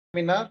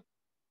Seminar.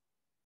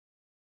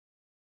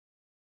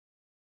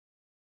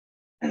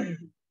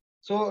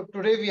 So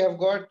today we have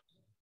got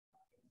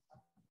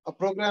a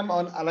program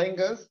on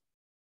aligners,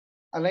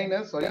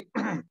 sorry,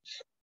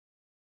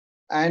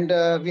 and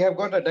we have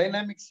got a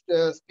dynamic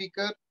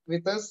speaker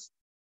with us,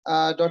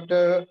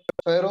 Dr.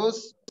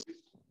 Feroze,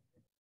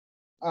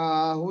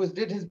 who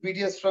did his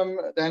BDS from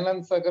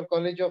Dhananand Sagar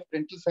College of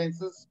Dental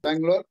Sciences,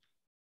 Bangalore,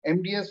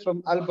 MDS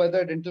from Al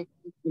Badr Dental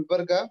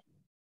Gulbarga,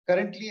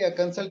 currently a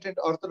consultant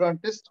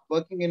orthodontist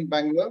working in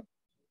Bangalore.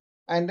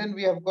 And then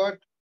we have got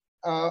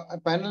a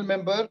panel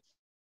member,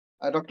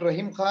 Dr.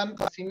 Rahim Khan,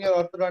 senior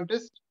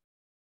orthodontist.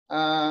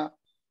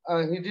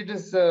 He did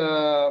his, he's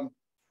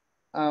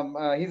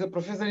a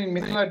professor in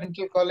Mithila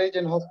Dental College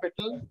and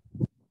Hospital.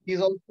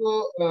 He's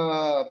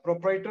also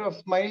proprietor of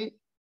Smile,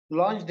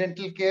 Launch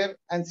Dental Care,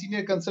 and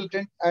senior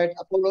consultant at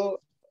Apollo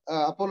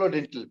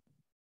Dental.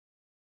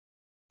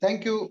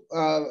 Thank you,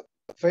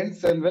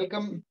 friends, and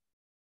welcome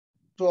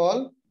to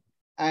all.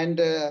 And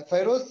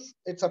Feroze,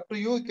 it's up to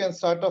you. You can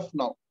start off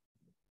now.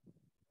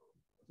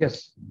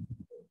 Yes,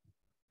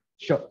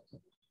 sure.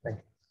 Thank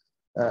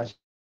you.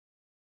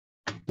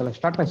 Shall I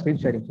start my screen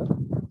sharing, sir?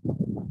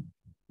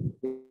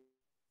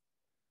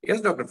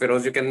 Yes, Dr.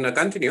 Feroze, you can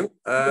continue.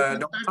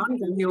 Dr. Khan,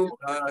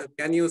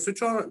 can you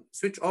switch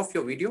off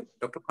your video,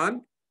 Dr.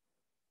 Khan?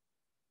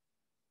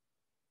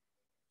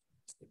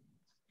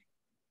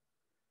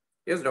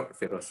 Yes, Dr.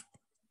 Feroze.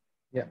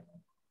 Yeah.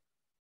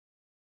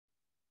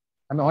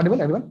 Am I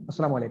audible, everyone?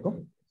 Assalamu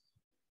alaikum.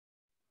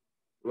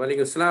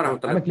 Walaikum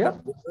assalam. Am I clear?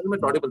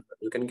 Audible.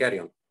 You can carry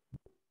on.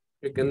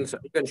 You can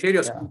share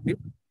your screen, please.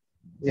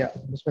 Yeah,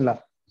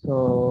 Bismillah.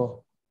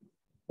 So,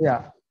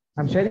 yeah,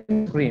 I'm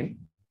sharing screen.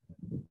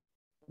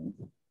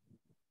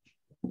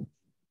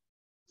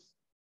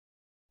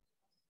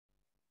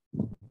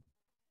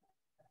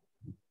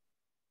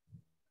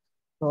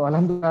 So,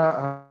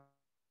 Alhamdulillah,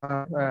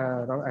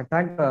 I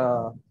thank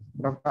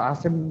Dr.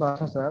 Asim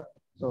Basha, sir,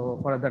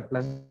 for that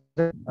pleasant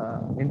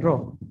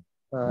intro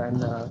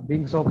and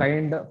being so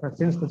kind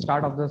since the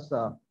start of this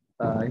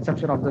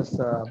inception of this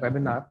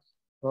webinar.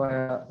 So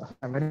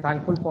I'm very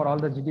thankful for all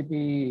the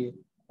GDP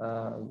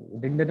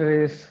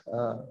dignitaries,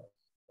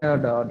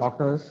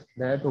 doctors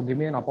there to give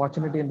me an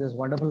opportunity in this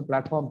wonderful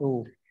platform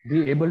to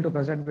be able to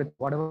present with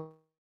whatever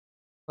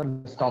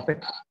this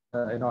topic,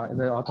 in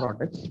the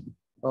orthodontics.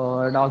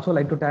 I'd also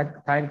like to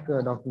thank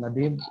Dr.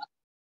 Nadeem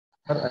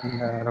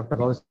and Dr.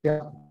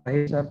 Gausia,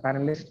 sir,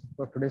 panelist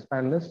for today's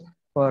panelist,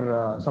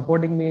 for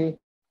supporting me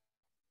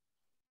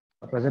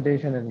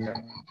presentation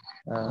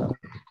and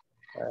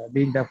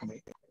being there for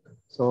me.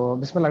 So,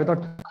 Bismillah, I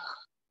thought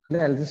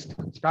I'll just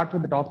start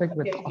with the topic of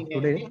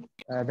today,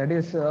 that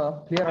is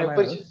clear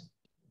aligners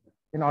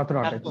in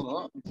orthodontics.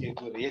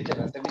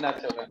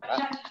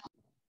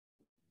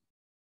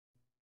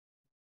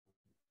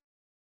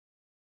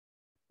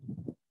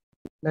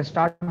 Let's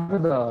start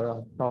with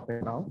the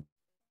topic now.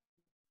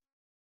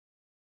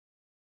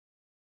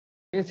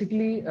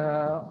 Basically,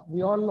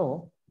 we all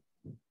know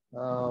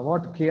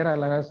what clear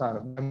aligners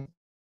are.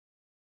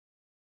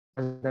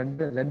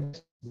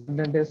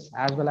 Dentists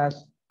as well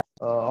as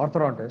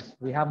orthodontists,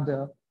 we have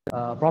the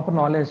proper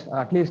knowledge,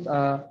 at least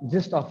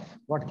gist of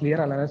what clear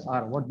aligners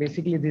are, what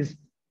basically these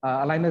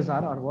aligners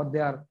are, or what they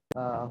are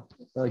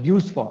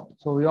used for.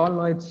 So we all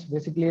know it's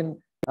basically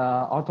an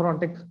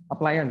orthodontic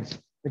appliance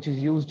which is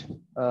used.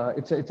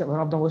 It's one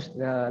of the most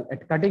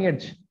cutting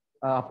edge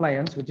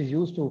appliance which is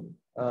used to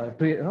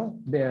do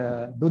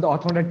the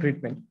orthodontic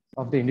treatment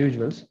of the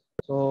individuals.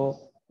 So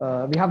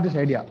we have this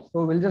idea.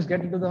 So we'll just get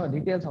into the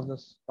details of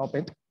this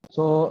topic.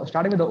 So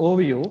starting with the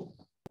overview.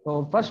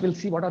 So first we'll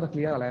see what are the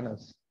clear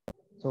aligners.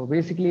 So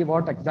basically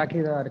what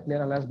exactly the clear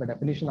aligners by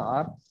definition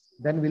are.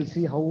 Then we'll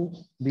see how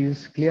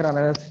these clear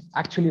aligners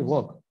actually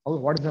work.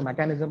 What is the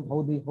mechanism,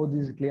 how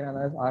these clear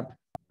aligners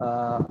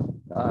are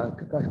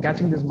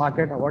catching this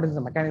market, or what is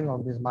the mechanism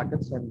of these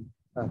markets and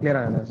clear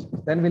aligners.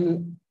 Then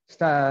we'll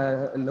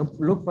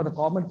look for the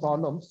common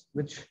problems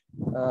which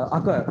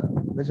occur,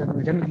 which a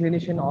general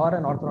clinician or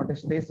an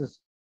orthodontist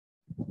faces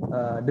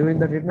during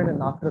the treatment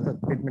and after the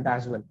treatment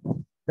as well.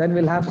 Then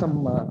we'll have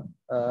some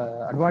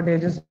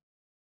advantages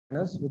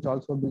which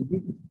also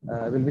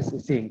we'll be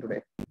seeing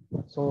today.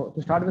 So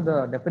to start with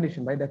the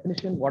definition, by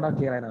definition, what are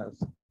clear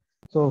aligners?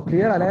 So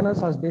clear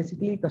aligners are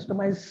basically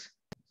customized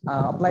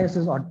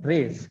appliances or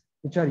trays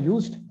which are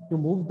used to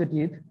move the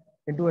teeth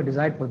into a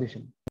desired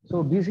position.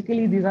 So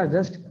basically, these are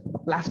just a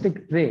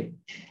plastic tray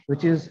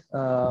which is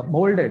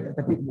molded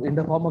in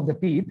the form of the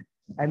teeth,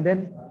 and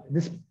then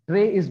this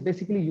tray is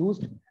basically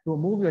used to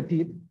move your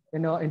teeth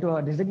into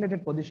a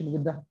designated position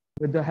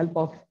with the help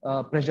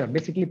of pressure,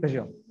 basically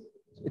pressure.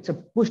 It's a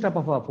push type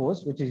of a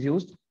force which is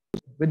used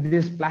with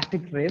these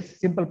plastic trays,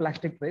 simple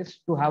plastic trays,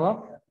 to have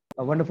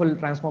a wonderful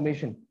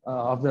transformation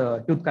of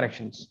the tooth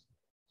corrections.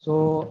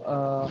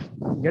 So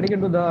getting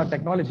into the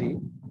technology.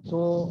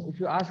 So if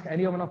you ask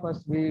any one of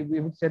us, we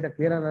would say that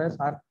clear aligners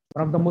are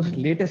one of the most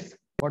latest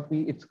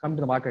it's come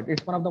to the market.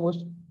 It's one of the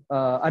most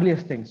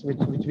earliest things which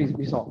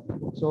we saw.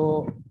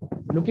 So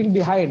looking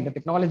behind the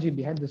technology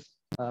behind this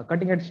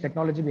cutting edge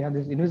technology. We have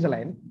this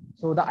Invisalign.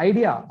 So the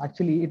idea,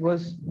 actually, it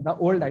was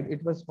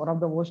one of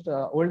the most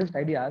oldest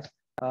ideas,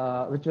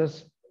 which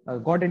was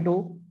got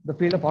into the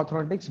field of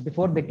orthodontics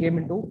before they came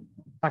into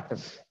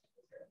practice.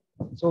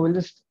 So we'll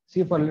just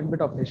see for a little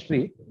bit of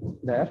history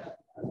there.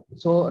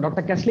 So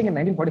Dr. Kessling in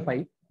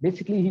 1945,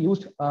 basically he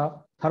used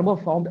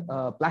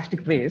thermoformed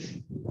plastic trays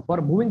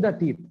for moving the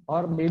teeth,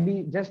 or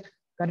maybe just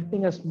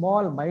correcting a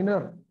small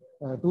minor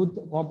tooth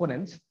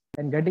components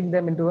and getting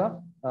them into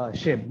a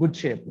good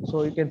shape.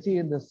 So you can see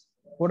in this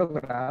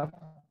photograph,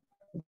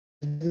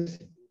 this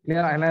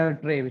clear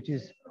aligner tray, which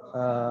is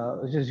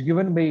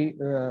given by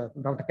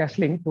Dr.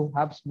 Kessling to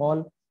have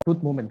small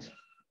tooth movements,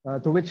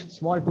 through which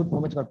small tooth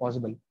movements are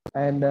possible.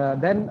 And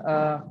then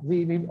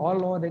we all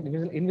know that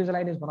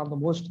Invisalign is one of the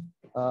most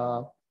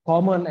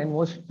common and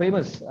most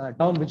famous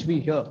term which we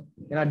hear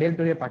in our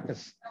day-to-day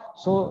practice.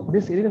 So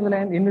this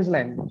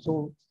Invisalign,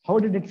 so how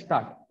did it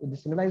start?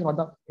 This Invisalign is one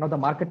of the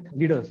market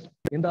leaders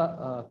in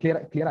the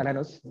clear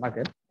aligners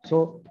market.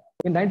 So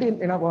in about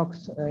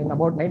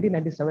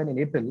 1997 in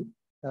April,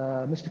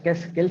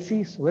 Mr.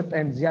 Kelsey Swift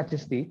and Zia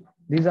Chisti,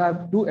 these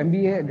are two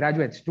MBA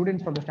graduates,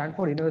 students from the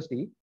Stanford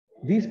University.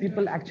 These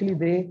people actually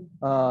they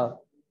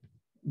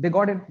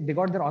got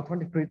their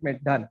orthodontic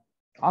treatment done.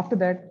 After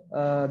that,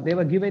 they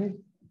were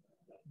given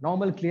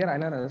normal clear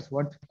aligners,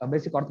 what a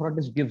basic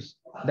orthodontist gives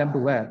them to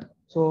wear.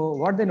 So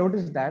what they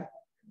noticed that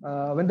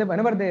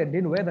whenever they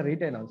didn't wear the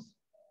retainers,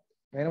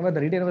 whenever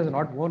the retainer was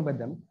not worn by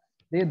them,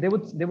 they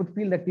would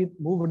feel the teeth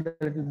moved a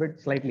little bit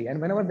slightly. And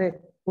whenever they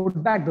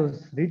put back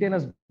those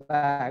retainers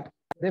back,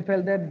 they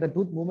felt that the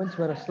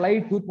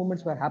slight tooth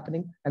movements were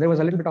happening, and there was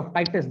a little bit of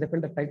tightness. They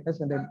felt the tightness,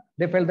 and then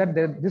they felt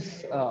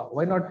that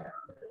why not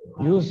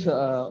use,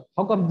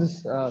 how come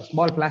this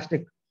small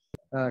plastic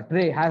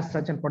tray has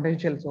such a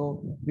potential?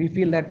 So we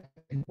feel that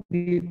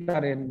teeth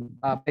are in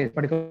place,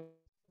 particularly.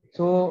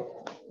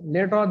 So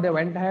later on, they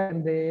went ahead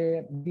and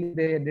they did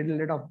a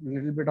little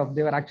bit of.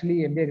 They were actually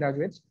MBA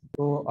graduates.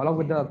 So along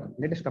with the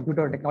latest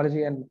computer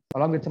technology and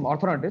along with some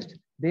orthodontists,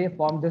 they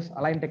formed this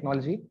Align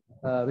technology,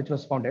 which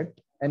was founded.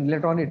 And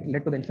later on, it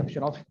led to the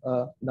inception of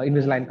the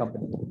Invisalign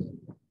company.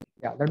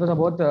 Yeah, that was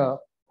about the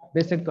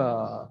basic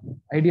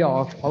idea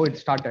of how it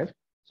started.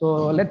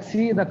 So let's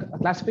see the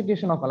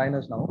classification of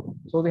aligners now.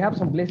 So we have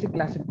some basic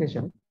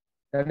classification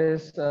that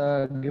is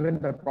given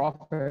by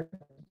Prophet.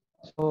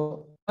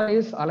 So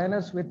is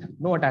aligners with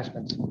no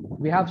attachments.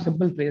 We have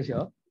simple trays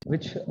here,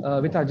 which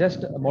are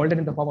just molded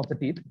in the form of the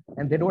teeth,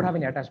 and they don't have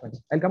any attachments.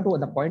 I'll come to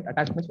the point,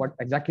 attachments, what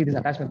exactly these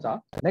attachments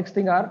are. Next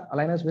thing are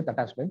aligners with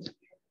attachments.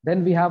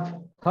 Then we have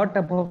third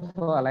type of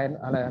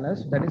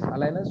aligners, that is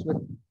aligners with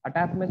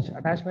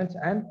attachments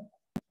and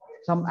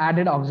some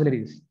added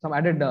auxiliaries, some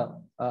added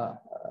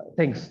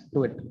things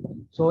to it.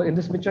 So in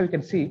this picture, you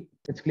can see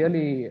it's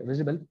clearly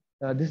visible.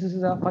 This is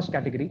the first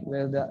category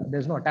where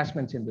there's no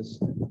attachments in this.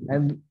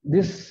 And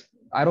this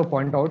arrow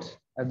point out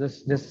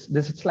this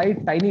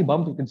slight tiny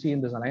bump you can see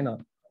in this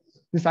aligner.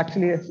 This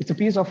actually, it's a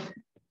piece of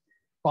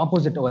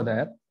composite over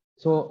there.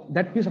 So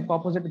that piece of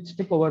composite is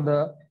stick over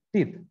the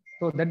teeth.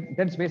 So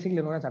that's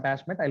basically known as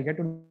attachment. I'll get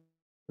to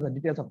the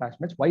details of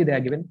attachments, why they are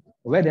given,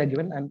 where they are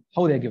given, and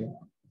how they are given.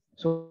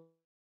 So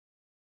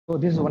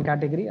this is one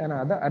category, and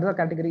another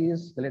category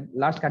is, the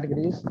last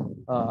category is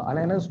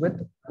aligners with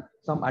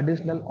some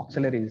additional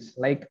auxiliaries.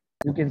 Like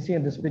you can see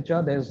in this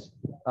picture, there's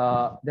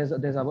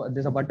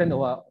a button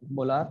over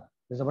molar,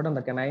 there's a button on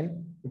the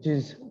canine,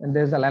 and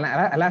there's an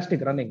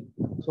elastic running.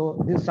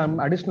 So there's some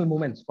additional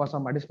movements for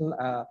some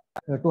additional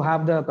to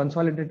have the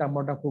consolidated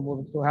amount of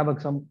movements, to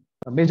have some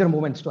major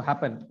movements to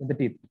happen in the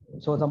teeth.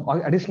 So some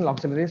additional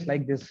auxiliaries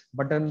like this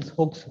buttons,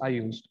 hooks are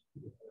used.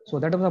 So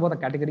that was about the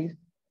categories.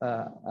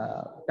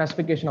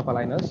 Classification of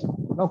aligners.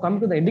 Now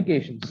coming to the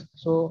indications.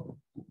 So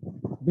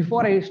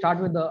before I start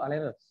with the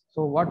aligners,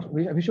 so what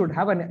we should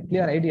have a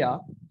clear idea.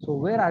 So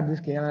where are these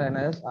clear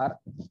aligners are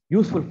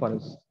useful for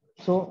us?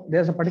 So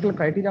there's a particular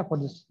criteria for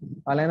this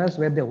aligners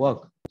where they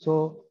work.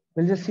 So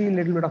we'll just see a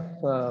little bit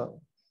of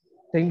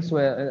things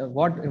where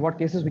in what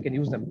cases we can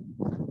use them.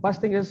 First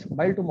thing is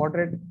mild to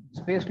moderate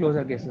space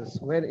closure cases,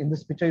 where in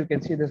this picture you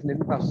can see this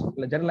little bit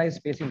of generalized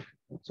spacing.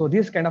 So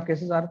these kind of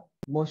cases are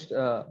most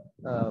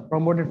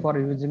promoted for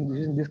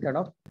using this kind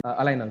of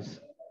aligners.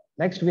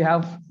 Next, we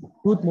have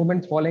tooth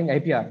movements following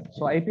IPR.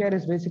 So IPR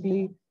is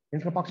basically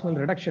interproximal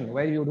reduction,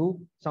 where you do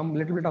some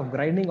little bit of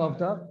grinding of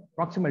the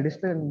proximal,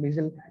 distal, and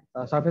mesial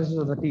surfaces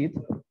of the teeth,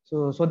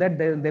 so that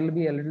there will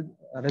be a little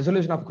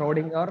resolution of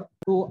crowding or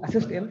to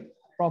assist in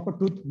proper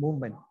tooth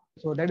movement.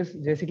 So that is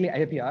basically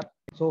IPR.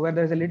 So where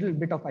there is a little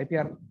bit of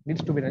IPR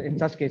needs to be in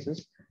such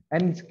cases,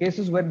 and in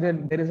cases where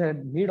there is a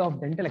need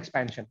of dental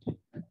expansion.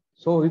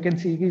 So you can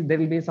see there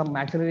will be some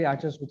maxillary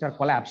arches which are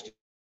collapsed.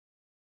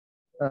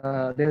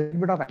 There is a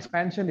bit of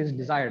expansion is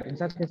desired. In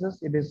such cases,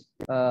 it is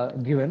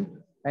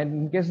given. And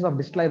in cases of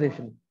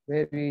distalization,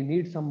 where we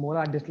need some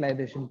molar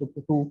distalization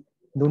to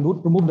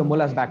move the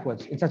molars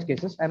backwards, in such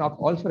cases, and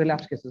also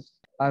relapse cases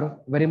are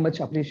very much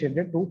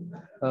appreciated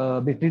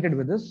to be treated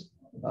with this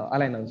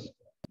aligners.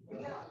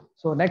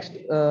 So next,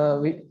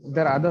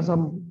 there are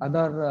some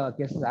other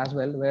cases as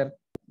well, where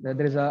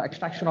there is a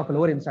extraction of a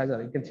lower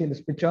incisor. You can see in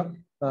this picture,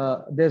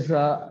 there's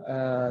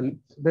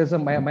a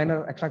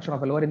minor extraction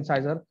of a lower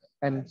incisor,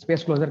 and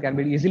space closure can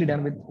be easily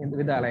done with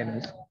the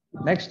aligners.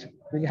 Next,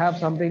 we have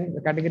something,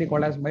 a category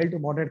called as mild to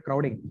moderate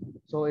crowding.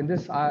 So in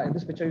this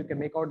picture, you can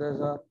make out there's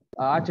a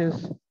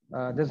arches,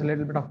 there's a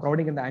little bit of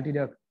crowding in the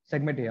anterior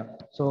segment here.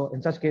 So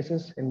in such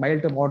cases, in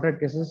mild to moderate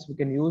cases, we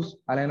can use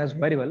aligners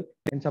very well.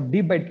 In some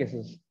deep bite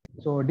cases,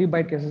 so deep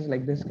bite cases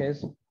like this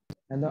case,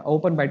 and the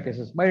open bite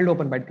cases, mild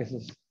open bite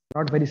cases,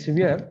 not very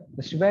severe.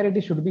 The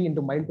severity should be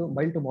into mild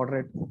to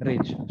moderate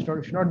range. It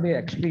should not be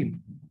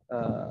extreme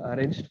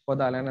range for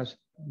the aligners.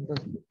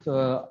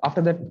 So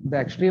after that, the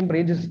extreme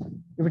range is,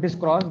 if it is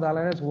crossed, the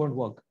aligners won't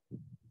work.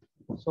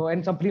 So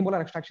in some premolar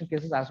extraction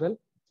cases as well,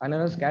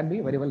 aligners can be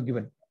very well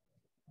given.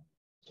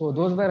 So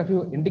those were a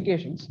few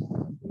indications.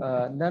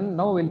 Then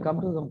now we'll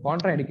come to some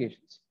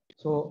contraindications.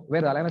 So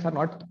where the aligners are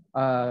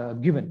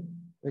not given,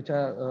 which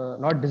are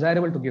not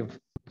desirable to give.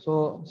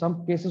 So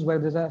some cases where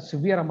there's a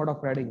severe amount of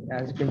crowding,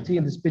 as you can see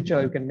in this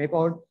picture, you can make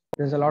out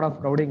there's a lot of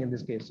crowding in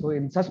this case. So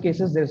in such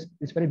cases,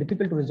 it's very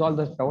difficult to resolve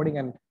the crowding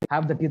and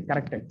have the teeth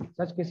corrected. In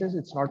such cases,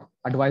 it's not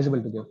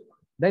advisable to give.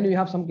 Then you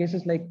have some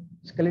cases like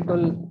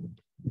skeletal,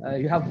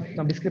 you have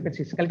some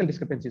discrepancies, skeletal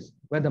discrepancies,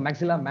 where the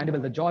maxilla, mandible,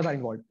 the jaws are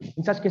involved.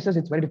 In such cases,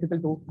 it's very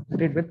difficult to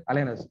treat with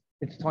aligners.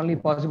 It's only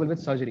possible with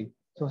surgery.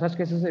 So such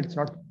cases, it's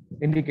not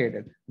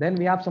indicated. Then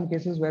we have some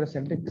cases where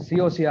centric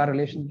COCR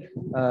relation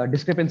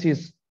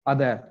discrepancies are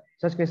there.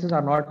 Such cases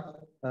are not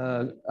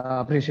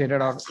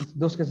appreciated, or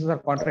those cases are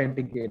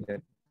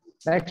contraindicated.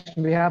 Next,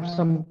 we have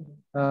some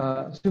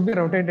severe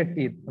rotated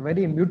teeth,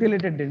 very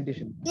mutilated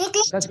dentition.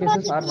 Such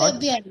cases are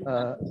not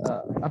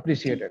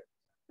appreciated.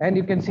 And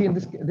you can see in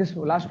this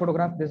last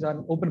photograph, there's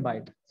an open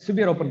bite,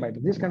 severe open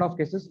bite. These kind of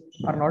cases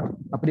are not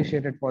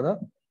appreciated for the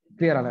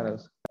clear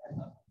aligners.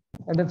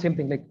 And then same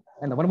thing, like,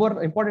 and one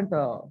more important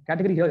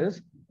category here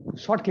is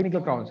short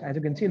clinical crowns. As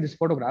you can see in this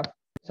photograph,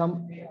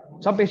 some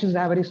patients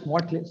have very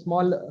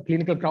small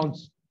clinical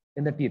crowns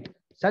in the teeth.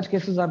 Such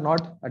cases are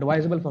not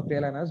advisable for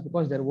clear aligners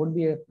because there won't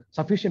be a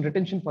sufficient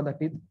retention for the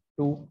teeth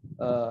to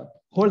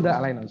hold the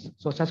aligners.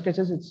 So such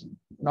cases, it's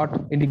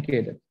not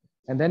indicated.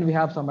 And then we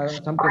have some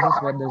cases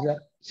where there's a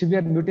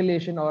severe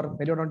mutilation or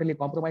periodontally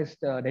compromised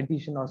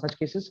dentition, or such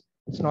cases,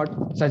 it's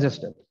not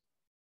suggested.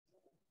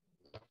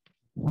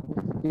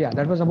 Yeah,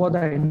 that was about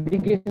the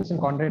indications and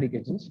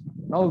contraindications.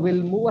 Now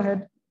we'll move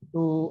ahead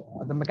to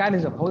the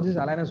mechanism, how these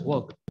aligners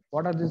work.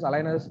 What are these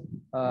aligners,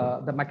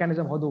 the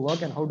mechanism, how they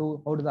work, and how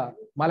do the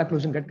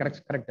malocclusion get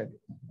corrected.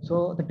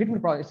 So the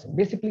treatment process,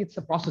 basically it's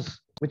a process,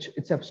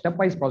 it's a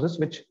stepwise process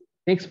which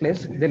takes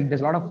place.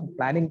 There's a lot of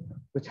planning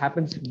which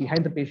happens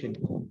behind the patient.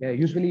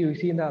 Usually you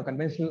see in the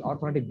conventional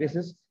orthodontic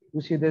basis,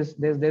 you see there's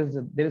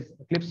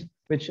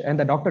clips and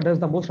the doctor does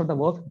the most of the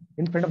work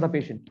in front of the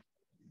patient,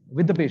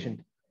 with the patient.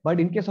 But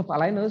in case of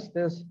aligners,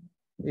 there's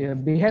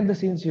behind the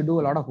scenes, you do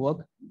a lot of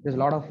work. There's a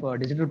lot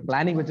of digital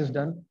planning which is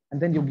done, and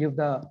then you give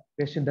the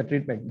patient the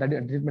treatment. The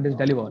treatment is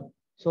delivered.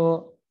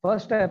 So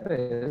first step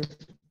is,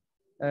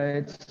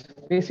 it's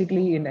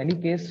basically in any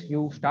case,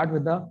 you start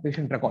with the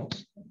patient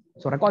records.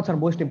 So records are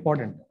most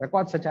important.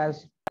 Records such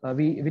as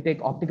we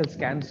take optical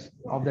scans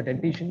of the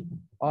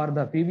dentition or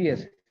the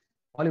previous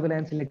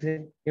polyvalence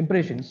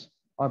impressions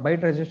or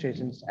bite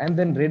registrations, and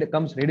then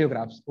comes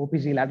radiographs,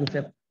 OPG, lateral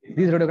step.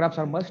 These radiographs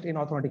are must in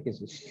orthodontic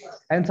cases,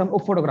 and some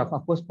photograph,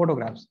 of course,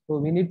 photographs. So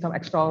we need some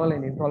extraoral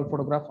and intraoral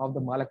photograph of the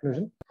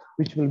malocclusion,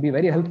 which will be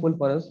very helpful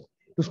for us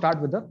to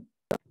start with the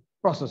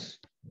process.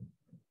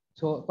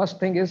 So first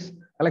thing is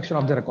collection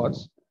of the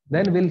records.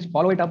 Then we'll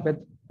follow it up with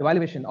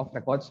evaluation of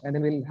records, and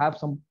then we'll have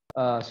some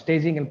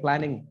staging and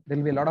planning. There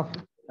will be a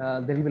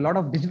lot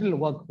of digital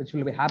work which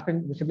will be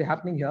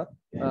happening here,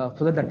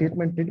 so that the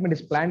treatment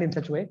is planned in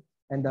such a way,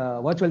 and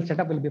the virtual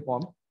setup will be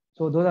formed.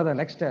 So those are the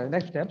next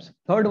steps.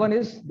 Third one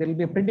is there will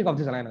be a printing of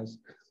these aligners.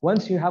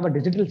 Once you have a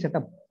digital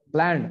setup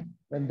planned,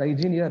 when the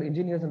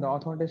engineers and the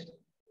orthodontist,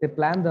 they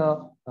plan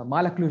the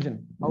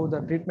malocclusion, how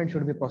the treatment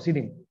should be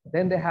proceeding.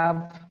 Then they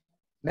have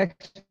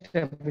next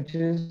step, which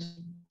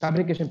is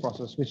fabrication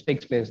process, which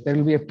takes place. There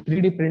will be a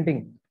 3D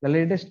printing. The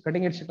latest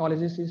cutting edge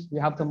technologies is we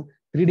have some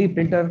 3D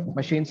printer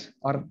machines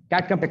or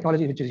CAD/CAM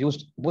technology, which is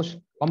used most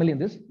commonly in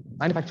this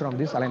manufacture of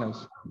these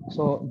aligners.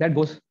 So that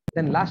goes.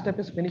 Then last step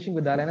is finishing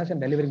with the aligners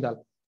and delivering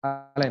the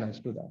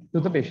aligners to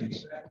the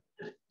patients.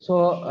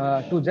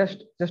 So to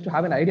just to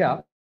have an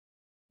idea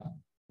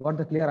what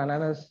the clear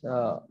aligners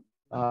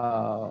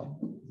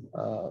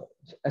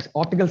as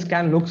optical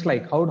scan looks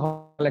like,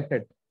 how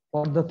collected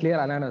for the clear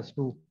aligners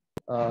to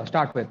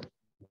start with.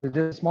 This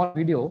is a small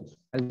video.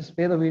 I'll just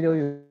play the video,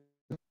 you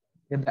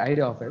get the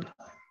idea of it.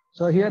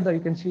 So here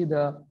you can see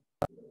the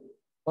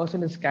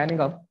person is scanning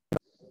up.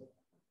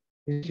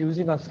 He's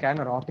using a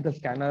scanner, optical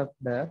scanner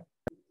there,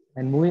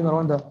 and moving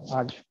around the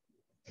arch.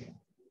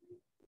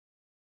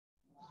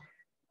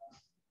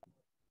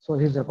 So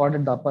he's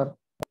recorded the upper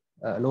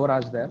lower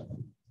arch there.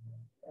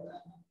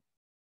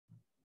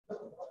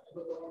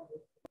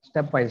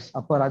 Stepwise,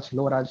 upper arch,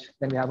 lower arch,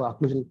 then we have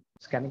occlusal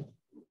scanning.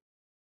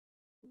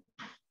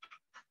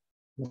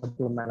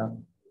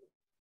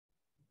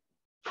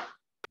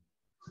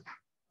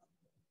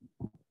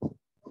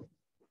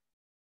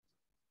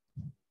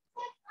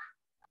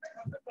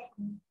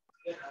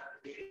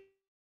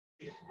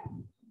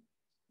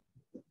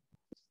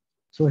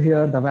 So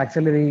here the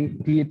maxillary,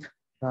 teeth,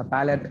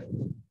 palate,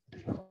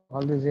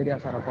 all these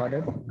areas are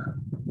recorded.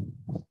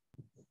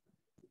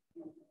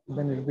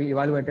 Then it will be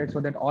evaluated so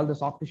that all the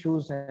soft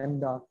tissues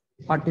and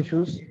hard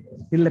tissues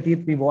till the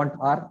teeth we want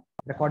are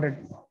recorded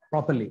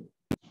properly.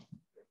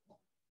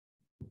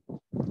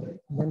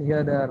 Then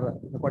here they are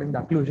recording the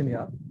occlusion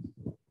here.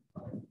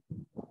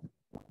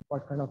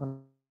 What kind of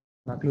an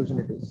occlusion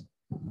it is.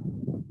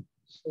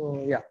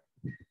 So yeah.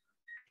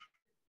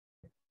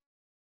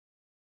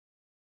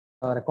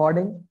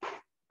 Recording,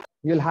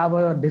 you'll have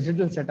a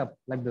digital setup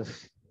like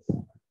this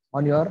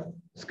on your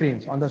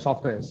screens, on the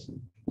softwares.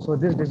 So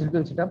this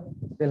digital setup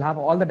will have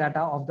all the data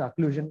of the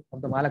occlusion,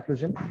 of the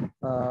malocclusion,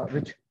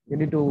 which you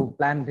need to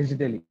plan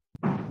digitally.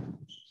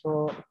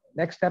 So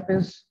next step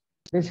is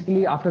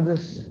basically after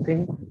this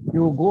thing,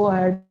 you go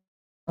ahead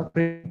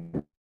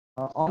print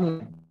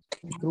online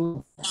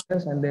through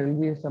this, and there will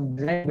be some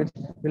design which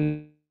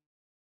will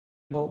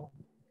go.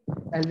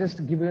 I'll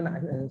just give you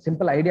a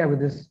simple idea with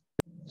this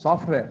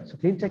software. So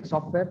CleanCheck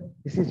software,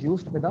 this is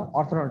used with the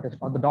orthodontist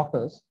or the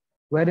doctors,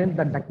 wherein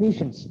the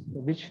technicians,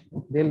 which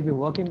they'll be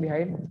working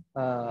behind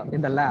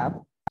in the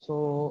lab.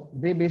 So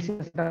they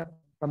basically start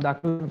from the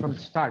occlusion from the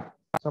start.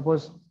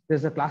 Suppose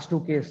there's a class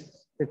 2 case,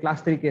 the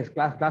class 3 case,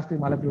 class 3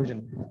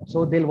 malocclusion.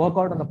 So they'll work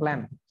out on the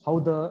plan, how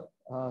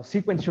the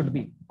sequence should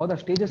be, how the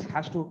stages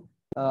has to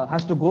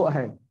go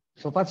ahead.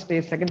 So first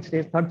stage, second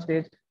stage, third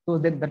stage. So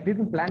then the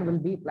treatment plan will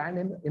be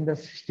planned in the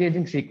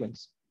staging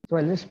sequence. So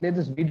I'll just play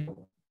this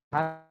video.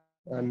 How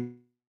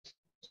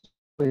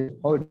it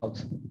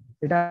works.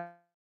 It has,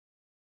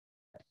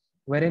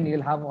 wherein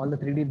you'll have all the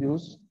 3D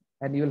views,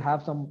 and you'll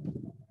have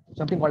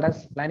something called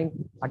as planning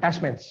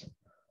attachments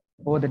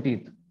over the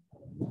teeth.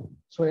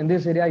 So in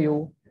this area,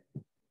 you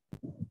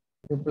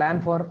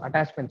plan for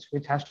attachments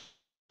which has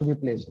to be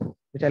placed,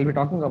 which I'll be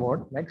talking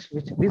about next.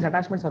 Which these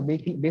attachments are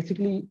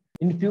basically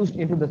infused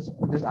into this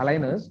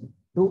aligners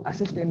to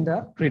assist in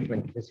the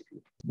treatment,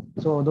 basically.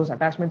 So those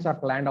attachments are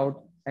planned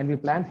out, and we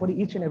plan for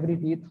each and every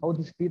teeth how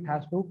this teeth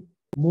has to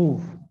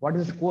move. What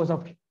is the course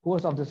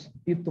of this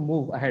teeth to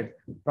move ahead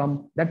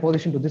from that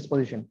position to this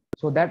position?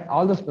 So that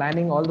all this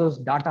planning, all those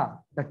data,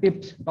 the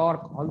tips,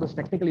 torque, all those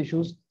technical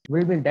issues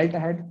will be dealt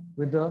ahead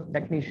with the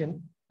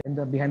technician in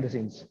the behind the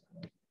scenes,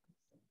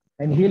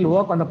 and he'll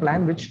work on the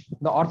plan which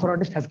the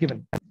orthodontist has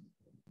given.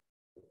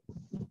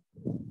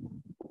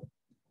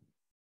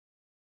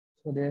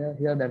 So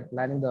here they're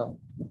planning the.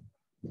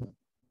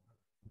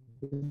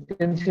 You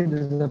can see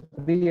this is a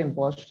pre and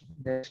post.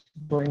 They're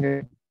showing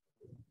it.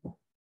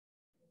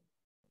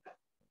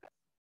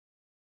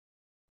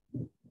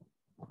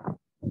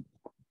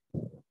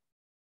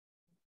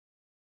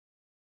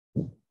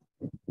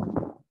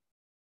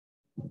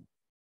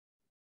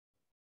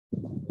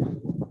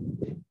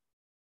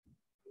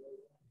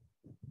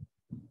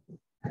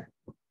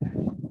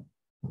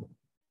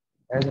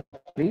 As a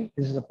pre,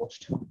 this is a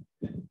post.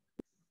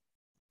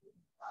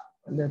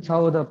 That's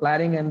how the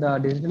planning and the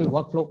digital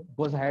workflow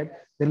goes ahead.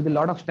 There will be a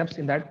lot of steps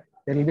in that.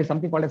 There will be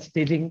something called as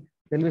staging.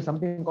 There will be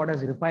something called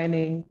as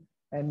refining,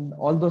 and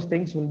all those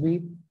things will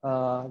be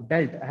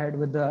dealt ahead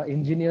with the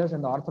engineers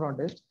and the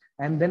orthodontist.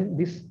 And then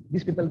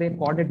these people, they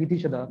coordinate with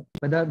each other.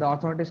 Whether the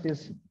orthodontist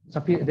is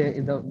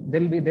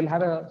they'll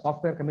have a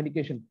software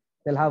communication.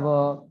 They'll have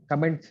a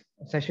comment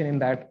session in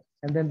that,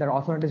 and then the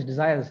orthodontist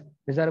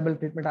desirable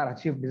treatment are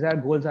achieved,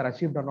 desired goals are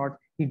achieved or not.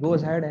 He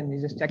goes ahead and he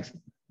just checks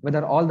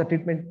whether all the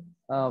treatment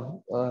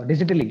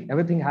digitally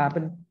everything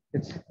happened.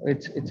 It's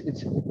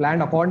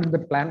planned according to the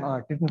plan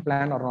treatment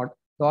plan or not.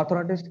 The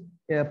orthodontist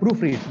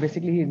proofreads.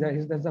 Basically, he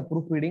does a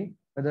proofreading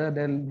whether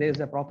there is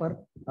a proper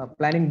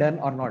planning done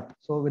or not.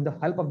 So with the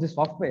help of this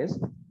softwares,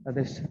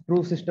 this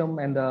proof system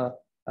and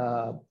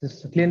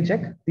this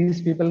CleanCheck,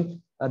 these people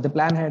the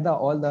plan had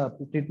all the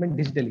treatment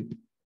digitally.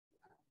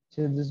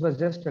 So this was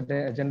just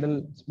a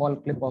general small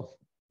clip of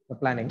the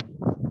planning.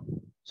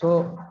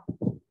 So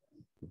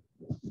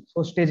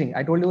staging,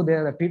 I told you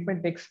the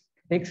treatment takes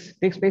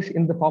place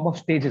in the form of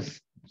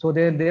stages. So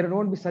there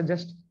won't be such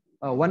just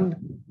one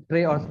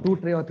tray or two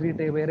tray or three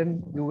tray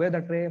wherein you wear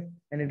the tray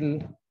and it'll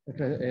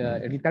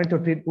correct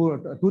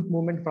your tooth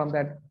movement from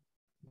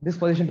this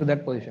position to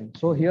that position.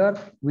 So here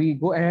we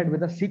go ahead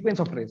with a sequence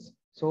of trays.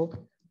 So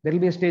there will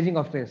be a staging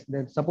of trays.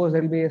 Suppose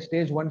there will be a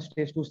stage 1,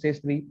 stage 2,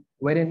 stage 3,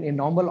 wherein in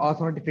normal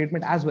orthodontic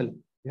treatment as well,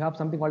 you have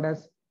something called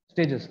as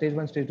stages, stage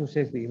 1, stage 2,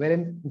 stage 3,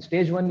 wherein in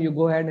stage 1, you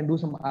go ahead and do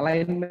some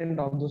alignment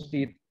of those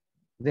teeth.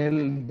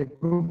 The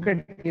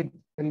crooked teeth,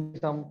 there will be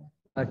some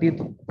teeth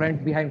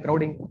front, behind,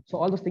 crowding. So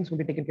all those things will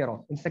be taken care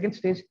of. In second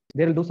stage,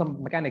 they will do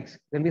some mechanics.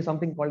 There will be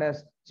something called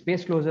as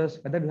space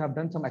closures, whether you have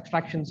done some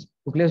extractions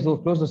to close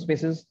those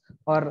spaces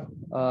or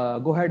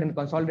go ahead and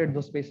consolidate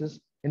those spaces.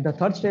 In the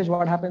third stage,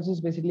 what happens is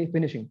basically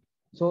finishing.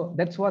 So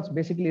that's what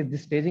basically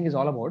this staging is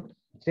all about.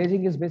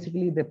 Staging is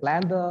basically they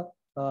plan the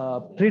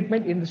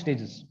treatment in the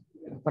stages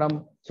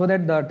so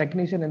that the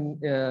technician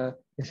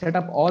set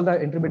up all the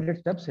intermediate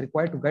steps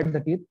required to guide the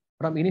teeth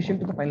from initial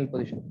to the final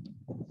position.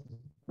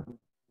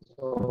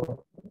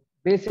 So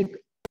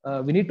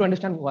we need to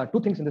understand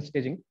two things in this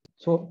staging.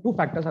 So two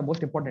factors are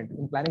most important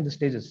in planning the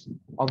stages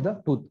of the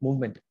tooth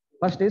movement.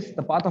 First is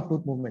the path of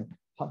tooth movement.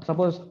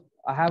 Suppose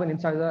I have an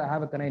incisor, I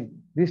have a canine.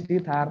 These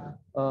teeth are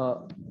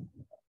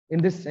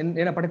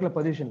in a particular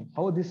position.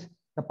 How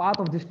the path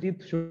of this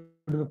teeth should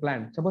be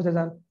planned. Suppose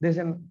there's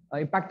an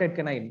impacted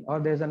canine, or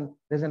there's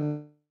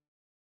an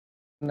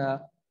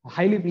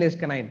highly placed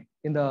canine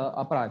in the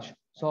upper arch.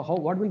 So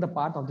what will the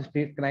path of this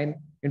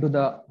canine into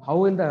how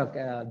will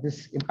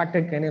this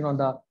impacted canine on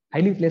the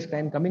highly placed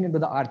canine coming into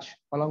the arch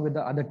along with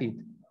the other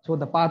teeth? So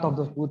the path of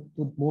the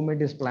tooth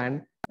movement is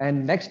planned.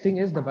 And next thing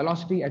is the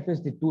velocity at which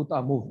the tooth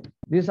are moved.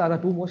 These are the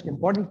two most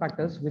important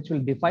factors which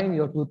will define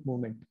your tooth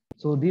movement.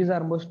 So these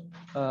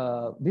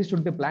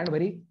should be planned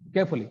very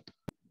carefully.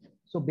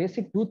 So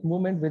basic tooth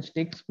movement which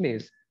takes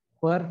place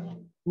per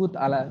tooth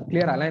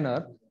clear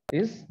aligner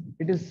is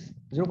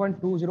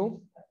 0.20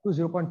 to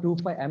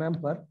 0.25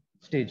 mm per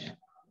stage.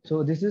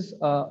 So this is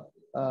a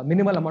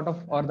minimal amount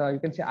of, or you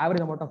can say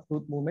average amount of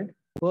tooth movement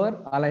per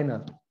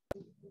aligner.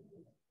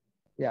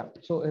 Yeah.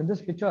 So in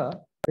this picture,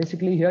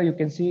 basically here you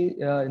can see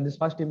in this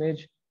first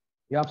image,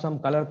 you have some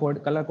color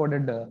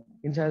coded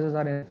incisors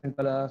are in different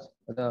colors,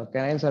 the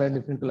canines are in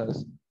different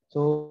colors.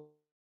 So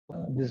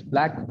this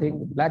black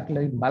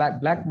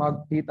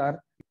marked teeth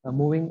are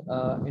moving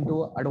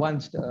into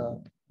advanced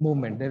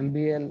movement. There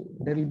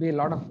will be a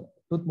lot of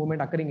tooth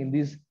movement occurring in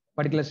these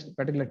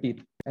particular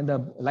teeth, and the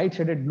light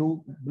shaded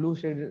blue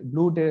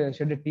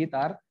shaded teeth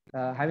are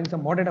having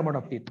some moderate amount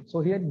of teeth. So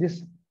here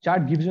this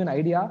chart gives you an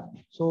idea.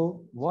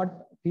 So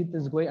what teeth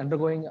is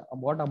undergoing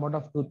what amount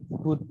of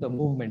tooth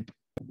movement,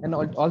 and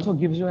also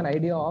gives you an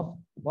idea of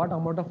what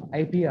amount of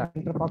IPR,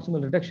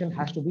 interproximal reduction,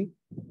 has to be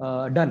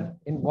done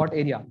in what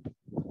area.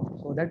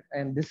 So that,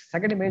 and this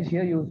second image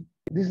here,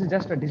 this is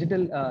just a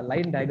digital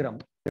line diagram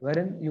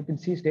wherein you can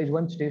see stage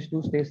 1, stage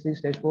 2, stage 3,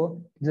 stage 4,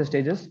 these are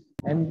stages,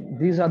 and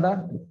these are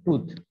the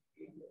tooth.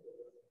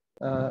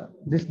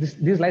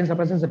 These lines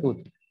represents the tooth.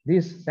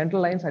 These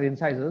central lines are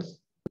incisors.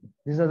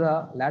 These are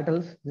the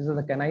laterals. These are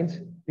the canines,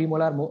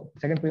 premolar,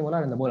 second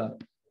premolar, and the molar.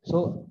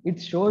 So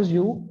it shows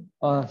you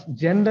a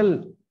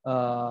general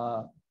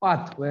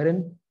path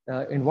wherein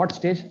in what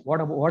stage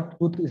what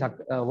tooth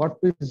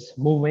is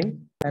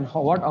moving, and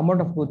what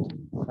amount of tooth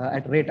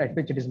at rate at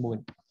which it is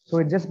moving. So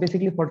it's just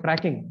basically for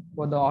tracking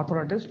for the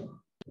orthodontist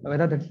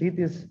whether the teeth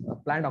is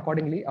planned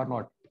accordingly or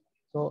not.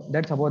 So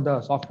that's about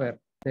the software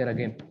there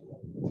again.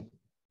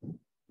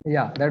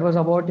 Yeah, that was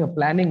about your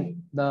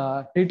planning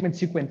the treatment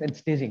sequence and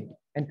staging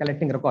and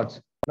collecting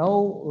records.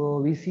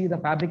 Now we see the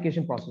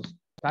fabrication process.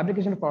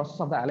 Fabrication process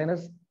of the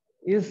aligners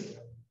is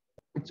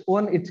it's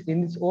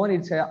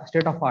a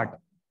state of art.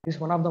 It's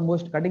one of the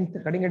most cutting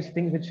edge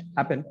things which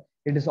happen.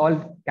 It is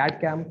all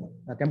CAD/CAM,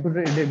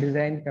 computer aided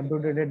design,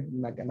 computer aided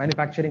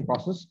manufacturing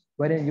process,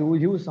 wherein you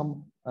use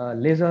some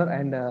laser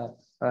and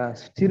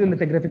serial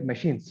lithographic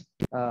machines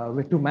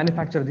to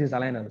manufacture these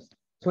aligners.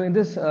 So in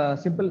this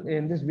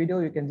in this video,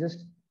 you can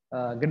just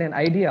get an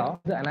idea of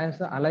the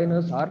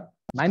aligners are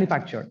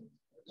manufactured.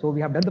 So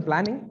we have done the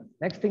planning.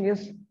 Next thing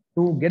is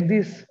to get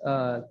these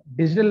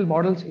digital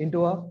models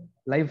into a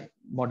live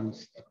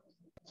models,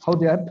 how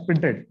they are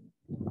printed.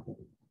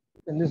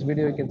 In this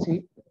video, you can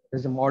see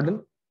there's a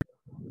model,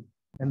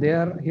 and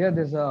here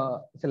it's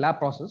a lab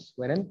process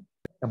wherein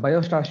the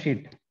biostar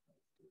sheet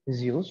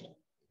is used.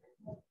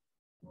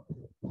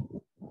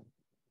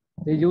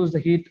 They use the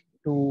heat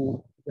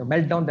to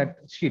melt down that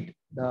sheet,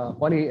 the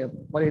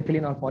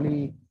polyethylene or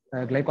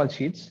polyglycol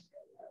sheets.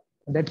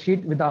 And that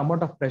sheet, with the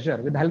amount of pressure,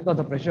 with the help of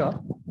the pressure,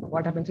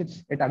 what happens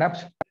is it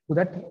adapts to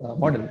that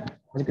model,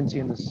 as you can see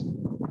in this.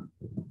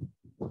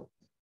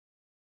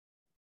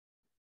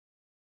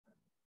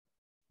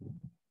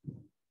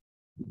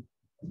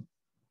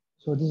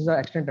 So this is the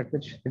extent at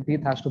which the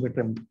teeth has to be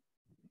trimmed.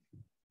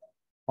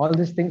 All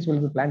these things will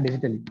be planned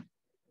digitally.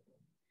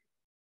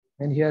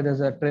 And here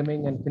there's a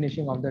trimming and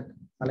finishing of that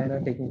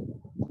aligner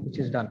which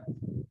is done.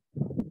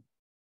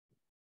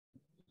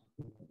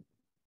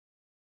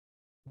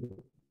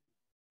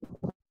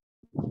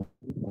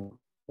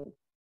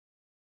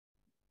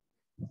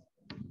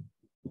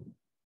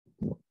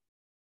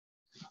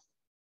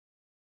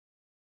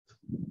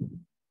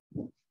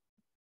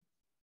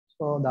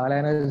 So the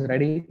aligner is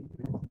ready,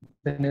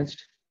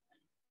 finished.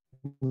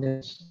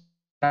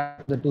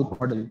 The tooth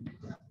model.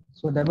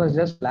 So that was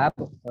just lab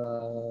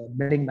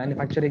building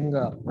manufacturing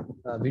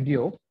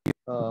video,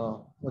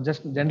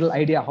 just general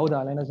idea how the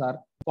aligners are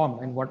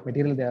formed and what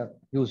material they are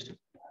used.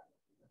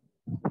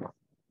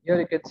 Here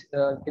you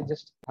can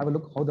just have a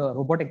look how the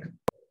robotic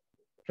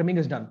trimming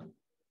is done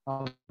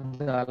of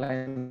the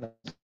aligners.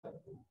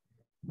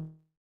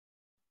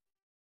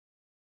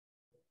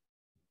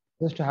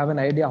 Just to have an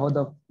idea how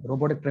the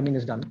robotic trimming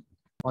is done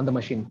on the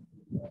machine.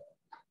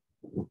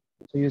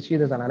 So you see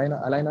there's an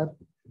aligner.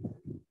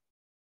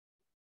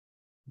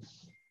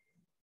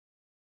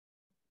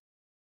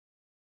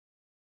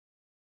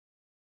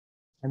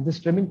 And this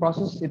trimming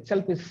process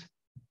itself is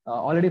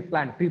already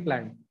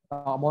pre-planned.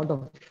 Amount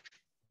of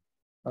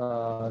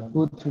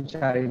tooths which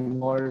are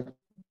involved,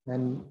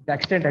 and the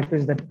extent at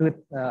which the tooth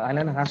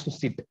aligner has to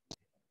sit.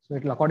 So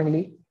it will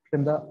accordingly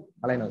in the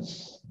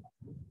aligners,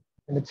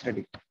 and it's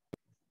ready.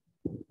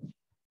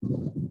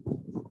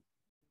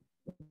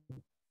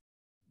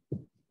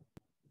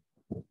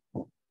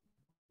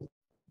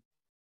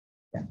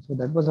 Yeah, so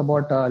that was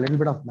about a little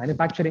bit of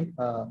manufacturing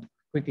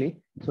quickly.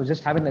 So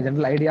just having a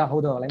general idea how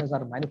the aligners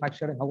are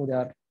manufactured and how they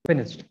are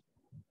finished.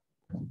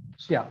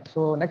 So yeah,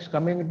 so next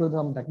coming into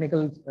some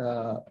technical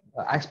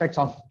aspects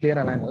of clear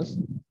aligners.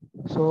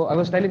 So I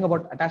was telling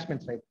about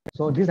attachments, right?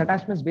 So these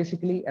attachments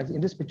basically, as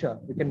in this picture,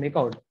 you can make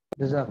out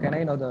there's a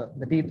canine or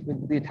the teeth.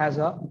 It has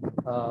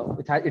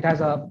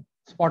a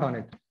spot on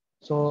it.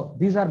 So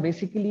these are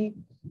basically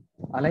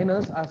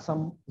aligners are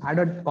some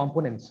added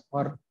components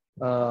or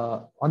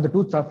on the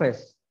tooth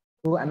surface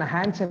to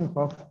enhance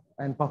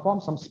and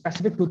perform some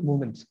specific tooth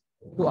movements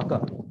to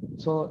occur.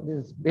 So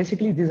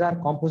these are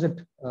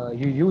composite.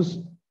 You use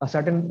a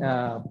certain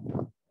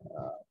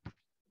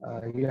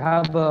you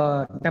have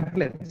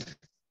templates.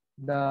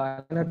 The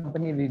aligner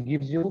company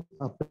gives you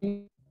a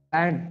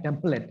pre-planned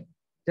template,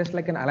 just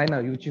like an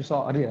aligner which you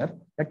saw earlier.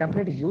 The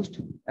template is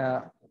used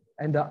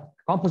and the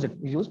composite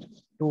is used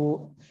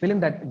to fill in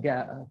that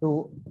gap.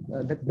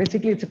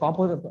 Basically, it's a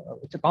composite.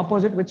 It's a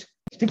composite which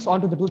sticks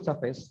onto the tooth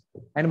surface.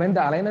 And when the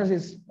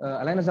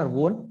aligners are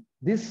worn,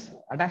 this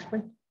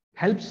attachment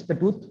helps the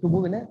tooth to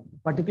move in a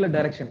particular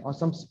direction or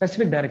some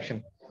specific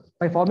direction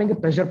by forming a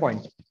pressure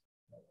point.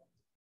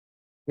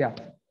 Yeah.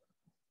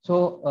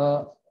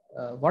 So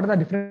what are the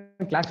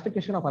different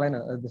classification of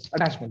aligner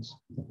attachments?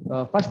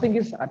 First thing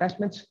is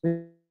attachments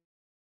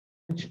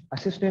which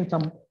assist in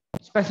some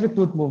specific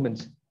tooth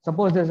movements.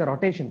 Suppose there's a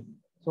rotation,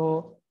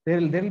 so there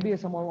will be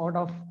some amount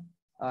of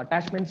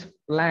attachments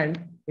planned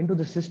into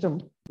the system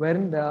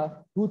wherein the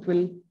tooth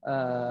will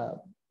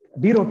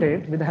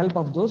derotate with the help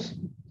of those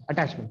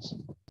attachments.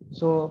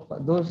 So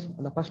those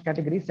are the first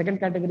category. Second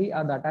category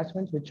are the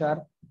attachments which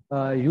are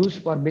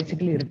used for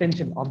basically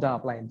retention of the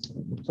appliance.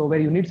 So where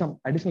you need some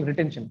additional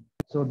retention.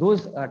 So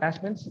those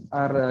attachments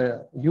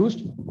are used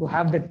to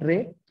have the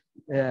tray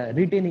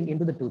retaining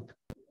into the tooth.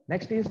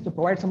 Next is to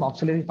provide some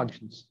auxiliary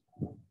functions.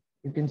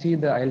 You can see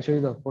I'll show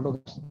you the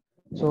photographs.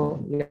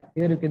 So yeah,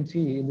 here you can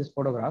see in this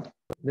photograph,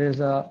 there's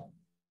a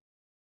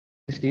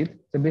teeth.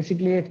 So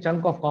basically a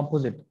chunk of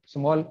composite,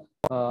 small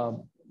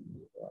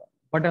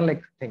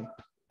button-like thing,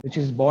 which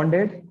is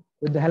bonded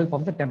with the help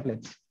of the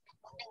templates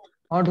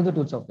onto the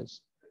tooth surface.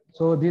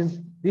 So these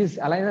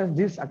aligners,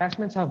 these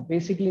attachments have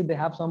basically, they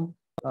have some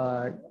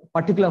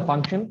particular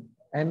function,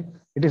 and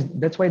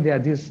that's why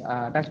these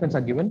attachments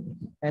are given.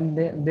 And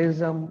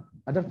there's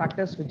other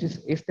factors, which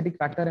is aesthetic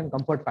factor and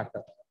comfort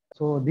factor.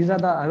 So these are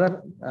the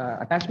other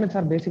attachments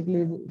are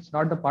basically, it's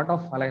not the part of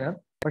aligner,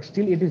 but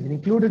still it is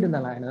included in the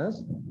aligners,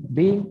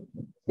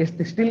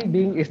 still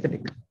being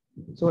aesthetic.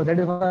 So that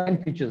is one of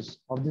the features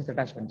of these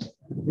attachments.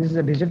 This is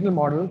a digital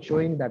model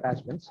showing the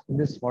attachments. In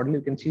this model,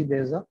 you can see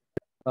there's a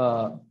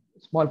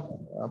small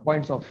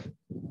points of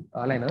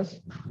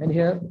aligners, and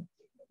here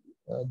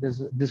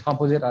this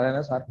composite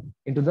aligners are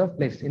into the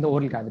place in the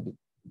oral cavity.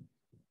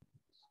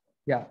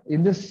 Yeah,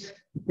 in this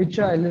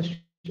picture,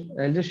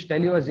 I'll just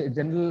tell you a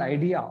general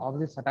idea of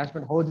this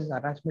attachment, how this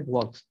attachment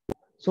works.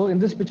 So in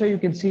this picture, you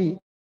can see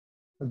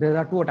there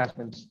are two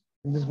attachments.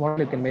 In this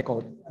model, you can make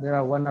out there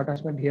are one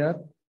attachment here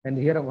and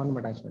here one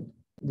attachment,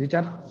 which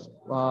are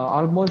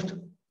almost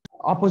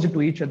opposite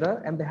to each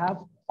other, and they have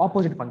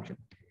opposite function.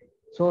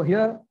 So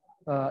here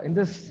in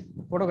this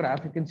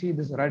photograph, you can see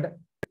this red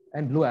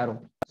and blue arrow.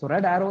 So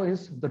red arrow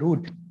is the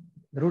root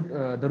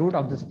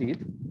of this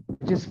teeth,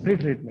 which is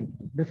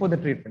pre-treatment, before the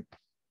treatment.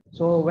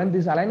 So when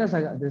these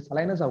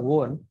aligners are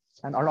worn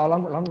and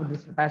along with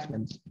these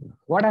attachments,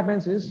 what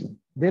happens is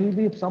there will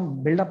be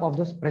some buildup of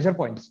those pressure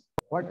points.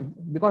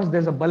 Because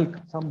there's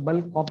some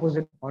bulk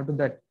composite onto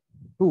that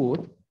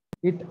tooth,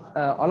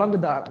 along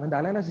with when the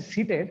aligners is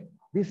seated,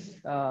 these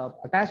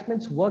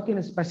attachments work in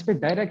a specific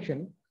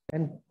direction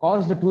and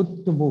cause the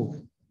tooth to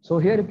move. So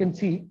here you can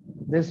see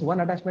there's one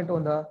attachment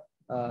on the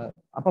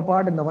upper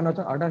part and the one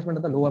attachment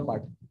on the lower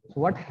part.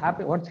 So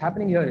what's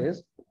happening here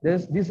is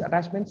these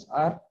attachments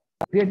are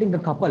creating a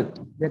couple.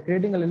 They're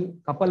creating a little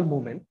couple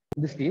movement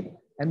in this teeth,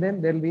 and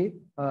then there will be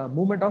a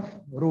movement of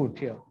root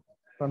here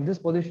from this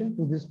position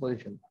to this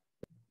position.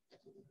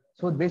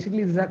 So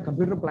basically, these are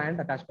computer planned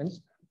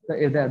attachments.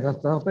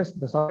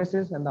 The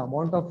surfaces and the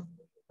amount of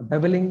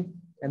beveling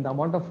and the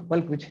amount of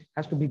bulk which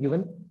has to be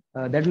given,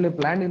 that will be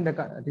planned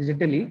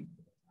digitally,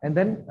 and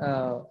then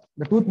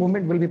the tooth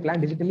movement will be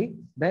planned digitally.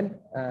 Then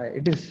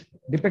it is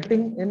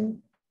depicting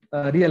in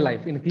real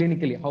life, in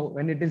clinically,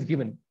 when it is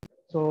given.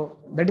 So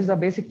that is the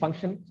basic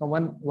function. So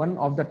one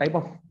of the type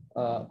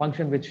of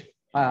function which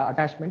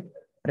attachment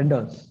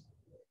renders.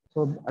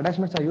 So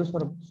attachments are used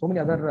for so many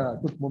other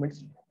tooth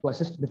movements to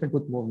assist different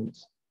tooth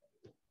movements.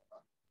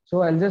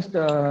 So I'll just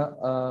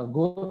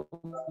go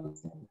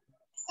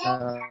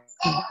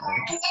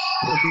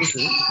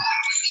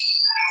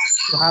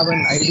to have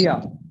an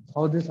idea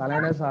how these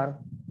aligners are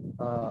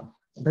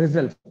the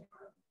results.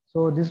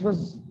 So this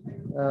was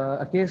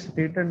a case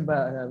treated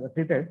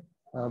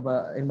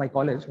but in my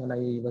college when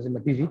I was in my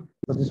PG.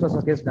 So this was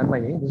a case done by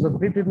me. This is a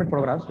pre-treatment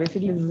programs.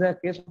 Basically, this is a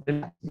case of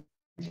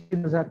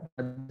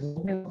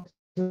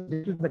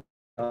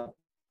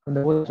in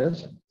the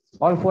posters,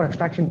 all four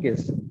extraction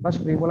case.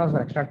 First, premolars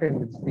were extracted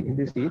in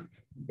this teeth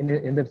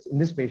in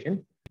this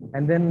patient,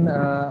 and then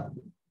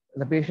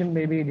the patient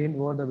maybe didn't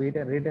go the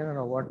retainer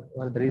or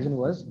what the reason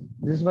was.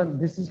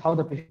 This is how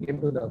the patient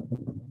came to the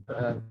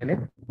clinic.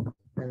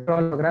 And all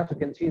photographs, you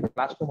can see the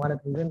class 2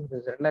 malocclusion,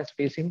 there's redline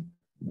spacing,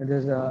 and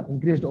there's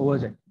increased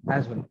overjet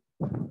as well.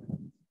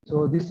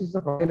 So this is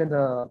the profile in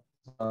the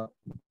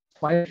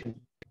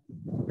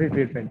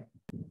pre-treatment.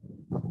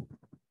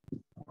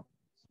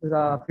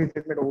 The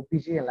pre-treatment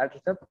OPG and lateral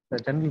step, the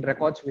general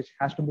records which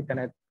has to be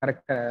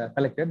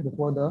collected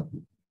before the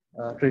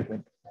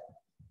treatment.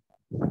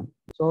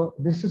 So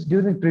this is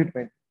during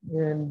treatment,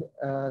 and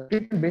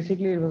treatment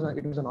basically it was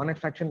a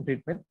non-extraction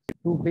treatment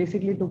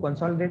to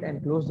consolidate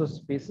and close those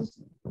spaces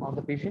of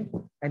the patient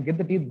and get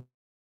the teeth.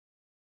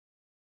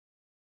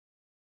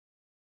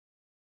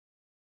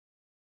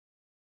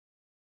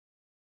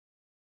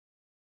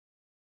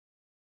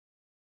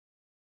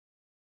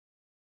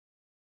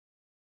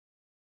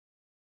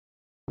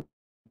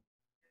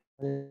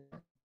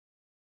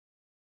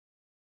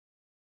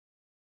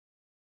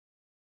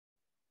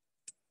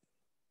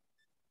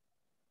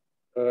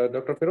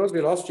 Dr. Feroze,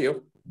 we lost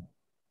you.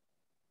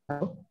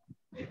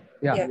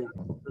 Yeah.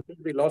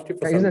 We lost you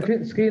for Is some the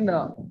time. screen?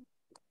 No,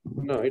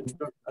 it's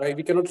not.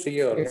 We cannot see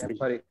your screen.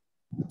 Sorry.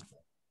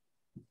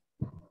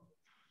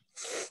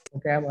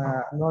 Okay, I'm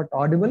not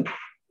audible.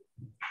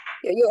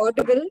 Yeah, you're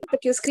audible,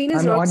 but your screen is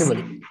I'm not audible.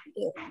 seen.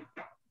 Yeah.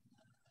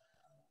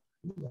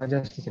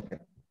 Just a second.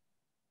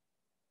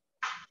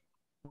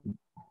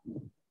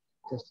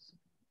 Just.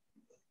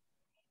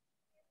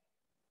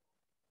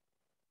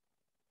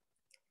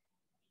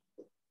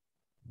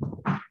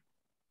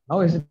 Now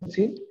is it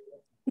seen?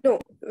 No,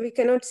 we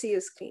cannot see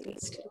your screen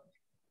still.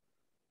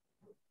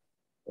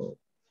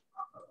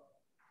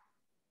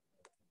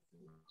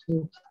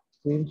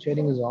 Screen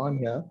sharing is on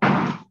here.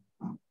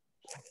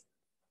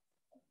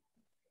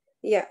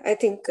 Yeah, I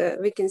think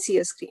we can see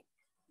your screen.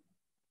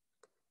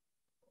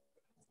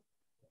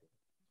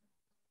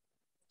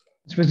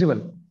 It's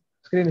visible.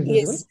 Screen is visible.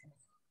 Yes.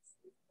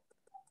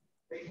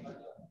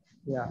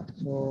 Yeah.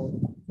 So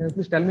can you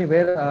please tell me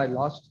where I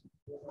lost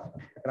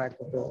track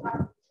of the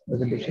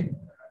presentation?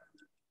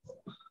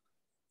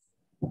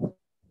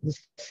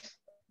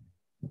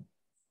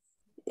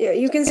 Yeah,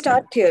 you can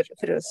start here,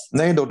 Feroze.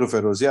 No, Dr.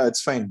 Feroze. Yeah,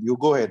 it's fine. You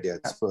go ahead. Yeah,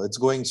 it's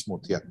going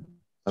smooth. Yeah.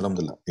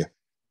 Alhamdulillah. Yeah.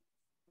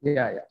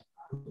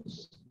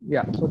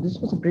 Yeah. So this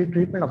was a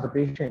pre-treatment of the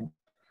patient,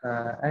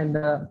 and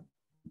the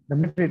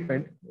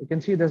mid-treatment. You can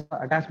see there's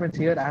attachments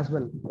here as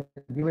well,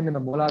 given in the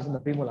molars and the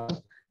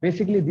premolars.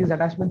 Basically, these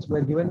attachments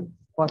were given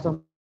for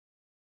some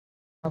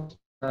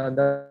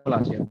the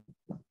molars here.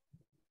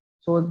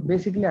 So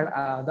basically,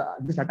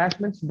 these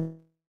attachments in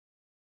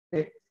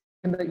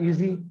the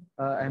easy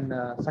and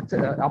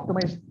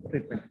optimized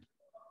treatment.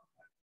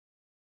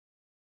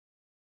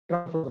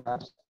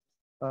 The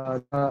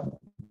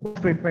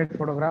treatment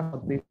photograph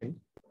of the patient.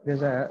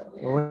 There's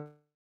all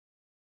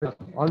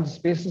the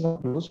spaces are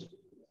closed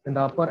in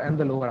the upper and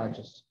the lower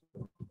arches.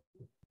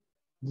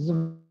 This is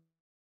a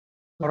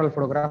oral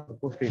photograph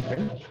of post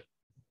treatment,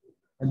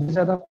 and these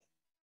are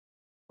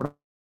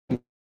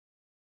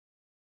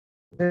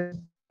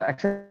the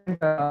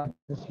accent of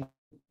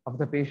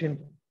the patient,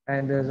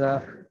 and there's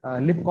a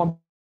lip comp.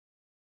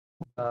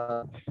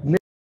 I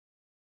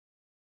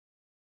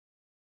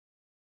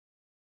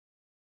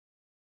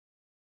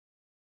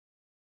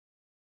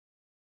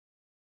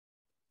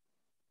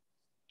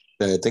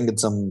think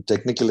it's some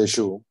technical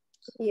issue.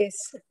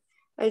 Yes.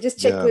 I'll just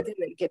check with him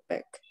and get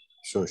back.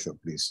 Sure,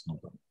 please. No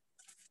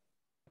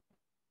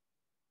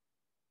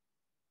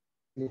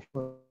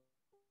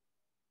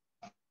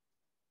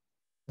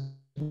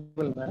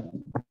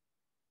problem.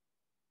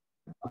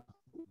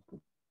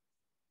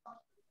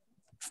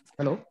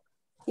 Hello?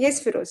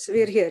 Yes, Feroze,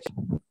 we're here.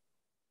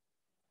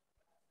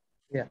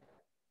 Yeah.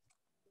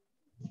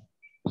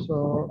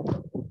 So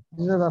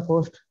these are the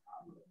first.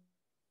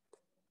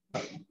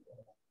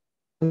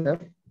 Here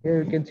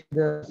you can see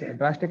the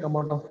drastic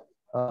amount of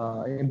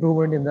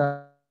improvement in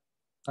the.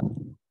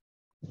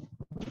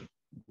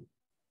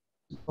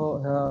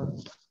 So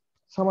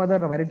some other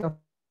merit of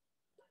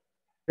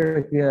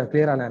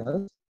clear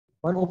analysis.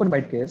 One open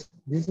bite case.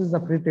 This is the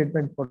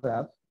pre-treatment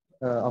photograph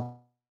of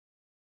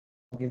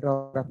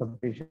the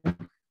patient.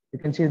 You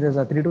can see there's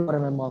a 3 to 4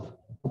 mm of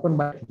open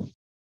bite.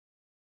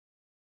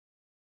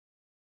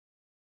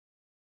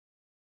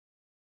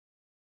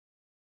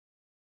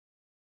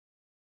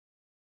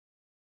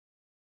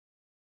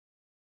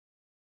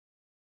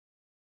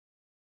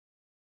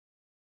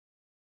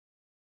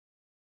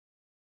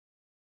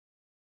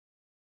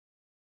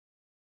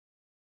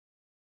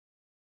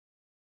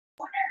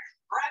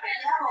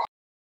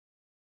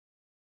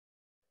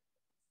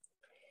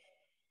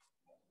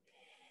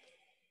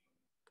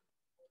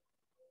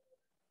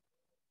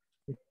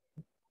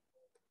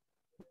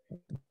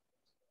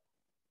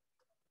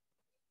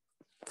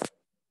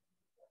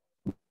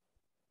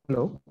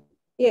 Hello.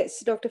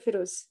 Yes, Dr.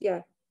 Feroze.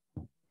 Yeah.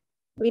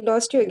 We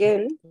lost you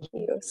again.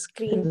 Your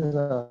screen.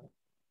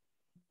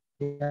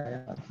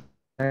 Yeah.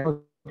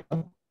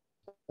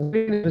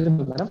 Screen is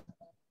visible, madam.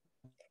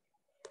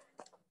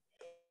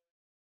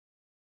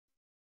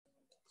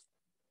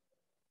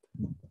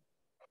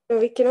 No,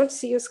 we cannot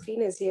see your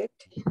screen as yet.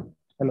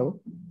 Hello.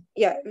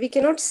 Yeah, we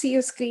cannot see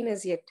your screen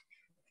as yet.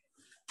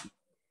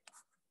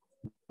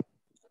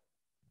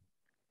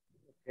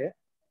 Okay.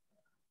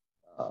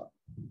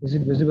 Is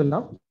it visible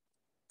now?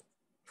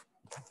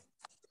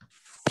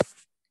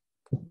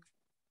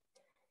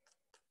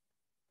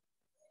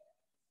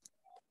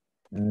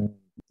 No,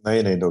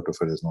 no, Dr.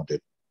 Feroze, not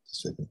yet.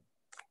 Just checking.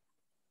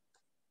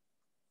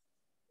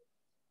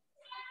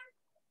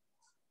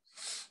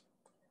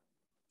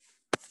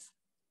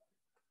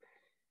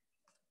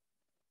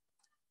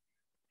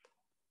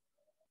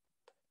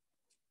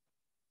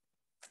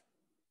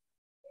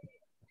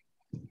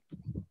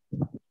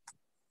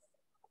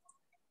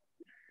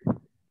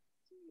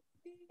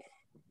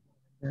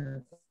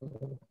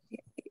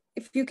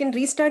 If you can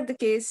restart the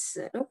case,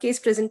 case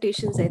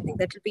presentations, I think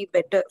that will be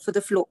better for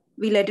the flow.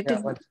 We'll edit it.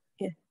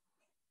 Yeah.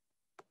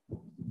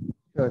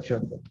 Sure,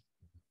 sure.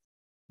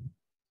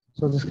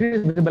 So the screen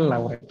is visible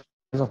now, right?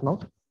 As of now.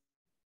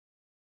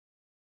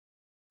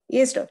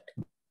 Yes, doctor.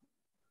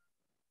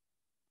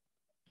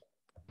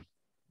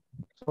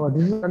 So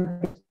this is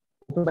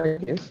a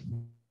case.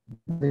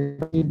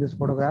 This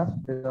photograph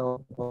is a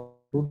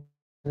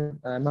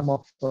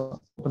of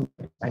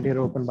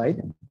anterior open bite,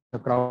 the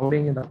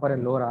crowding in the upper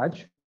and lower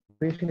arch.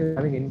 The patient is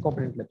having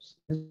incompetent lips.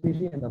 This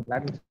species and the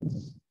bladder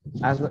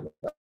as the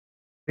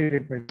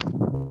treatment.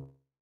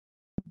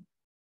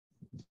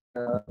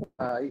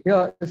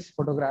 Here, this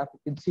photograph, you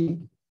can see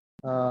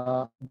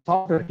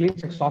software, clean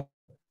check software,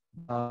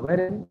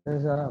 wherein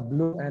there's a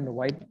blue and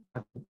white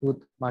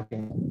tooth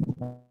marking.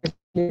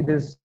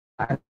 This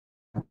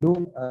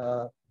blue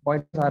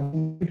points are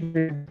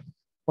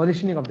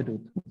positioning of the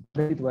tooth.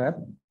 The teeth were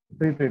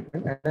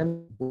pre-treatment, and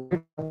then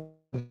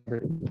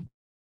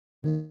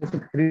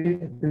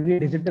 3D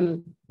digital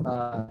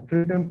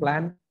treatment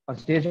plan or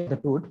stage of the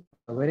tooth,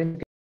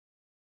 wherein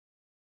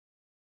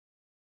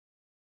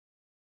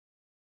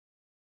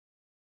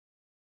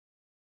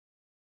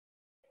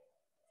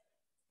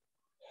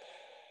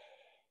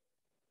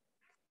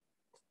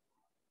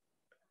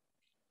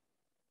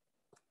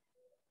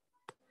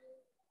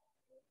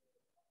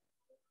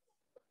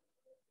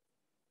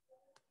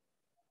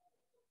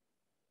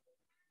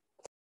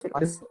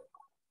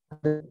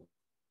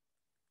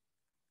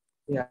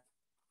yeah,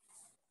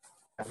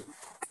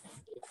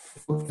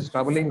 it's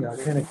troubling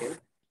again and again.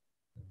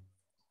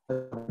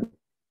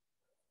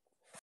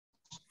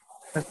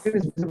 The screen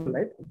is visible,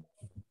 right?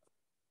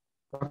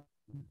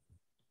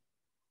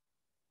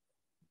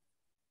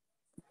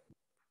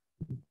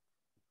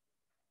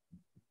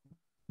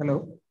 Hello.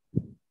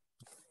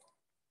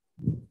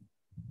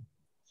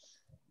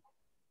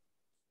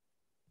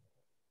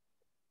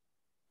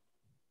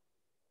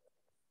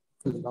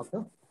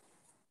 Doctor.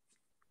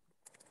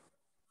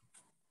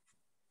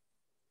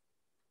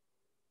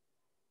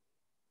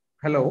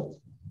 Hello.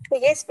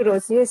 Yes,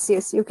 Feroze. Yes,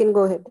 yes. You can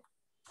go ahead.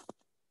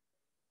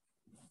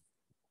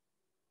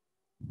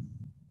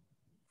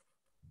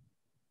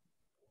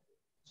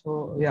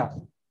 So yeah,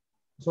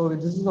 so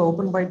this is the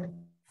open bite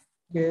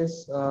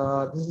case.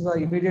 This is the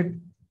immediate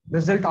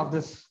result of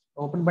this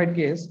open bite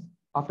case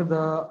after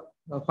the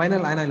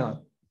final annulus.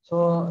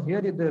 So here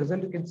the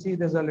result, you can see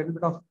there's a little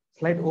bit of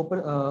slight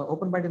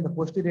open bite in the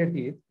posterior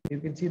teeth. You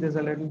can see there's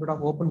a little bit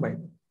of open bite.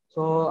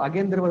 So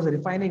again, there was a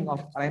refining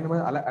of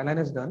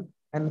aligners done,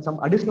 and some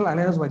additional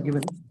aligners were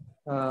given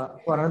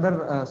for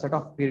another set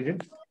of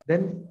period.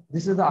 Then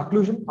this is the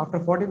occlusion after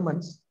 14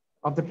 months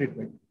of the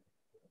treatment.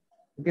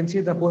 You can see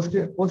the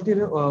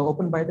posterior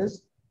open bite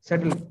is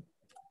settled.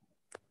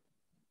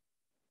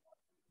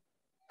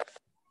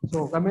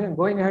 So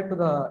going ahead to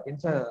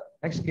the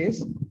next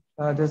case,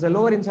 there's a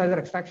lower incisor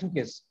extraction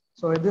case.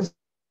 So in this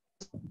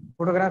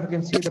photograph, you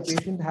can see the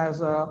patient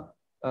has a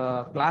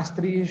class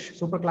 3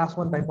 super class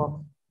 1 type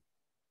of.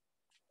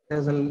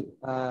 There's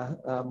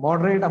a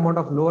moderate amount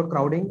of lower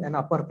crowding and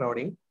upper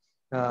crowding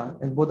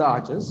in both the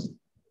arches.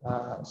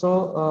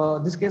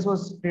 This case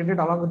was treated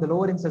along with the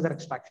lower incisor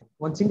extraction.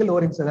 One single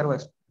lower incisor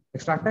was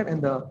extracted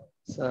and the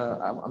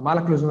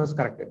malocclusion was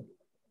corrected.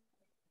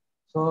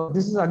 So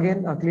this is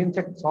again a clean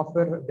check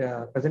software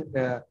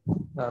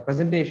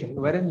presentation,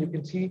 wherein you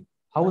can see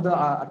how the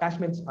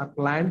attachments are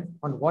planned,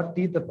 on what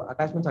teeth the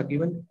attachments are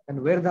given, and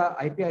where the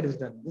IPR is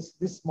done. This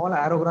small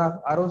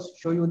arrows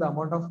show you the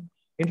amount of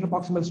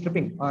interproximal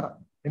stripping or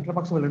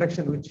interproximal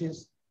reduction which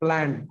is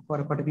planned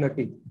for a particular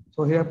teeth.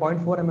 So here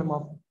 0.4 mm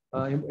of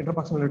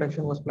interproximal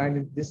reduction was planned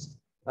in this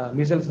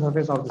mesial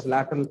surface of this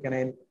lateral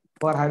canine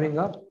for having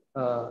a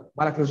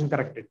malocclusion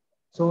corrected.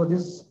 So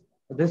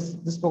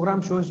this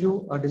program shows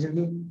you a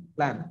digital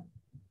plan.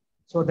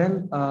 So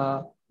then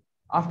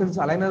after this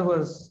aligner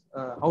was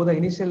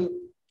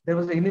there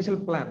was the initial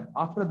plan.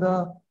 After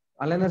the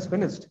aligners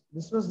finished,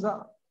 this was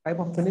the type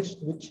of finish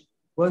which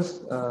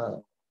was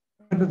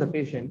to the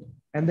patient,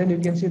 and then you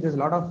can see there's a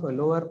lot of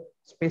lower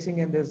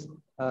spacing, and there's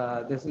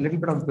a little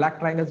bit of black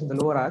triangles in the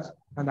lower arch,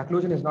 and the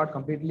occlusion is not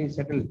completely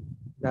settled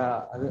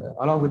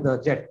along with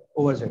the jet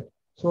over jet.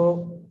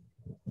 So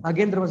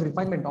again, there was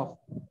refinement of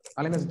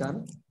aligners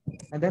done,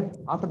 and then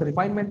after the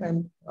refinement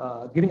and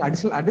giving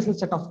additional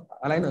set of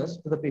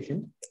aligners to the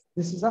patient,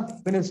 this is a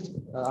finished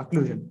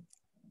occlusion.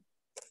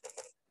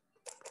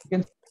 You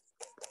can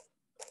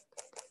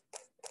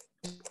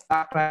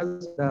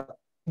the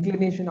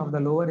inclination of the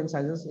lower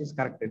incisors is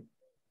corrected.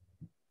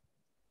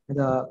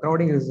 The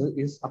crowding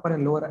is upper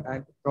and lower,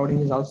 and crowding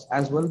is also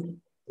as well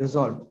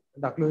resolved.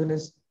 The occlusion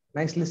is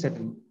nicely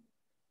settled.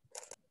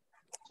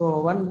 So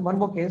one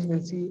more case,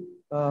 we'll see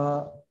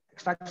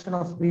extraction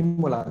of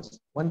premolars.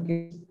 One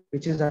case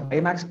which is a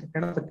IMAX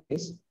kind of a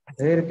case,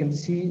 there you can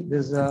see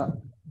there's a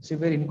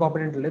severe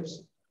incompetent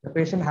lips. The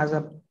patient has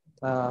a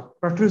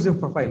protrusive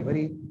profile,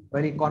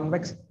 very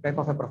convex type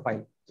of a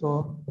profile.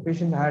 So the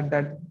patient had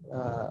that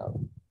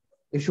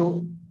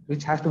issue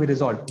which has to be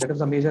resolved. That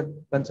is a major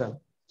concern.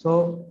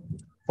 So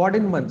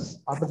 14 months,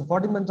 after the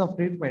 14 months of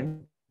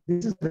treatment,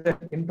 this is the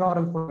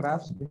intraoral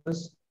photographs which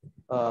was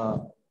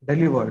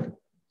delivered.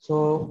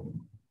 So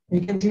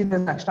you can see the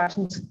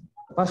extractions.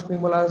 First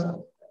premolars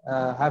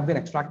have been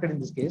extracted in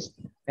this case,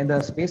 and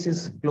the space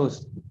is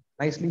closed,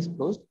 nicely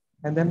closed.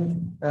 And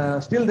then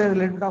still there is a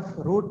little bit of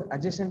root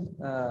adjacent.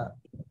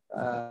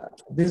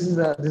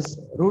 This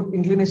root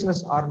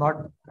inclinations are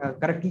not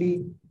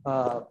correctly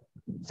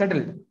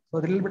settled. So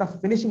a little bit of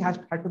finishing had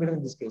to be done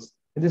in this case.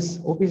 In this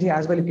OPG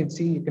as well, you can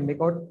see, you can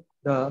make out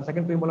the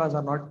second premolars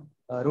are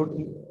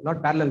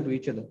not parallel to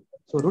each other.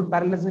 So root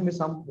parallelism is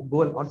some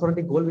goal,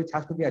 orthodontic goal, which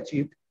has to be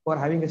achieved for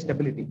having a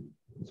stability.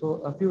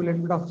 So a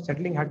little bit of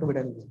settling had to be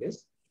done in this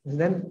case. And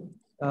then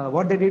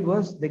what they did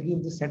was they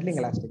gave this settling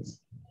elastics.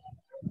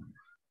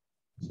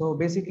 So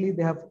basically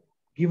they have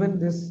given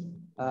this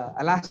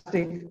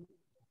elastic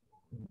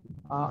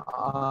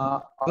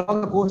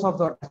along the course of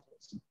the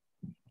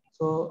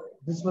So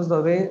this was the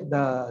way,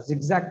 the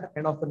zigzag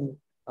kind of an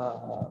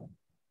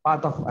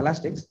path of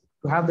elastics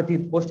to have the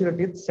posterior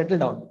teeth settle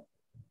down.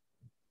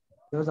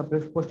 There was a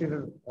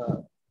posterior,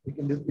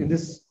 in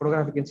this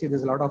photograph, you can see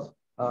there's a lot of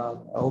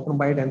open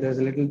bite, and there's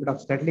a little bit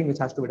of settling which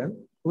has to be done.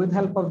 With the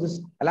help of this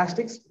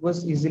elastics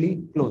was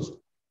easily closed.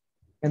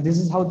 And this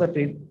is how the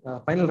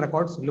final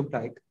records look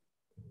like.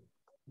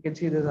 You can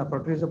see there's a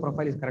protrusive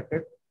profile is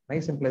corrected,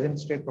 nice and pleasant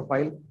straight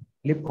profile,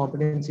 lip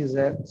competency is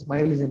there,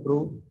 smile is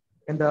improved,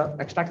 and the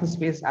extraction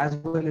space as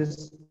well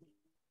is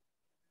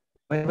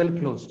very well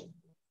closed.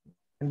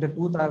 And the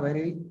tooth are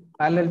very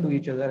parallel to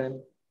each other and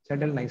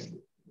settled nicely.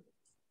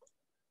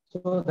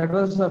 So that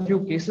was a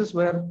few cases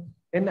where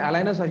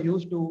aligners are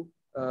used to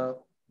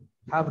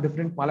have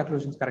different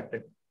malocclusions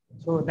corrected.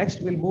 So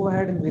next we'll move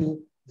ahead and we'll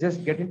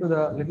just get into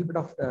the little bit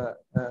of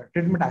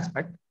treatment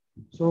aspect.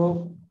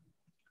 So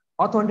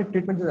orthodontic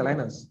treatment with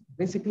aligners.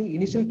 Basically,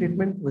 initial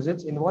treatment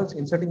visits involves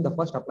inserting the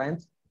first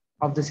appliance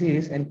of the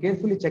series and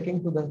carefully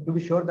checking to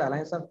be sure the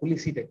aligners are fully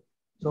seated.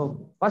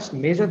 So first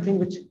major thing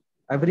which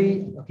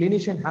every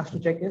clinician has to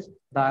check is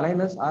the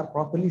aligners are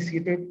properly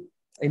seated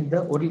in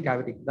the oral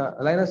cavity. The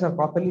aligners are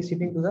properly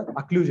sitting to the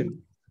occlusion.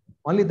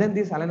 Only then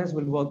these aligners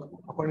will work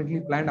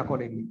accordingly, planned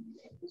accordingly.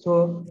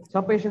 So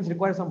some patients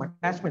require some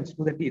attachments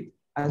to the teeth.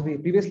 As we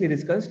previously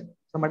discussed,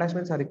 some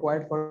attachments are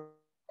required for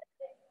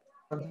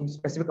some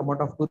specific amount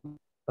of tooth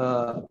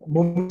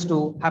movements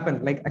to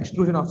happen, like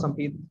extrusion of some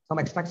teeth, some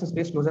extraction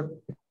space closure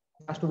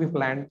has to be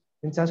planned.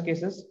 In such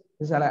cases,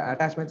 these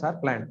attachments are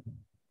planned.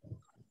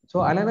 So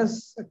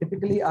aligners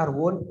typically are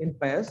worn in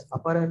pairs,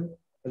 upper and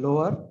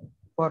lower,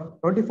 for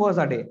 24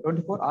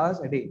 hours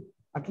a day,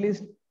 at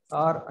least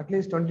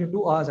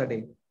 22 hours a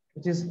day,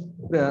 which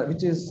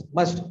is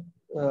must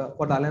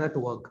for the aligner to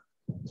work.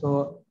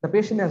 So the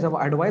patient is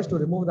advised to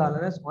remove the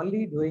aligners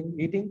only during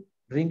eating,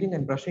 drinking,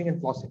 and brushing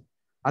and flossing.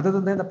 Other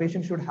than that, the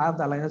patient should have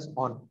the aligners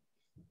on.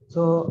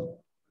 So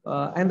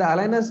and the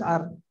aligners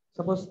are,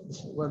 suppose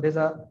there's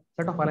a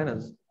set of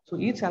aligners. So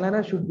each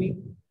aligner should be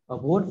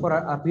worn for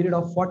a period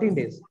of 14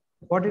 days.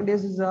 14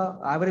 days is the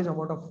average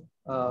amount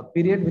of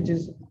period, which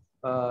is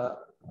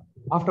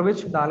after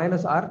which the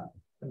aligners are,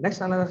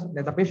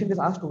 the patient is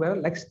asked to wear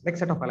next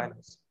set of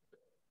aligners.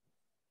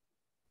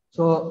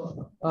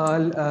 So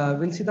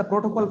we'll see the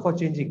protocol for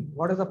changing.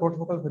 What is the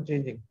protocol for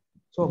changing?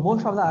 So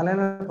most of the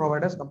aligner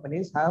providers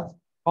companies have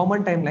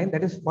common timeline,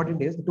 that is 14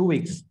 days, 2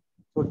 weeks.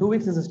 So 2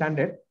 weeks is the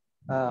standard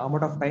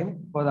amount of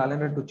time for the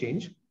aligner to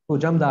change, to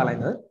jump the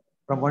aligner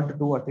from 1 to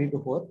 2 or 3 to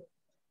 4.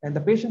 And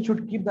the patient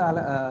should keep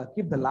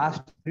the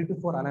last 3 to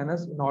 4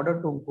 aligners in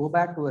order to go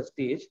back to a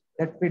stage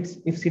that fits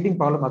if seating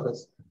problem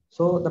occurs.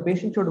 So the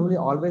patient should be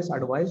always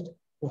advised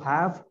to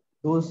have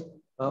those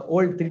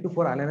old 3 to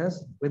 4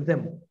 aligners with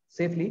them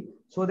safely,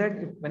 so that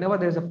whenever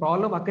there is a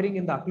problem occurring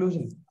in the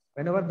occlusion,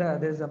 whenever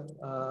there's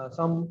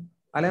some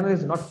aligner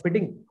is not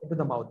fitting into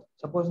the mouth,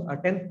 suppose a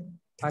 10th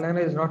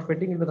aligner is not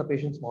fitting into the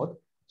patient's mouth,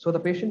 so the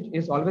patient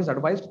is always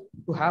advised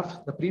to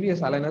have the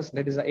previous aligners,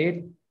 that is the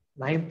 8th,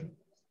 9th,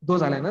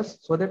 those aligners,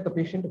 so that the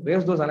patient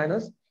wears those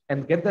aligners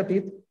and get the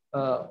teeth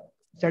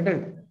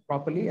settled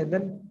properly, and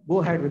then go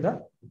ahead with the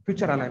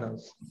future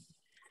aligners.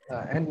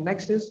 And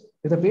next is,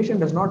 if the patient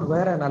does not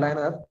wear an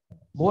aligner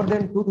more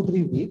than 2 to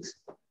 3 weeks,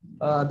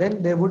 then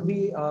there would be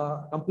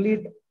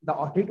the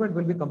treatment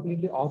will be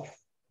completely off.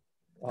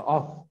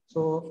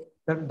 So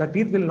the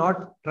teeth will not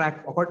track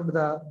according to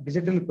the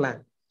digital plan.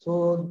 So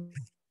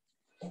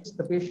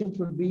the patient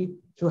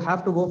should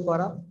have to go for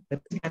a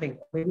scanning.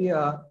 Maybe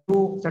a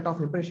new set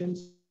of impressions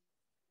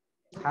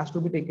has to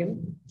be taken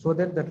so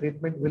that the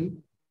treatment will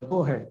go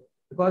ahead,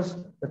 because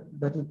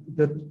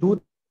the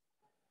tooth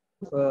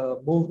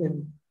move in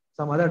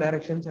some other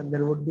directions, and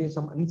there would be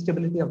some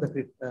instability of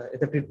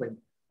the treatment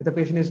if the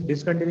patient is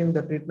discontinuing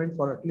the treatment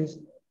for at least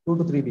 2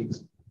 to 3 weeks.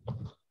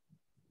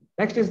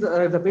 Next is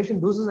the patient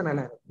loses an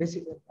aligner.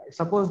 Basically,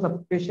 suppose the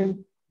patient,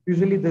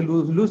 usually they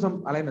lose some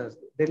aligners.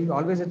 There is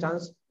always a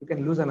chance you can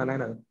lose an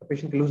aligner. The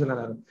patient can lose an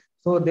aligner.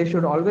 So they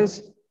should always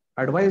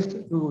advised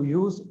to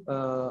use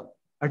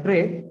a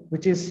tray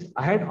which is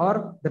ahead or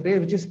the tray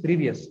which is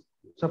previous.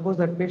 Suppose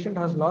that patient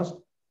has lost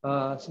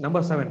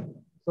number 7.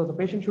 So the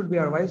patient should be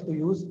advised to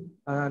use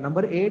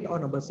number 8 or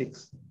number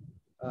 6,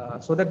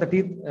 so that the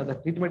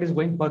treatment is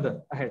going further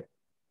ahead.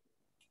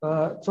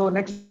 So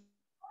next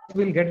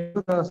we'll get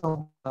to some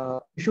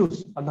issues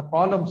and the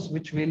problems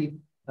which will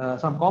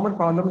some common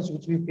problems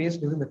which we face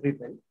during the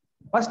treatment.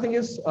 First thing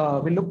is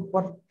we look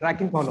for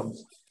tracking problems.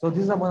 So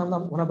this is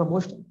one of the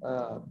most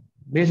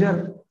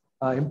major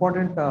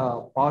important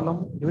problem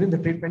during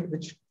the treatment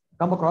which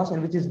come across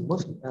and which is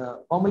most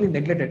commonly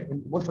neglected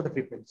in most of the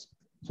treatments.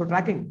 So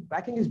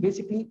tracking is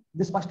basically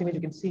this first image.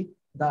 You can see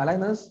the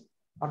aligners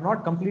are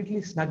not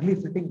completely snugly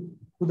fitting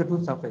to the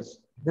tooth surface.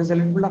 There's a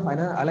little bit of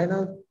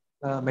aligner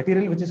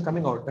material which is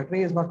coming out. The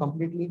tray is not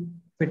completely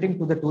fitting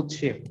to the tooth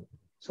shape.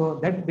 So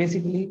that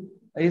basically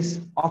is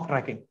off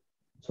tracking.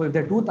 So if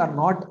the tooth are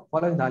not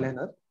following the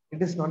aligner,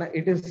 it is known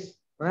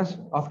as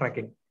off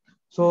tracking.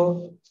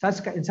 So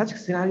in such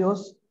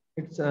scenarios,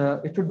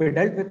 it should be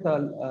dealt with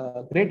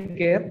great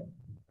care,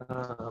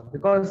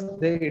 because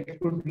it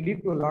could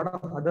lead to a lot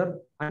of other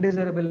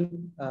undesirable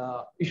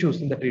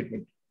issues in the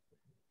treatment.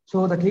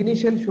 So the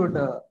clinician should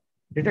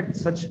detect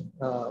such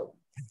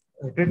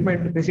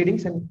treatment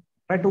proceedings and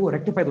try to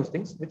rectify those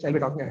things, which I'll be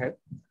talking ahead.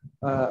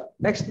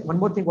 Next, one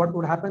more thing, what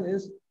would happen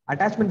is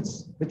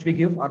attachments which we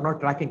give are not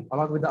tracking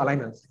along with the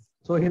aligners.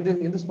 So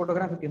in this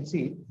photograph, you can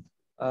see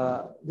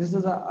this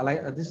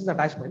is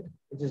attachment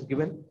which is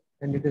given,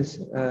 and it is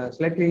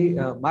slightly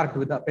marked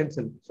with a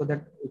pencil so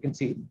that you can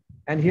see.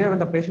 And here, when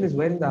the patient is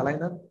wearing the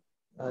aligner,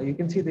 you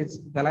can see this.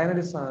 The aligner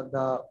is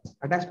the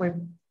attachment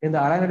in the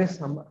aligner is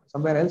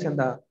somewhere else, and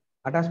the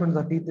attachment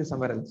of the teeth is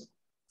somewhere else.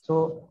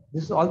 So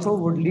this also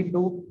would lead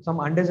to some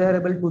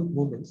undesirable tooth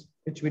movements,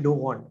 which we don't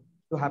want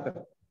to happen.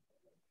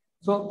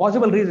 So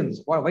possible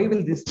reasons why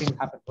will this thing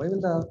happen? Why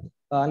will the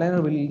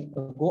aligner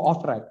will go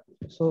off track?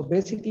 So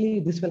basically,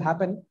 this will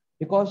happen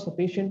because the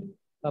patient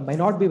may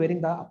not be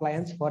wearing the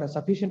appliance for a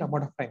sufficient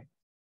amount of time.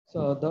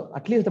 So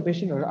at least the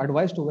patient are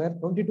advised to wear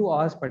 22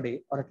 hours per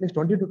day, or at least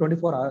 20 to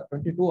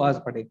 22 hours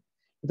per day.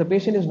 If the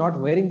patient is not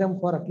wearing them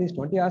for at least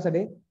 20 hours a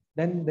day,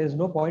 then there is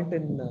no point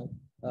in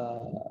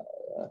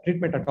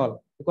treatment at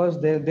all, because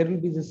there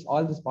will be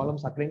all these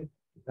problems occurring,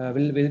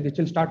 which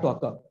will start to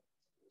occur.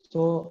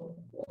 So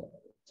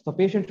the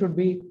patient should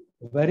be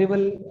very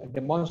well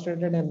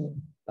demonstrated and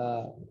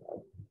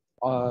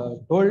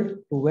told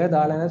to wear the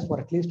aligners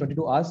for at least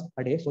 22 hours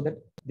a day, so that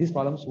these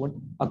problems won't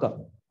occur.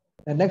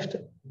 And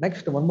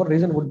next, one more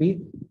reason would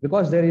be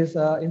because there is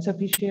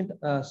insufficient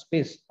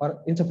space or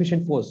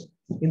insufficient force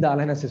in the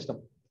aligner system.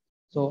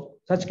 So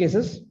such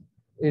cases,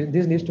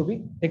 this needs to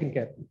be taken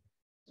care of.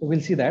 So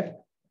we'll see that.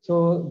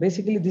 So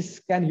basically,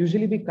 this can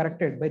usually be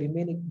corrected by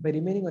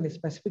remaining on a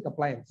specific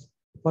appliance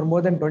for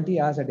more than 20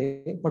 hours a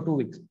day for 2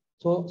 weeks.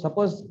 So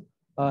suppose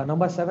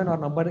number 7 or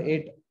number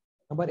 8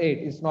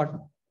 is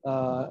not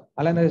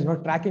aligner is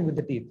not tracking with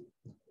the teeth.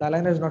 The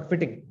aligner is not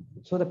fitting.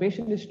 So the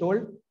patient is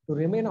told to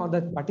remain on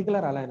that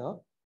particular aligner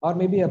or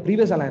maybe a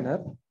previous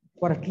aligner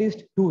for at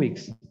least 2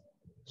 weeks,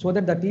 so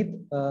that the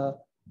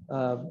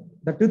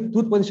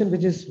tooth position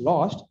which is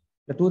lost,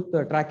 the tooth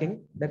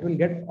tracking, that will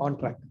get on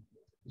track.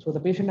 So the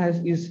patient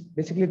is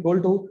basically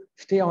told to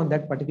stay on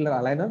that particular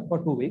aligner for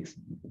 2 weeks,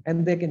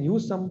 and they can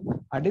use some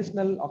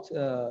additional.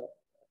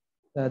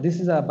 This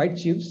is a bite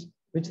sheaves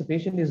which the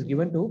patient is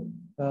given to,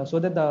 so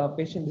that the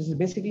patient. This is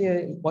basically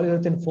a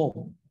polyurethane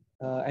foam,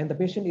 and the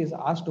patient is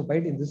asked to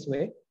bite in this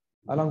way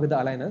along with the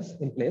aligners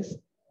in place,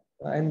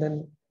 and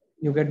then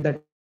you get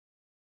that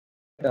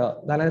the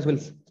aligners will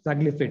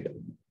snugly fit.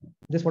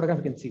 This photograph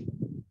you can see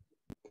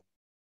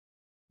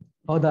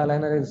how the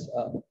aligner is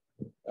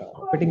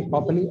fitting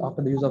properly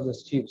after the use of the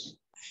sheaves.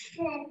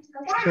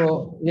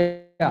 So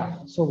yeah,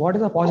 so what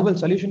is a possible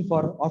solution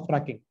for off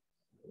tracking?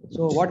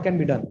 So what can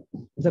be done?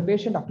 If the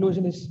patient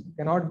occlusion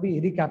cannot be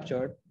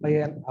recaptured by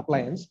an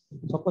appliance,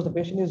 suppose the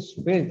patient is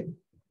failed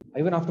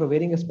even after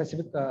wearing a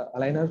specific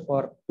aligner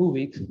for 2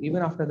 weeks,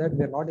 even after that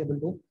we are not able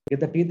to get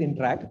the teeth in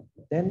track,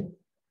 then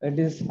it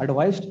is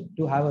advised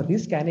to have a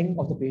rescanning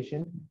of the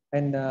patient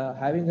and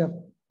having a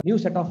new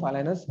set of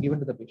aligners given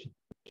to the patient.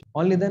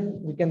 Only then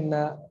we can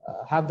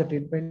have the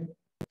treatment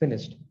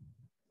finished.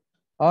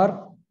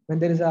 Or when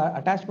there is an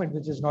attachment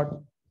which is not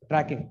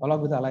tracking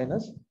along with the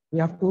aligners, we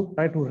have to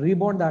try to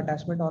rebond the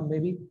attachment or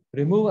maybe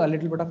remove a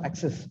little bit of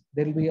excess.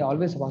 There will be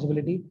always a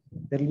possibility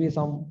there will be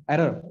some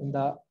error in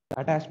the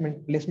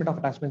attachment placement of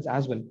attachments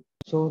as well.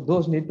 So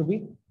those need to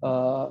be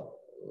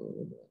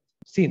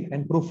seen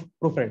and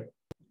proofread.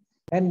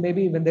 And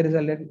maybe when there is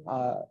a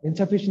little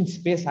insufficient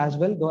space as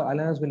well, the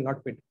aligners will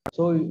not fit.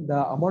 So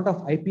the amount of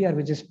IPR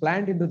which is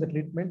planned into the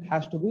treatment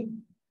has to be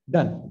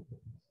done.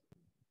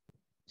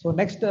 So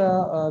next,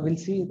 we'll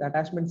see the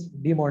attachments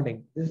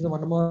demonding. This is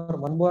one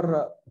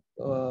more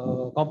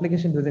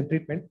complication within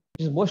treatment,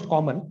 which is most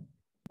common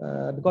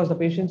because the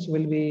patients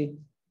will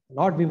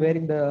not be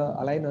wearing the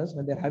aligners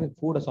when they're having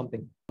food or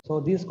something. So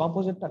these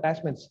composite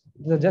attachments,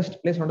 these are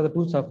just placed onto the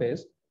tooth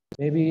surface.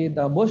 Maybe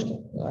the most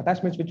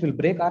attachments which will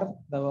break are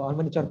the one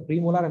which are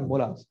premolar and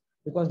molars,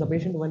 because the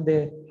patient, when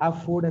they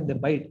have food and they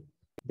bite,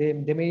 they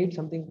may eat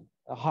something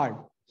hard.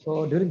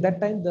 So during that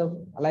time,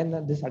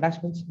 these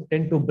attachments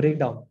tend to break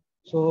down.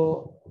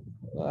 So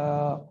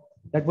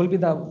that will be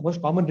the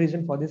most common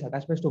reason for these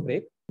attachments to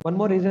break. One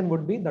more reason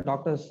would be the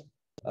doctors,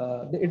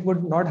 it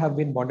would not have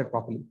been bonded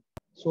properly.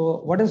 So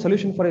what is the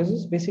solution for this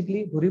is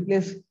basically to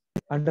replace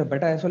under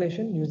better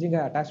isolation using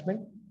an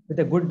attachment with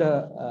a good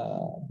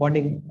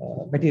bonding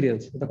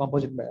materials, with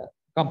the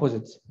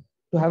composites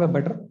to have a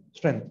better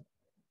strength.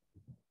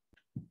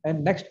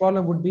 And next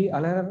problem would be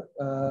aligner.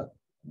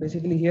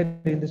 Basically here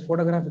in this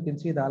photograph, you can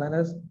see the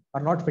aligners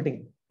are not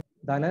fitting.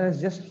 The aligner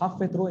is just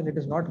halfway through and it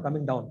is not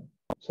coming down.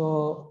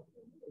 So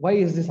why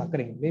is this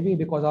occurring? Maybe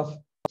because of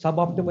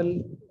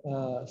suboptimal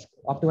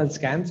optimal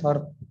scans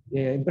or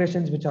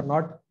impressions which are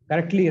not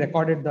correctly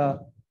recorded the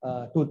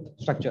tooth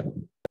structure.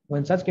 So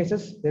in such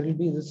cases, there will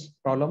be this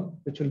problem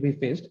which will be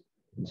faced.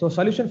 So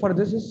solution for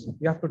this is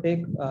you have to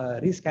take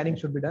rescanning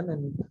should be done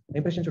and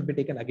impression should be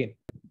taken again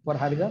for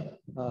having a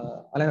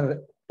aligner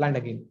planned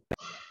again.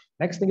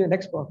 Next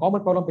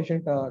common problem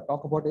patient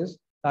talk about is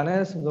the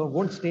aligners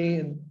won't stay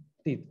in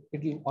teeth.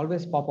 It will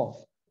always pop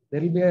off. There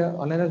will be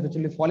aligners which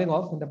will be falling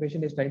off when the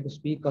patient is trying to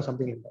speak or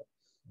something like that.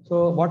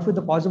 So what with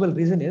the possible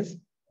reason is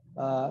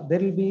there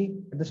will be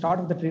at the start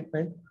of the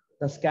treatment,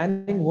 the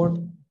scanning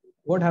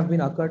won't have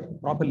been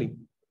occurred properly.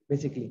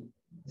 Basically,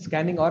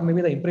 scanning or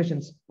maybe the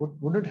impressions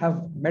wouldn't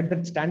have met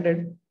that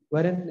standard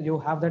wherein you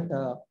have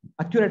that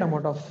accurate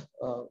amount of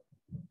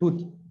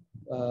tooth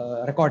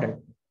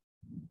recorded.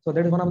 So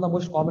that is one of the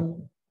most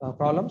common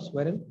problems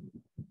wherein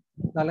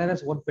the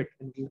aligners won't fit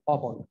and it will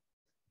pop out.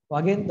 So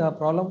again,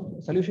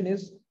 the solution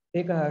is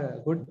take a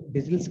good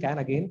digital scan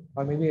again,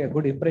 or maybe a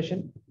good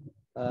impression,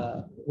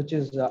 which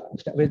is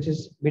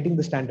meeting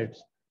the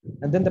standards,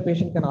 and then the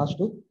patient can ask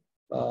to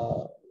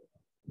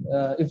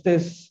if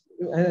there's.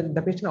 And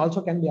the patient also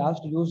can be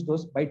asked to use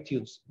those bite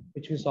tubes,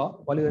 which we saw,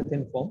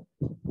 polyurethane foam,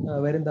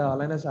 wherein the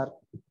aligners are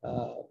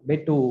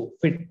made to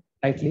fit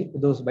tightly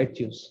with those bite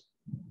tubes.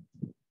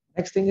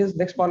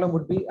 Next problem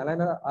would be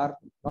aligner are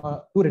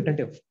too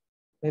retentive.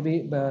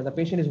 Maybe the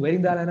patient is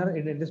wearing the aligner,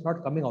 it is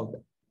not coming out.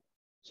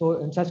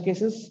 So in such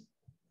cases,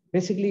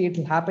 basically it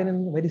will happen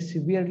in very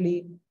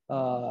severely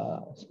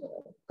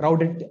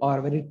crowded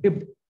or very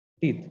tipped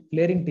teeth,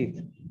 flaring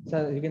teeth.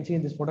 So you can see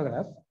in this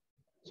photograph.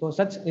 So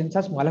in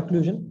such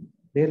malocclusion,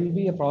 there will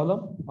be a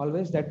problem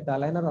always that the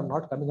aligner are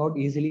not coming out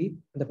easily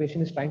and the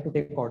patient is trying to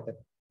take out them.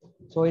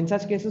 So in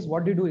such cases,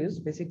 what you do is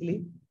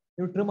basically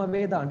you trim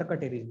away the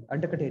undercut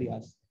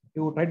areas.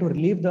 You try to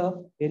relieve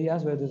the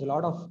areas where there's a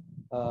lot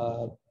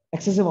of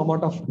excessive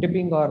amount of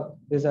tipping or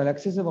there's an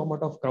excessive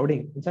amount of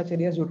crowding. In such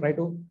areas, you try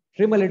to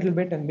trim a little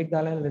bit and make the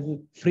aligner a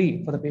little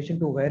free for the patient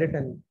to wear it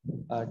and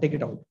take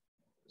it out.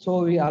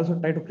 So we also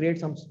try to create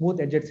some smooth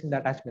edges in the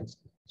attachments.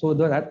 So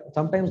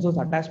sometimes those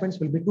attachments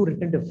will be too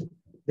retentive.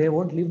 They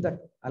won't leave that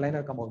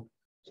aligner come out.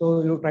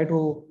 So you try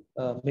to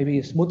maybe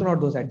smoothen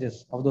out those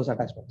edges of those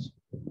attachments.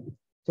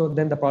 So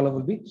then the problem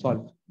will be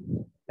solved.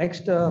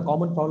 Next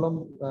common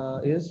problem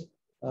is,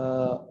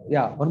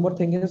 one more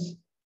thing is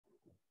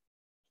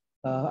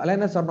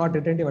aligners are not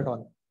retentive at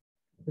all,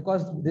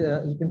 because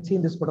you can see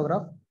in this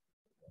photograph,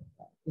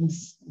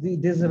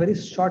 there's a very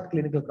short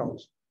clinical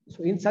crowns.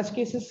 So in such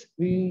cases,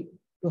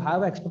 to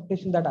have an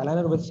expectation that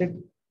aligner will sit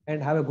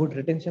and have a good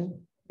retention,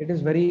 it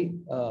is very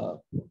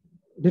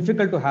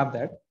difficult to have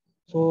that.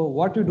 So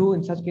what you do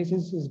in such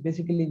cases is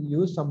basically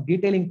use some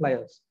detailing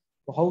pliers.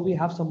 So how we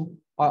have some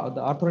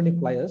the orthodontic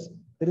pliers,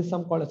 there is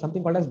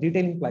something called as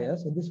detailing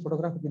pliers. In this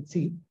photograph, you can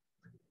see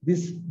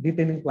this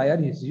detailing plier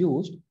is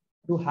used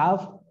to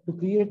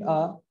create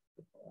a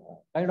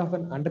kind of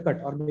an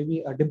undercut or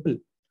maybe a dimple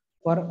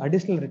for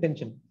additional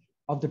retention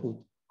of the tooth.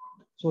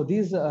 So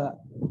these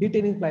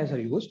detailing pliers are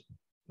used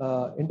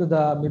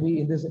into maybe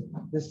in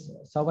this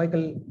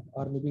cervical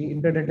or maybe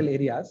interdental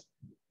areas.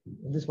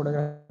 In this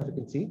photograph, you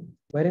can see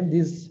wherein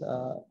these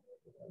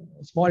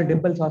small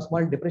dimples or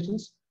small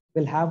depressions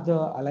will have the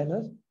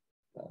aligners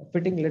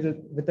fitting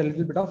with a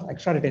little bit of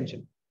extra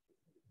retention.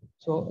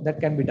 So that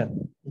can be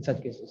done in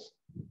such cases.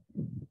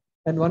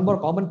 And one more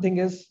common thing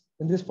is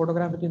in this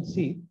photograph, you can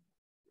see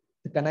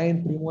the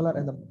canine, premolar,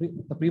 and the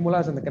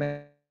premolars and the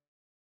canine,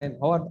 and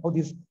how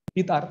these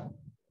teeth are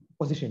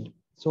positioned.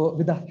 So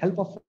with the help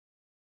of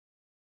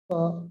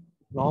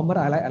normal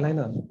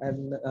aligner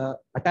and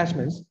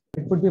attachments,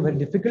 it would be very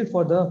difficult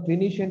for the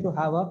clinician to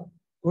have a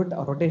good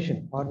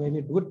rotation or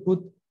maybe good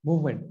tooth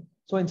movement.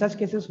 So in such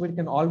cases, we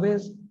can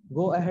always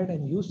go ahead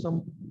and use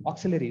some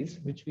auxiliaries,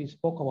 which we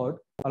spoke about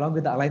along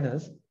with the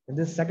aligners. In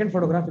this second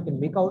photograph, you can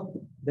make out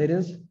they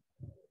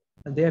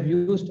have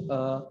used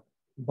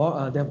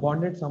they have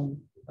bonded some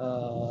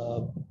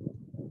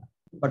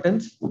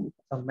buttons,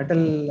 some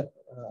metal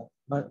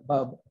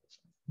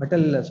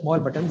small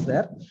buttons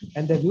there,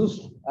 and they've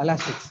used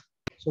elastics.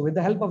 So with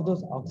the help of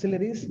those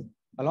auxiliaries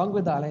along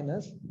with the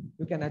aligners,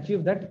 you can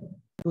achieve that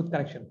tooth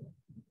correction.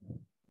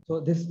 So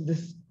this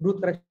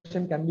tooth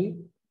correction can be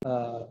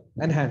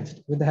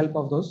enhanced with the help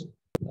of those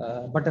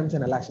buttons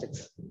and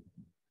elastics.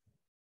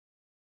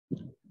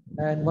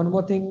 And one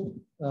more thing,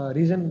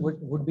 reason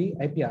would be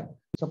IPR.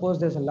 Suppose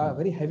there's a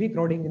very heavy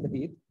crowding in the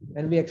teeth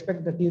and we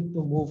expect the teeth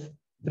to move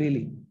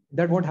freely.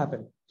 That won't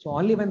happen. So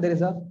only when there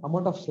is a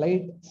amount of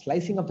slight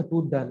slicing of the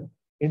tooth done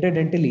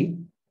interdentally,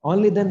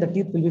 only then the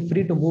teeth will be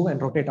free to move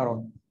and rotate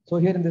around. So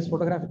here in this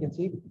photograph, you can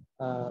see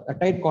a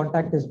tight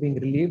contact is being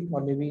relieved,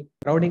 or maybe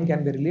crowding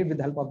can be relieved with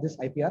the help of this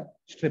IPR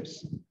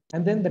strips.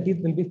 And then the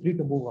teeth will be free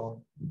to move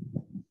around.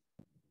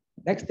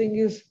 Next thing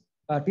is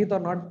teeth are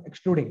not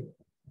extruding.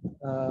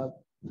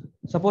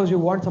 Suppose you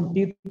want some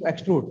teeth to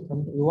extrude,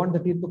 you want the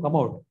teeth to come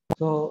out.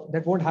 So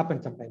that won't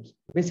happen sometimes.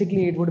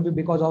 Basically, it would be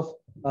because of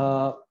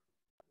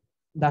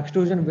the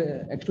extrusion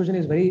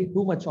is very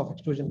too much of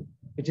extrusion,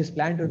 which is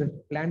planned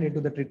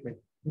into the treatment.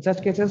 In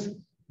such cases,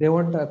 they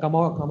won't come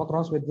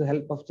across with the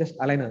help of just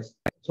aligners.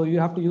 So you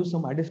have to use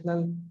some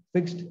additional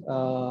fixed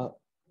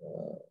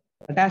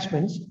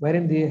attachments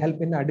wherein they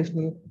help in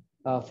additional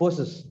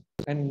forces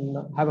and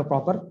have a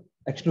proper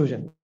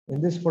extrusion.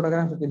 In this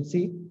photograph, you can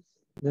see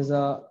this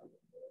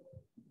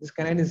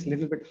canine is a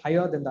little bit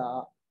higher than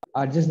the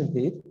adjacent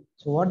teeth.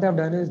 So what they have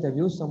done is they've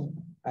used some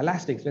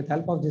elastics. With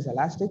help of these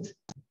elastics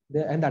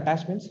and the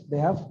attachments, they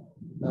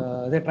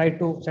try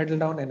to settle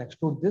down and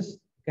extrude this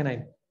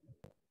canine.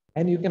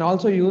 And you can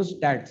also use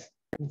tags.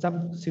 In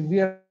some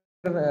severe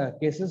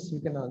cases, you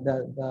can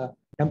the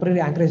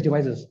temporary anchorage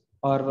devices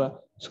or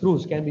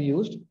screws can be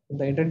used in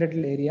the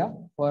interdental area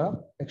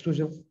for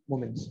extrusive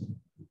movements.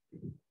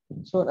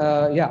 So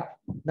yeah,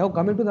 now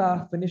coming to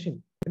the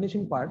finishing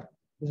part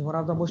is one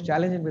of the most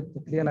challenging with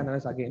clear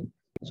aligners again.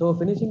 So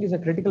finishing is a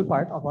critical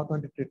part of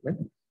orthodontic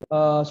treatment.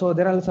 So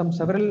there are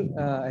several,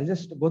 I'll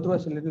just go through a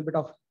little bit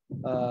of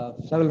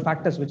several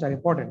factors which are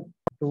important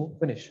to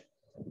finish.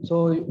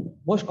 So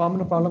most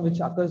common problem which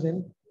occurs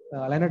in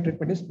aligner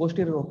treatment is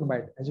posterior open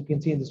bite, as you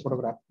can see in this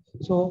photograph.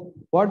 So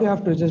what you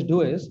have to just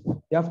do is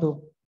you have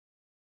to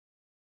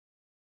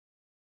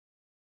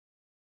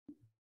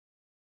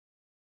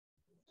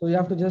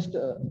just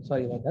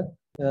sorry about that.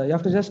 You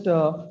have to just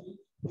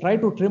try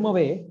to trim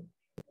away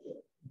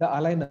the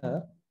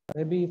aligner,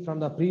 maybe from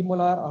the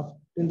premolar or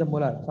till the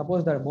molar.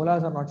 Suppose the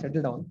molars are not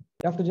settled down,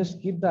 you have to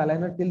just keep the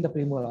aligner till the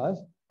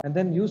premolars and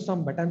then use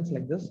some buttons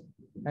like this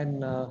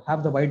and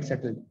have the white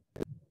settled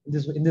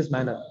in this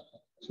manner.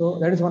 So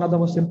that is one of the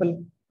most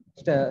simple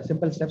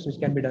steps which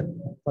can be done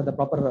for the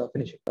proper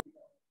finishing.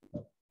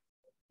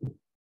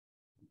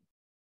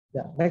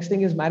 Yeah. Next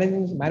thing is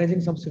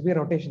managing some severe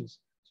rotations.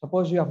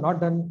 Suppose you have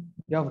done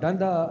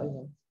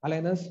the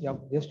aligners, you have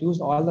just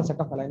used all the set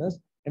of aligners,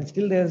 and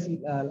still there's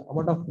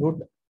amount of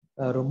root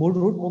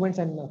movements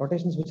and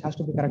rotations which has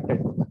to be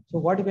corrected. So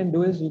what you can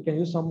do is you can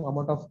use some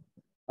amount of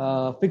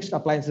fixed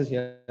appliances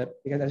here,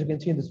 because as you can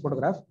see in this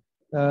photograph,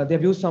 they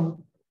have used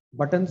some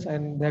buttons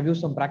and they have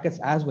used some brackets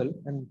as well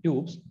and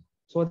tubes,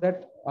 so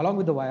that along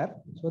with the wire,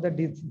 so that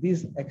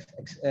these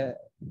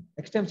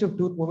extensive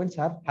tooth movements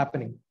are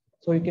happening.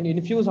 So you can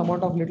infuse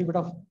amount of little bit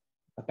of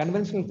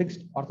conventional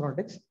fixed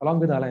orthodontics along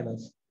with the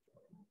aligners.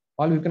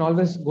 You can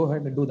always go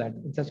ahead and do that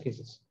in such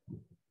cases.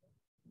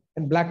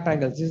 And black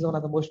triangles, this is one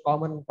of the most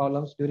common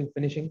problems during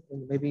finishing,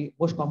 and maybe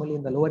most commonly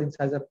in the lower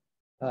incisor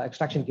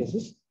extraction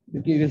cases.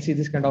 You will see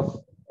this kind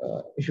of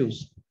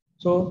issues.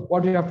 So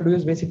what you have to do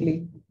is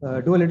basically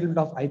do a little bit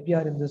of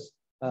IPR in this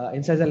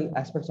incisal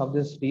aspects of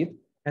this teeth,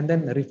 and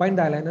then refine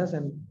the aligners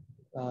and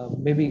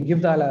maybe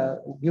give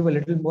a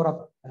little more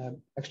of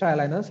extra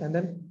aligners, and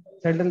then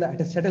settle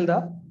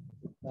the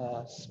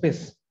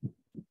space.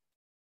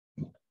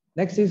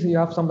 Next is you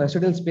have some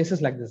residual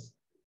spaces like this.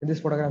 In this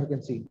photograph, you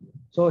can see.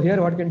 So here,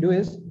 what you can do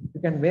is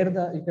you can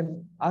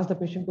ask the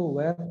patient to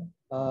wear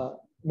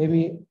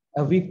maybe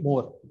a week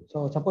more.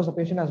 So suppose the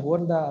patient has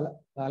worn the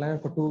aligner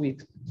for 2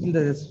 weeks, still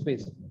there is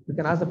space. You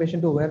can ask the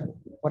patient to wear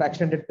for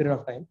extended period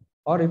of time,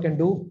 or you can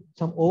do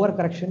some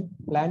overcorrection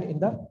plan in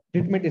the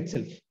treatment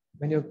itself.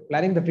 When you're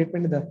planning the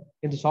treatment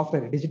in the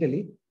software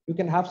digitally, you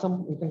can have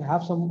some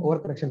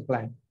overcorrection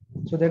plan,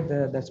 so that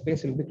the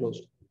space will be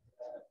closed.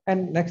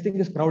 And next thing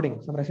is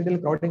crowding. Some residual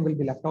crowding will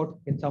be left out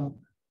in some.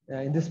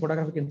 In this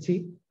photograph, you can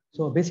see.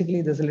 So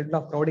basically, there's a little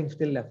of crowding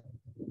still left.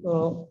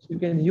 So you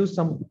can use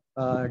some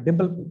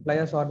dimple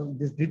pliers or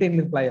these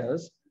detailing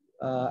pliers.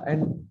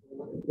 And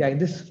yeah, in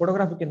this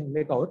photograph you can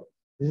make out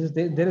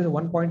there is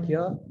one point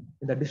here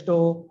in the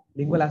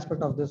disto-lingual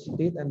aspect of this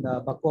teeth and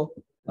the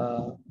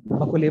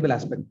bucco-labial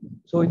aspect.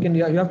 So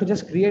you have to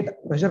just create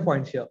pressure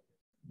points here,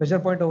 pressure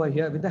point over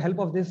here. With the help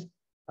of this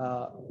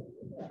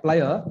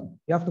plier,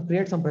 you have to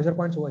create some pressure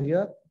points over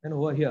here and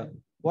over here.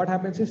 What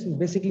happens is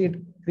basically it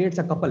creates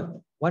a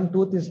couple. One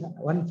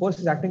force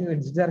is acting in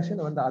this direction,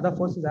 and the other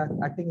force is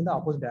acting in the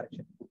opposite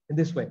direction. In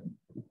this way,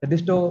 the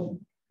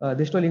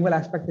disto-lingual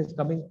aspect is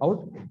coming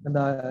out, and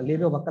the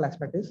labio-buccal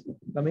aspect is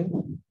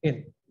coming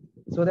in,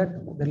 so that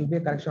there will be a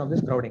correction of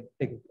this crowding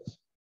taking place.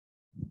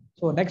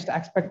 So next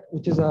aspect,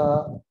 which is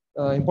a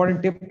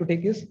important tip to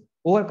take, is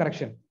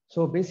overcorrection.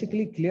 So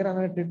basically, clear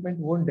aligner treatment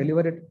won't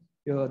deliver it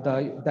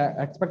the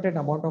expected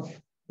amount of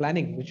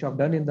planning which you have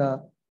done in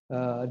the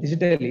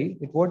digitally.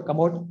 It won't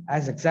come out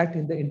as exact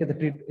in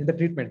the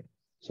treatment.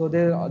 So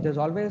there's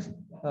always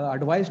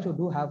advice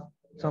to have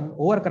some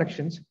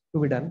overcorrections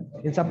to be done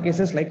in some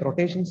cases, like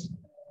rotations,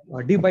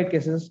 deep bite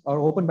cases or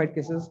open bite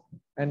cases,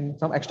 and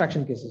some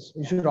extraction cases.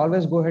 You should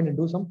always go ahead and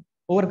do some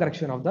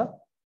overcorrection of the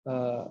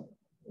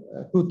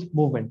tooth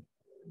movement,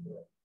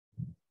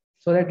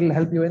 so that will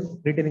help you in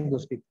retaining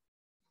those teeth.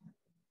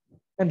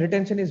 And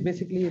retention is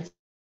basically it's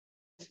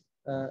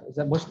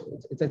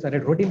a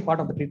routine part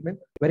of the treatment,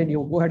 wherein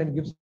you go ahead and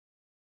give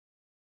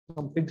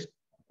some fixed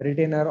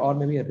retainer or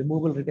maybe a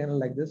removable retainer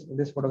like this. In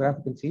this photograph,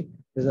 you can see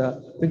there's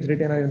a fixed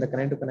retainer in the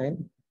canine to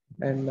canine,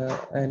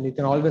 and you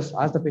can always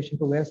ask the patient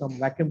to wear some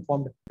vacuum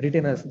formed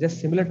retainers, just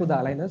similar to the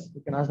aligners.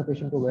 You can ask the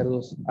patient to wear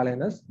those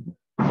aligners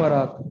for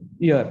a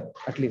year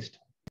at least.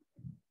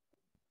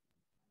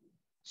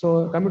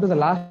 So coming to the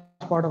last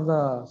part of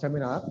the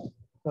seminar,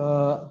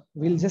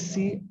 we'll just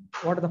see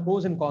what are the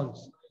pros and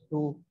cons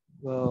to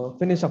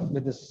finish up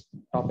with this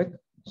topic.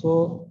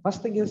 So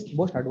first thing is,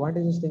 most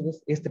advantageous thing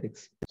is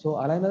aesthetics. So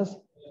aligners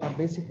are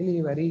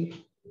basically very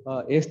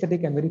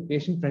aesthetic and very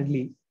patient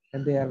friendly,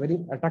 and they are very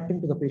attracting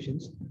to the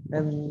patients.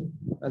 And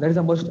that is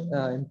the most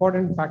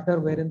important factor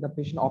wherein the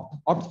patient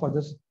opts for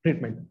this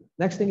treatment.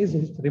 Next thing is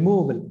it's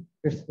removable.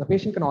 The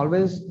patient can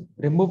always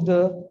remove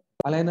the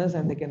aligners,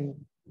 and they can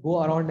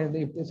go around, and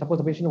if suppose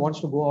the patient wants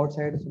to go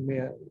outside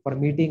for a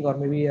meeting or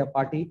maybe a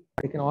party,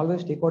 they can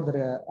always take out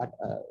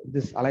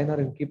this aligner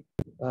and keep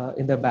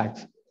in their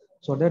bags.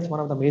 So that's one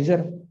of the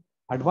major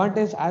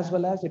advantage, as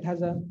well as it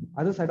has a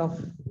other side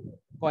of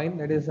coin,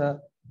 that is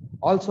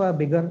also a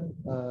bigger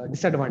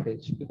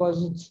disadvantage,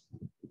 because it's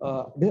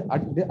the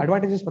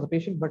advantages for the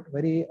patient, but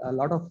a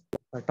lot of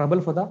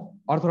trouble for the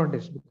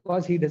orthodontist,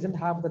 because he doesn't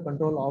have the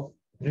control of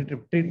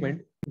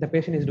treatment. The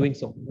patient is doing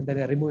so, and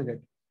they are removing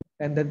it,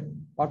 and the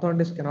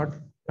orthodontist cannot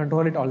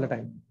control it all the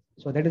time.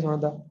 So that is one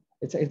of the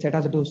it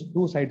has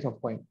two sides of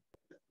coin.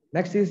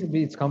 Next is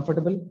it's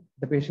comfortable.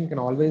 The patient can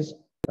always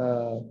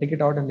take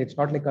it out, and it's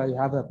not like you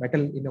have a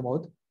metal in your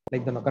mouth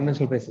like the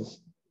conventional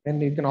braces.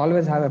 And you can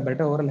always have a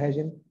better oral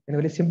hygiene and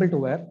very simple to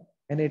wear,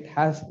 and it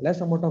has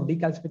less amount of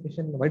decalcification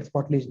and white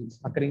spot lesions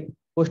occurring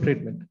post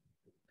treatment.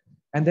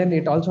 And then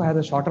it also has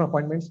a shorter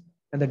appointments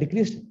and the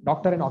decreased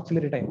doctor and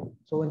auxiliary time.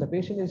 So when the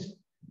patient is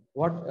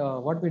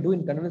what we do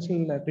in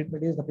conventional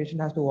treatment is the patient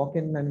has to walk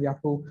in, and we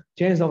have to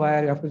change the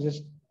wire. You have to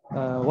just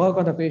work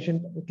on the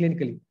patient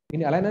clinically.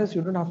 In aligners,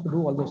 you don't have to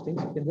do all those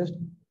things. You can just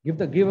give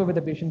away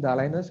the patient the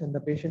aligners, and the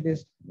patient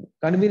is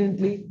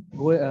conveniently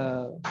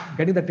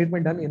getting the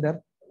treatment done in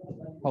their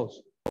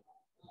house.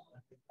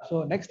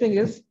 So next thing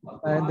is,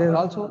 there's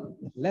also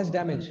less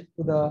damage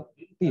to the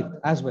teeth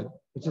as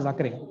well, which is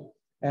occurring.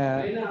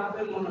 And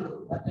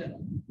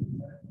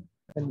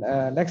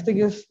next thing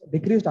is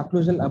decreased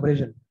occlusal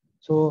abrasion.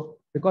 So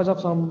because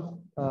of some,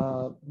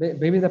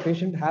 maybe the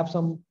patient have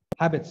some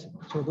habits.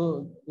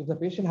 So if the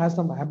patient has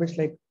some habits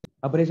like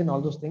abrasion,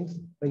 all those things,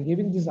 by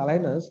giving these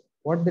aligners,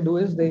 what they do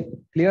is they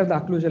clear the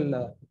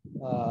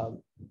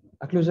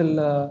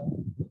occlusal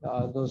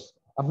those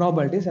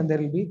abnormalities, and there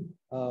will be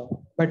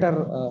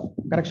better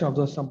correction of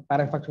those some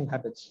parafunctional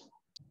habits.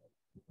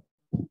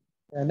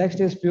 Next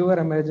is fewer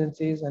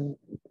emergencies and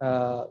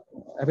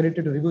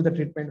ability to review the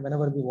treatment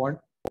whenever we want,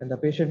 and the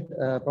patient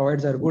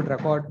provides a good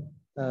record.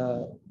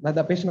 That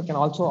the patient can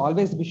also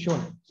always be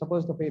shown.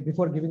 Suppose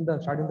before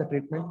starting the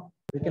treatment,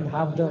 we can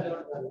have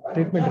the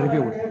treatment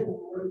reviewed.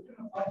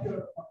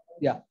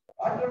 Yeah.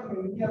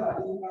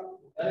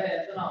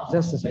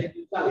 Just a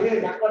second.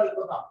 Sorry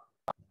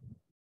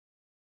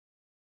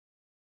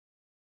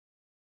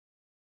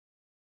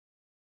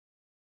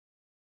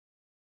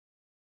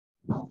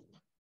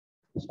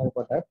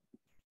about that.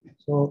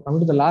 So coming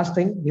to the last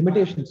thing,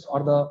 limitations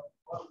or the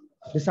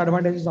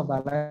disadvantages of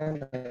the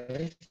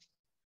aligners.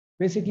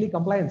 Basically,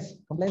 compliance.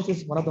 Compliance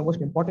is one of the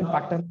most important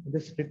factor in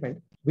this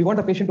treatment. We want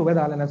the patient to wear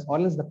the aligners, or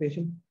else the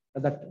patient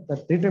the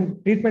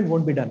treatment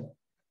won't be done.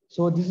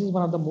 So this is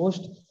one of the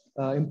most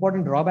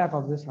important drawback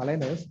of this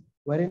aligners,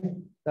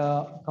 wherein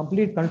the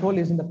complete control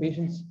is in the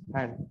patient's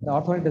hand. The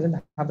orthodontist doesn't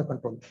have the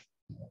control.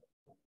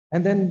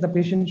 And then the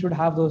patient should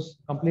have those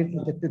completely,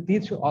 the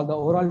teeth, all the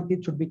overall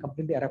teeth should be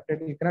completely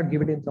erupted. You cannot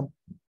give it in some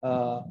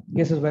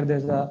cases where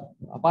there's a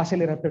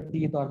partially erupted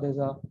teeth or there's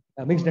a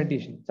mixed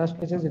dentition. Such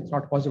cases, it's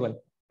not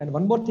possible. And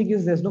one more thing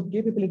is there's no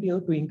capability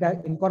to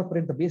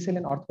incorporate the basal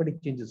and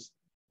orthopedic changes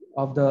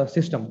of the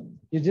system.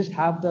 You just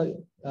have the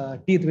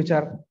teeth which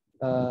are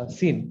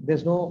seen.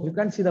 There's no, you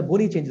can't see the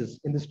bony changes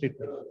in this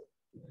treatment.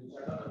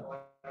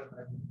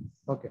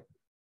 Okay.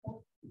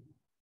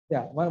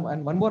 Yeah,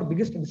 one more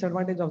biggest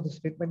disadvantage of this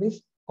treatment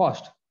is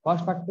cost.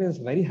 Cost factor is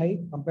very high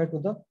compared to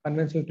the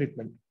conventional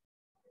treatment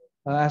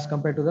as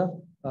compared to the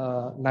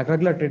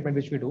regular treatment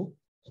which we do.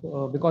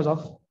 So because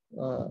of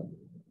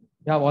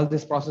you have all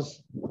this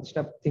process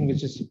step thing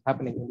which is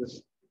happening in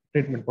this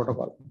treatment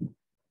protocol.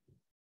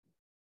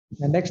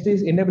 And next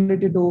is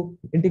inability to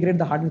integrate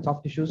the hard with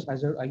soft tissues.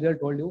 As I earlier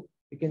told you,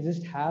 we can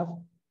just have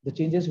the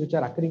changes which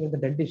are occurring in the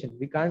dentition.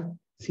 We can't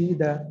see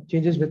the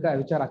changes which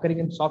are occurring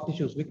in soft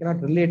tissues. We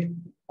cannot relate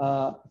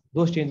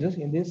those changes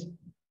in this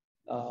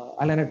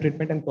aligner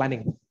treatment and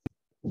planning.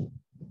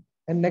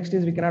 And next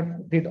is we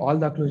cannot treat all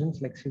the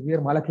occlusions, like severe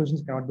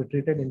malocclusions cannot be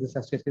treated in this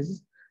such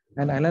cases.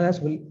 And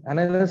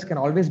aligners can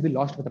always be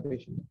lost with the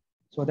patient.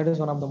 So that is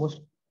one of the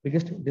most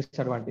biggest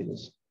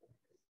disadvantages.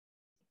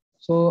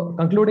 So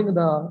concluding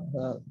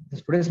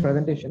this today's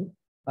presentation,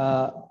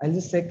 I'll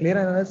just say clear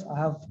aligners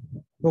have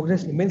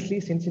progressed immensely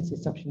since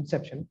its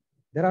inception.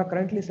 There are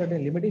currently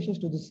certain limitations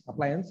to this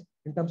appliance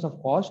in terms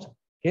of cost,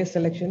 case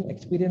selection,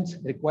 experience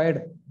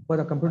required for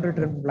the computer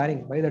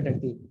planning by the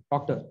dental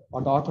doctor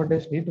or the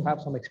orthodontist need to have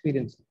some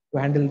experience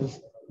to handle this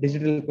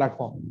digital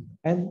platform,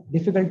 and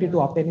difficulty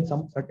to obtaining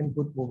some certain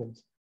tooth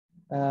movements.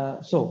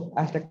 So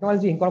as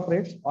technology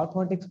incorporates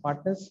orthodontics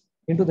partners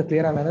into the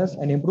clear aligners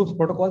and improves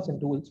protocols and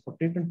tools for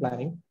treatment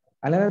planning,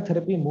 aligner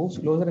therapy moves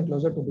closer and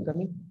closer to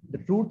becoming the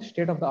true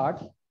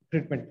state-of-the-art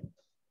treatment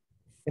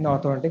in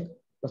orthodontic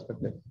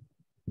perspective.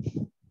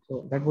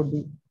 So that would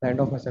be the end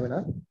of my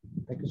seminar.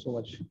 Thank you so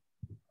much.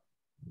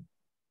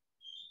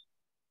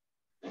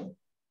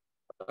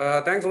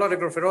 Thanks a lot,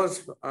 Dr.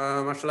 Feroze.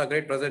 Mashallah,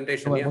 great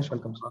presentation. You're most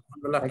welcome.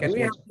 Can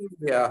we have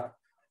the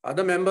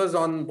other members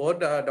on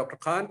board? Dr.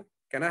 Khan,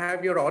 can I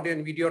have your audio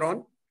and video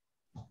on?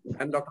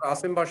 And Dr.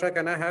 Asim Basha,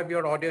 can I have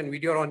your audio and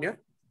video on? Yeah.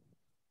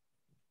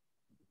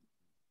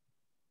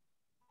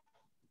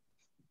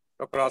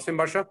 Dr. Asim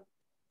Basha?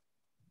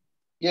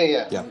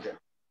 Yeah,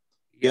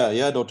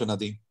 Dr.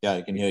 Nadeem. Yeah,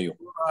 I can hear you.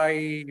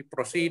 I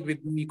proceed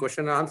with the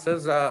question and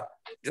answers.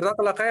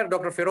 Jazakallah khair,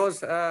 Dr.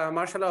 Feroze.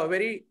 Mashallah, a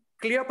very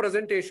clear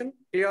presentation,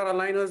 clear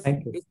aligners,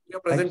 clear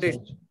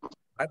presentation.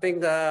 I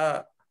think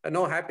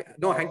no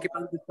hanky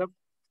panky stuff,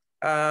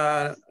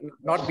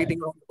 not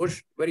beating around the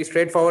bush, very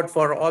straightforward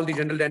for all the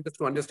general dentists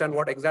to understand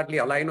what exactly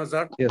aligners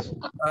are. Yes.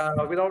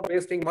 Without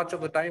wasting much of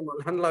the time,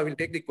 alhamdulillah, we'll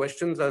take the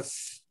questions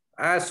as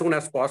soon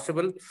as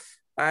possible.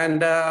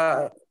 And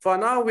for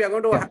now, we are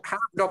going to have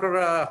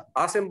Dr.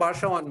 Asim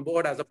Basha on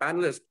board as a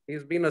panelist.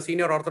 He's been a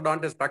senior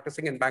orthodontist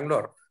practicing in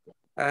Bangalore.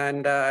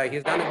 And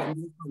he's done it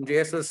from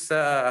JSS,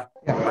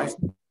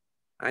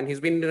 and he's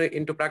been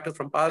into practice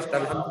from past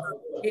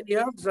 15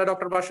 years,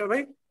 Dr. Basha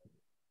bhai,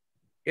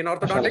 in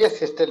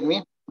orthodontics. Yes, tell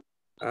me.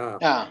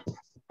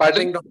 I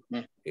think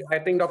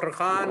Dr.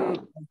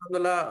 Khan,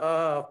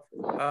 alhamdulillah,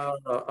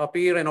 a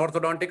peer in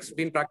orthodontics,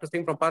 been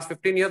practicing from past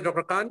 15 years,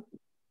 Dr. Khan.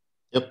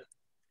 Yep.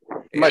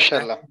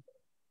 Mashallah.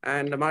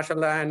 And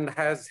mashallah, and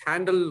has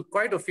handled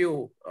quite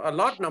a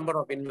large number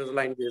of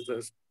Invisalign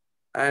cases.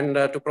 And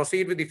to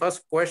proceed with the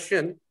first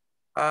question,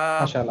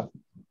 one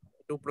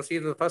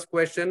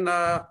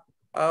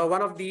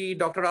of the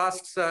doctor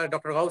asks,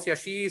 Dr. Gausia,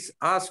 she's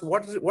asked,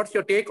 what's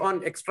your take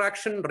on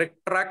extraction,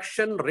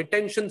 retraction,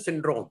 retention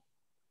syndrome?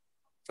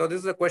 So this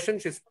is a question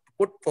she's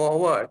put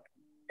forward.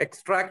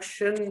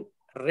 Extraction,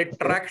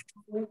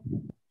 retraction,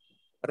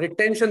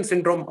 retention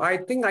syndrome. I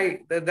think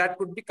that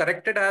could be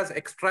corrected as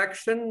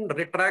extraction,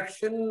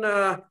 retraction,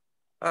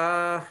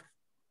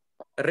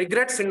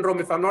 regret syndrome,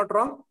 if I'm not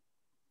wrong.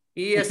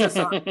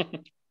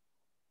 ESSR.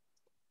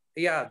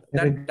 Yeah,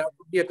 that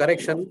would be a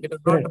correction. It is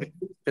not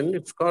retention,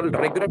 it's called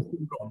regret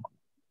syndrome.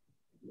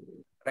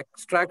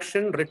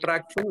 Extraction,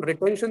 retraction,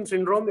 retention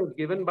syndrome is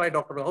given by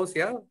Dr.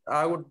 Gausia.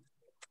 I would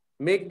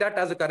make that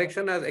as a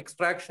correction as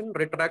extraction,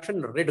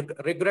 retraction,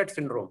 regret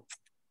syndrome.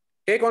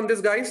 Take on this,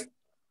 guys.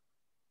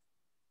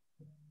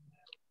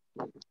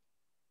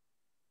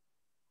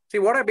 See,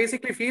 what I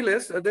basically feel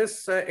is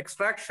this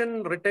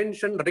extraction,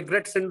 retention,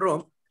 regret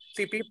syndrome.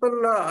 See,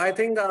 people, I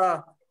think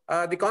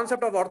the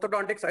concept of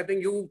orthodontics, I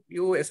think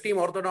you esteem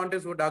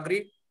orthodontists would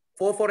agree.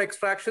 4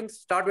 extractions,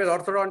 start with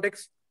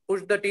orthodontics,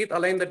 push the teeth,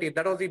 align the teeth.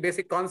 That was the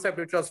basic concept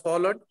which was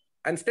followed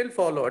and still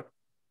followed.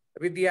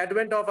 With the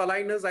advent of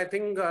aligners, I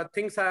think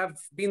things have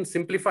been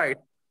simplified.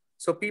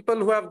 So people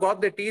who have got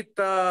their teeth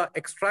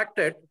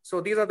extracted,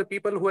 so these are the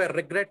people who are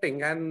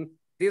regretting, and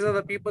these are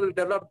the people who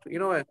developed,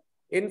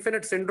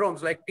 infinite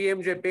syndromes like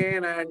TMJ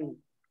pain and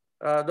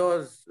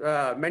those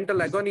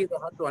mental agony they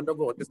have to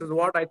undergo. This is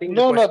what I think.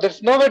 No,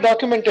 there's no way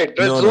documented.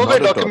 There's no way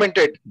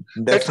documented.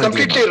 That's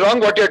completely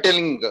wrong what you're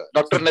telling,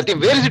 Dr.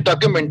 Nadeem. Where is it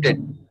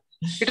documented?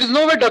 It is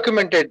nowhere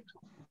documented.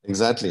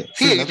 Exactly.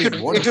 See, if you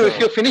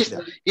finish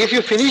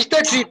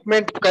the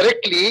treatment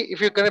correctly,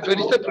 if you can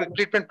finish the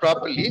treatment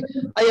properly,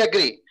 I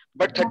agree.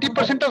 But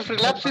 30% of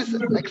relapse is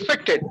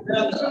expected,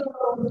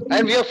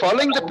 and we are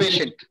following the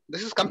patient.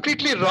 This is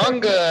completely wrong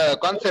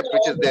concept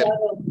which is there.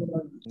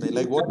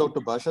 Like what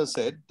Dr. Basha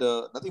said,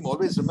 Nadeem,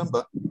 always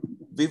remember,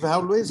 we've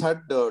always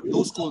had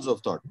two schools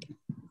of thought.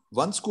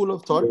 One school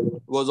of thought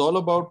was all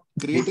about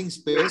creating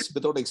space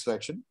without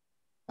extraction,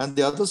 and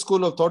the other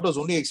school of thought was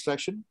only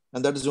extraction,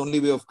 and that is the only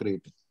way of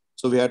creating.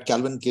 So we had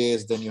Calvin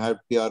Case, then you had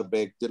P.R.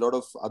 Beck, a lot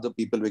of other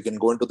people. We can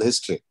go into the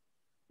history.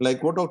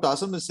 Like what Dr.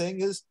 Asam is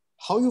saying is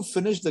how you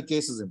finish the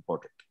case is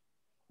important.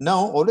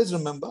 Now, always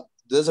remember,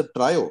 there's a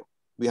trio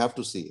we have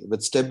to see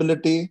with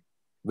stability,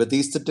 with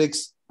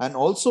aesthetics, and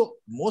also,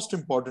 most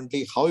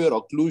importantly, how your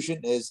occlusion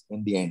is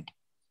in the end.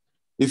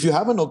 If you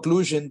have an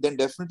occlusion, then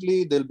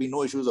definitely there'll be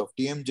no issues of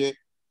TMJ.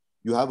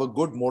 You have a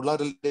good molar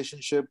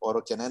relationship or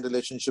a canine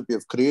relationship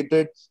you've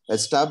created,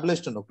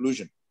 established an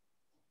occlusion.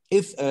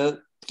 If a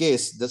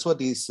case, that's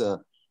what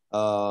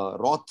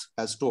Roth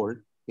has told,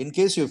 in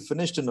case you've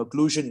finished an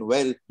occlusion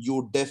well,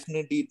 you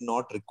definitely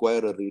not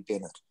require a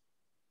retainer.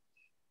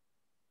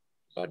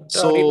 But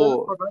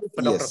so,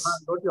 Dr. yes. Khan,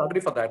 don't you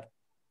agree for that?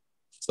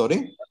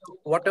 Sorry?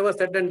 Whatever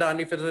said and done,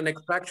 if it is an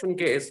extraction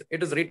case,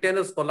 it is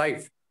retainers for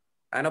life.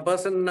 And a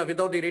person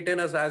without the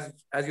retainers, as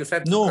you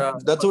said... No,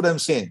 that's what I'm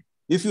saying.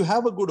 If you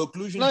have a good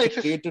occlusion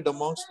created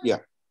amongst... Yeah.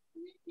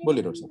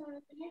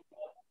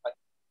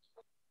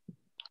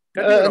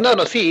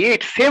 No. See,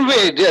 it's same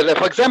way.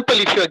 For example,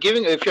 if you're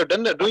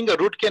doing a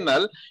root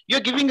canal,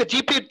 you're giving a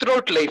GP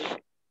throughout life.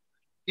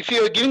 If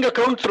you're giving a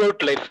crown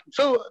throughout life,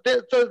 so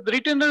the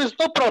retainer is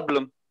no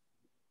problem.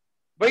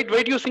 Why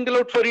do you single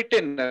out for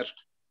retainer?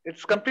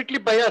 It's completely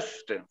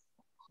biased.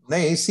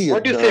 No, see,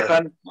 what do you say,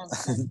 Khan?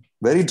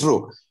 Very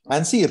true.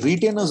 And see,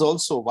 retainers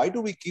also, why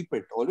do we keep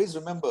it? Always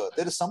remember,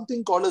 there is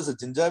something called as the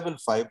gingival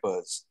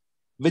fibers,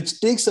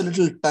 which takes a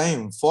little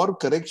time for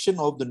correction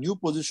of the new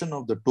position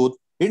of the tooth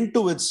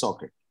into its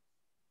socket.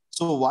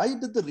 So why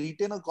did the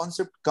retainer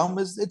concept come?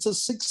 It's a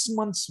 6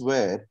 months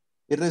wear,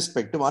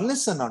 irrespective,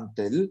 unless and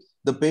until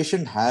the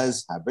patient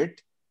has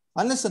habit,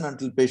 unless and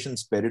until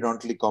patient's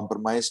periodontally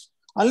compromised,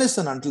 unless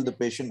and until the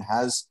patient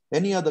has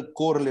any other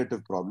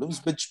correlative problems,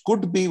 which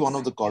could be one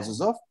of the causes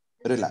of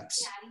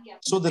relapse.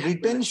 So the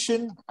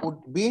retention would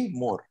be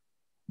more.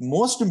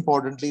 Most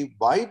importantly,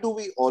 why do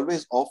we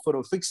always offer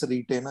a fixed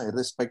retainer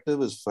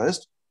irrespective is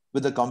first,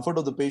 with the comfort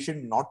of the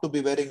patient not to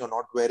be wearing or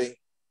not wearing,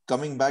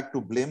 coming back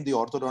to blame the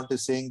orthodontist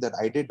saying that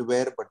I did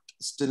wear, but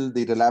still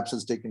the relapse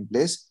has taken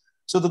place.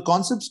 So the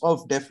concepts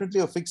of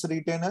definitely a fixed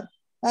retainer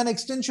and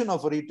extension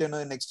of a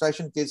retainer in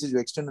extraction cases, you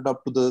extend it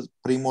up to the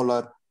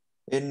premolar.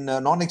 In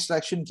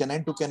non-extraction,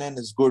 canine to canine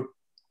is good.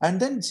 And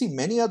then see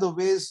many other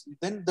ways,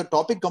 then the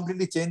topic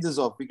completely changes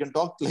off. We can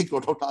talk like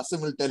what Dr.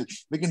 Asim will tell.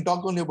 We can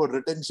talk only about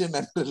retention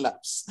and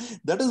relapse.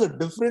 That is a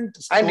different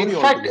story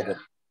altogether.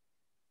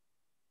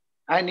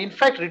 And in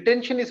fact,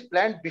 retention is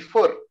planned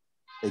before.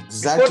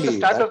 Exactly. Before the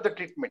start of the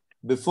treatment.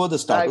 Before the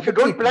start of the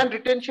treatment. If you don't plan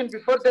retention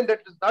before, then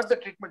that is not the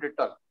treatment at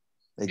all.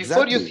 Exactly.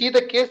 Before you see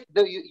the case,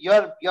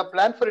 your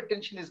plan for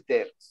retention is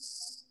there.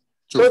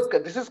 True. So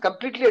this is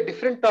completely a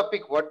different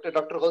topic what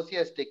Dr. Hussain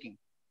is taking.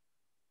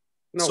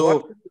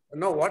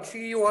 No, what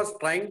she was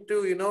trying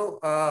to,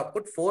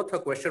 put forth her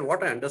question,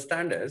 what I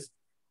understand is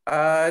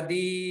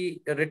the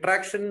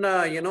retraction,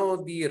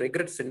 the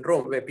regret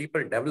syndrome where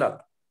people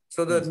develop.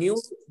 So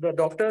the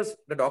doctors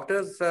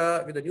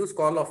with the new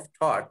school of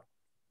thought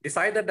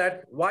decided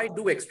that why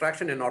do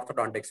extraction in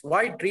orthodontics?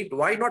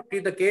 Why not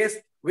treat the case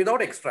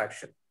without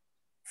extraction?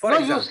 For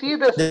example, you see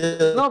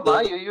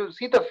you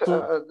see the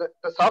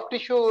soft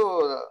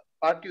tissue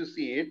part, you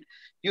see it.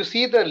 You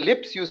see the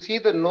lips, you see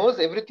the nose,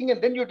 everything,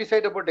 and then you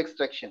decide about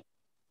extraction.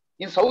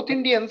 In South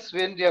Indians,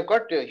 when they have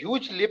got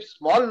huge lips,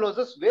 small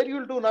noses, where you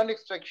will do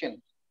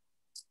non-extraction?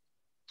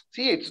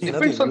 See, it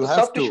depends on the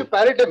soft tissue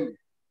paradigm.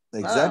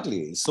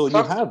 Exactly. So you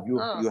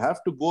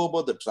have to go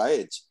about the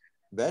triage,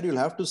 where you'll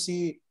have to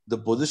see the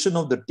position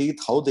of the teeth,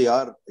 how they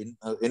are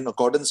in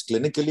accordance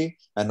clinically,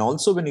 and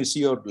also when you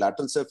see your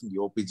lateral self in the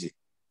OPG.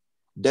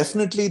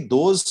 Definitely,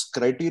 those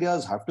criteria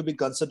have to be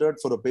considered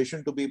for a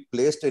patient to be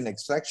placed in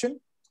extraction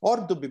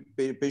or to be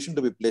patient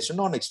to be placed in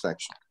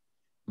non-extraction.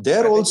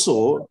 There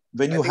also,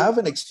 when you have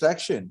an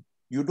extraction,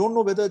 you don't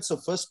know whether it's a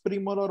first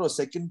premolar or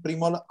second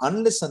premolar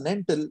unless and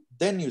until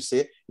then you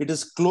say it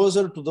is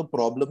closer to the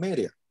problem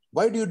area.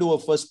 Why do you do a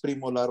first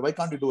premolar? Why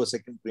can't you do a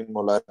second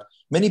premolar?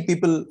 Many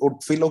people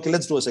would feel, okay,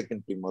 let's do a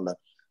second premolar.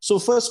 So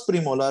first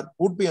premolar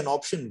would be an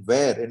option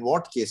where, in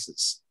what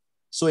cases?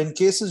 So in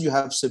cases you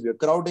have severe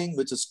crowding,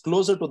 which is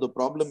closer to the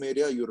problem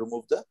area, you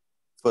remove the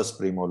first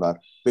premolar.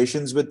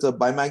 Patients with a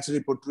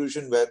bimaxillary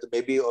protrusion where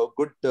maybe a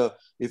good,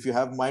 if you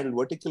have mild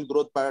vertical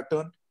growth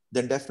pattern,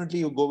 then definitely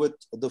you go with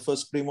the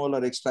first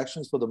premolar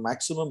extractions for the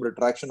maximum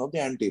retraction of the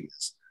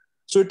anteriors.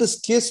 So it is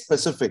case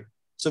specific.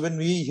 So when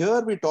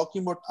we're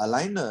talking about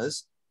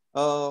aligners,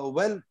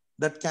 well,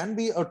 that can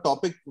be a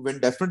topic when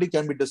definitely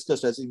can be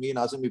discussed. As me and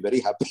Azim be very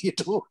happy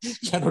to,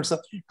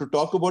 to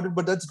talk about it,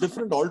 but that's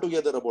different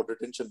altogether about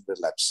retention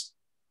relapse.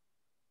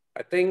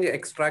 I think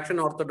extraction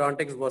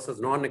orthodontics versus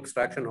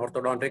non-extraction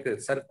orthodontics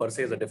itself per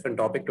se is a different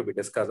topic to be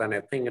discussed, and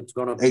I think it's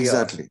going to be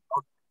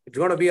it's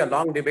going to be a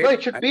long debate. No,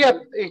 it should be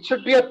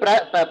a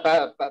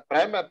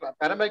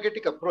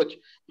paramagnetic approach.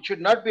 It should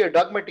not be a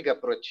dogmatic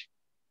approach.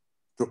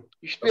 True.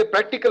 It should be a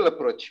practical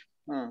approach.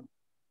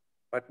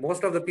 But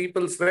most of the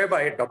people swear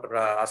by it, Dr.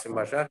 Asim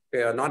Basha.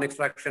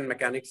 Non-extraction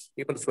mechanics,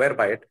 people swear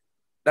by it.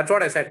 That's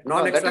what I said.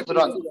 Non-extraction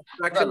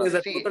is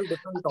a total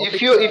different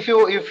topic.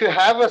 If you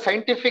have a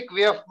scientific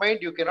way of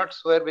mind, you cannot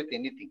swear with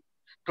anything.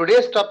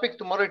 Today's topic,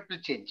 tomorrow it will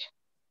change.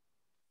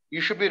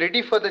 You should be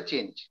ready for the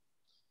change.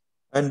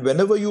 And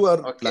whenever you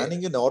are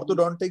planning in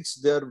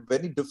orthodontics, there are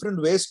very different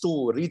ways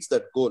to reach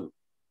that goal.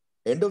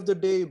 End of the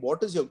day,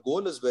 what is your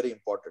goal is very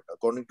important.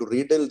 According to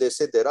Riedel, they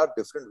say there are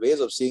different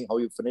ways of seeing how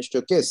you finished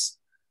your case.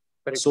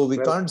 So we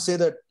can't say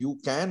that you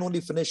can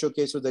only finish your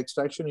case with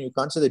extraction. You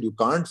can't say that you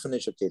can't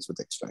finish a case with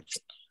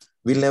extraction.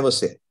 We'll never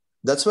say.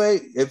 That's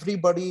why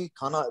everybody,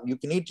 you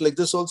can eat like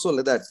this also,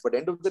 like that. But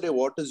end of the day,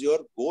 what is your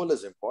goal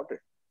is important.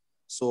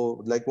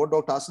 So like what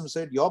Dr. Asim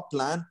said, your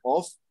plan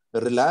of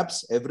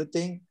relapse,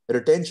 everything,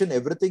 retention,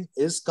 everything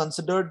is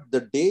considered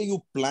the day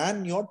you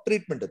plan your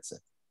treatment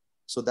itself.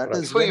 So that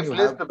is when you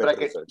have better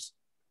results.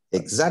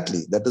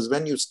 Exactly. That is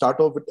when you start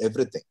off with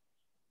everything.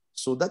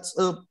 So that's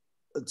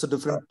it's a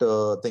different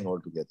thing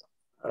altogether.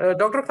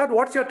 Dr. Khan,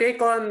 what's your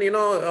take on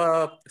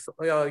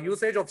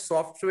usage of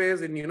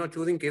softwares in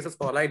choosing cases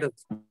for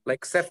aligners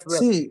like Ceph?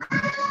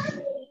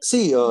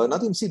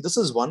 Nadeem, this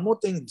is one more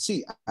thing.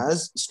 See,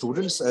 as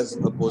students, as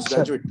a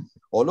postgraduate,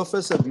 all of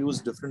us have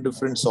used different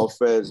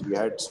softwares. We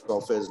had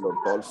softwares like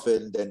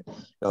Dolphin, then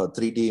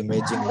 3D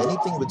imaging, many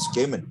things which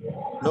came in.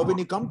 Now, when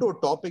you come to a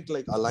topic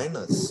like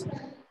aligners,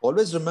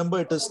 always remember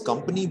it is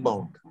company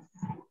bound.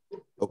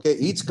 Okay,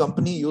 each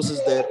company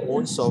uses their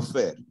own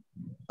software.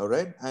 All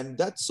right, and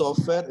that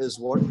software is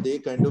what they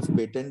kind of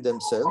patent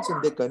themselves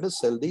and they kind of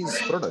sell these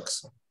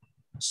products.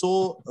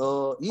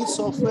 So each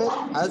software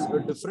has a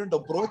different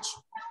approach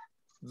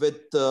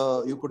with,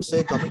 you could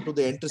say, coming to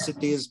the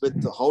eccentricities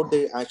with how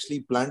they actually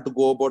plan to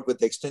go about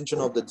with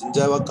extension of the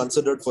gingiva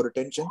considered for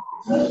retention,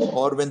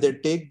 or when they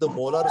take the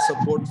molar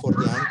support for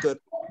the anchor,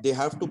 they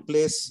have to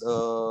place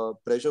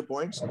pressure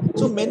points.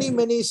 So many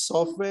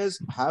softwares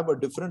have a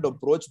different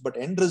approach, but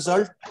end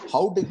result,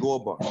 how they go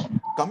about.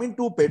 Coming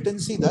to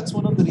patency, that's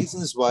one of the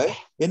reasons why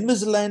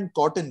Invisalign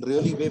caught in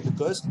really way,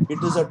 because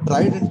it is a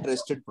tried and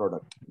tested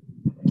product.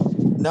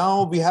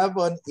 Now we have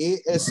an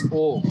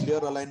ASO, Clear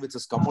Align, which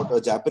has come out, a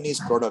Japanese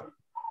product.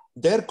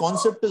 Their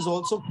concept is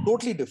also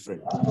totally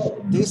different.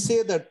 They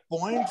say that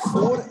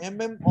 0.4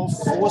 mm of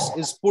force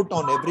is put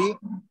on every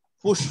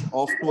push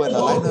off to an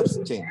aligner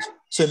change.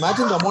 So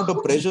imagine the amount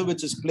of pressure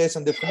which is placed,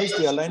 and they finish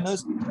the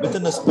aligners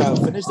within a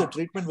finish the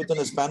treatment within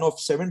a span of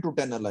 7 to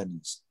 10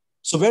 aligners.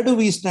 So where do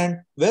we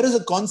stand? Where is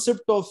the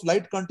concept of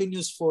light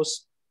continuous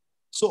force?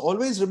 So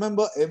always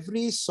remember,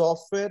 every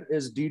software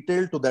is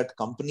detailed to that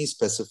company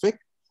specific,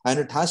 and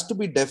it has to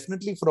be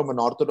definitely from an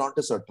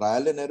orthodontist or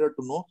trial and error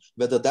to know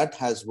whether that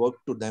has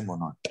worked to them or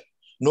not.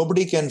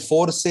 Nobody can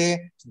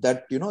say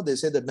that, they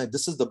say that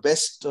this is the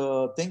best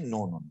thing.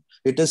 No.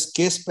 It is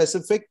case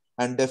specific,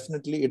 and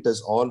definitely it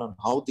is all on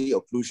how the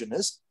occlusion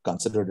is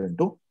considered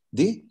into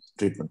the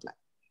treatment plan.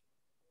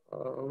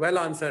 Well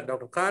answered,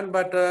 Dr. Khan.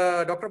 But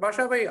Dr.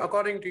 Bashabhai,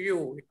 according to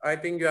you, I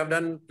think you have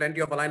done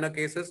plenty of aligner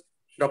cases.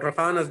 Dr.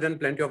 Khan has done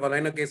plenty of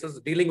aligner cases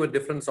dealing with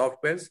different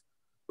softwares.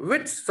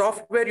 Which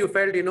software you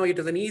felt, it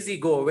is an easy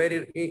go,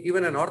 where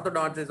even an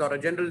orthodontist or a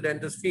general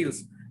dentist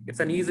feels it's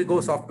an easy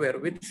go software?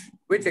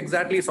 Which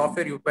exactly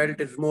software you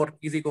felt is more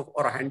easy go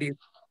or handy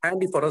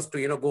for us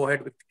to go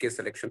ahead with case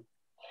selection?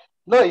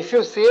 No, if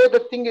you say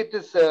the thing, it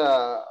is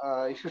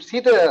if you see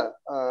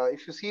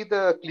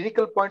the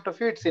clinical point of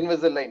view, it's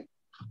Invisalign.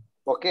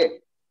 Okay,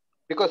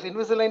 because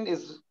Invisalign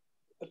is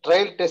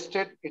trial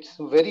tested, it's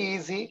very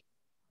easy.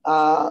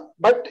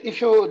 But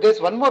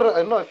there's one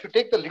more, if you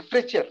take the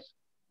literature,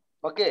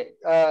 okay,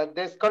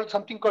 there's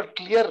something called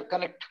Clear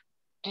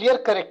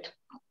Correct.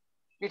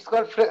 It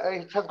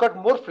has got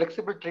more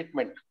flexible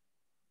treatment.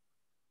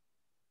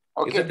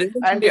 Okay,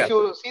 and if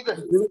you see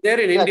there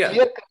in India.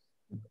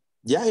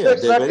 They're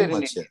very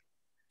much here.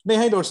 They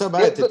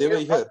were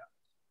here.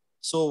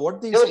 So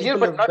what these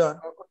people have done.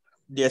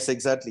 Yes,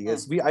 exactly.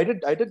 Yes, I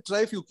did try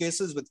a few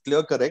cases with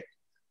Clear Correct.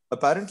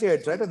 Apparently, I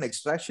tried an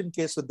extraction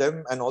case with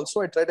them, and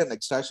also I tried an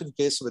extraction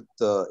case with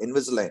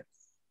Invisalign.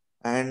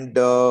 And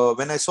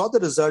when I saw the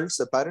results,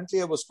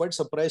 apparently I was quite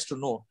surprised to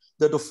know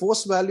that the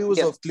force values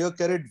of Clear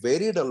Correct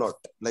varied a lot.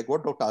 Like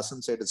what Dr.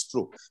 Asim said is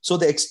true. So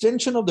the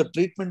extension of the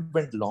treatment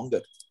went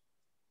longer.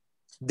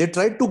 They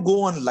tried to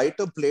go on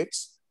lighter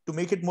plates to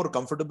make it more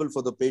comfortable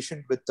for the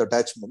patient with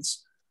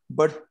attachments.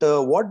 But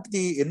what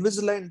the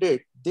Invisalign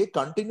did, they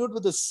continued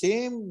with the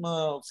same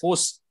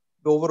force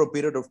over a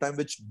period of time,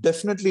 which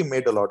definitely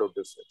made a lot of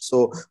difference.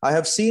 So I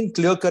have seen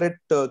Clear Correct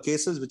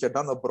cases which are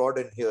done abroad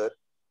and here.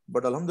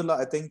 But Alhamdulillah,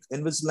 I think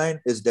Invisalign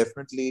is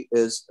definitely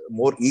is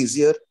more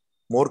easier,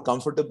 more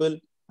comfortable,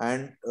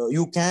 and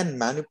you can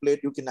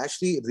manipulate. You can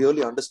actually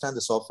really understand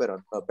the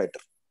software better.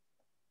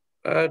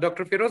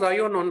 Dr. Feroze, are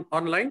you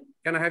online?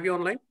 Can I have you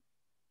online?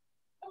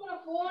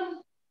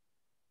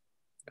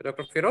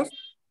 Dr. Feroze?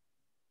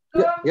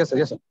 Yeah, yes, sir.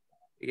 Yes, sir.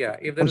 Yeah.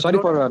 If I'm sorry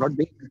for not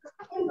being in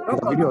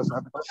the video,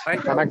 sir.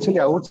 I'm actually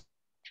out.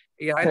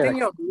 Yeah, I think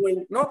you're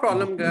doing no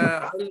problem.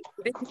 I'll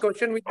take the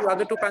question with the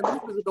other two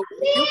panelists. Is it okay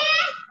with you?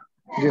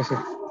 Yes,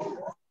 sir.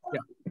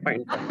 Yeah,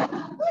 fine.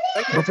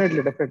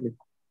 Definitely.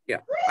 Yeah,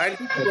 I'll take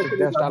the question.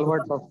 They're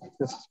stalwarts of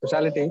this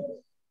specialty,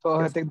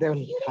 so yes. I think they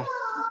will.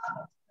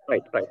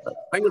 Right. Thank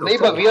you. No,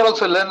 but we are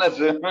also learners.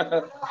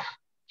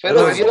 Feroze, we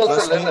are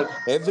also learners.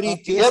 Every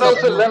case we are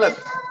also learners.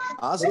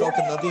 Ask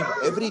Dr. Nadeem.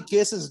 Every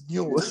case is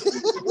new.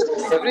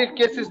 Every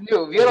case is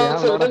new. We are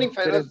also learning,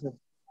 Feroze.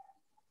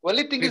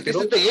 Only thing is, this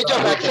is the age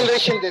of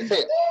acceleration, they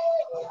say.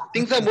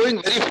 Things are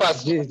moving very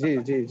fast. Ji,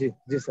 sir,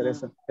 yes,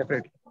 sir.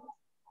 Definitely.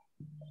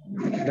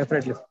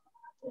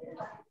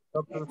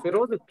 Dr.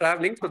 Feroze is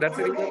traveling, so that's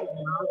the reason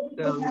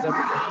that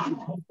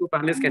two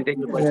panelists can take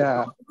the question.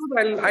 Yeah.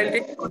 I'll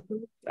take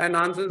questions and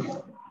answers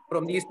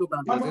from these two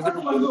panelists. Is it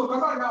okay?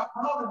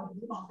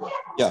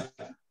 Yeah,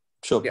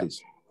 sure, please.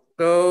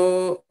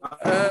 So,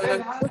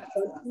 the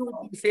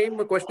same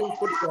questions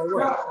put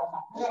forward.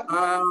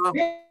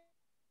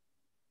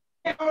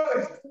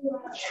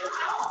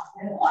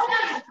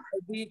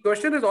 The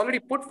question is already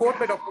put forth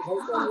by Dr.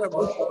 Hussain.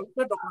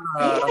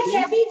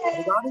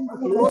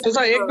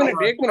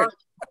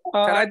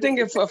 I think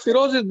if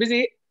Feroze is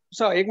busy,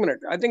 sir, 1 minute.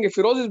 I think if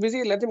Feroze is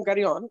busy, let him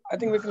carry on. I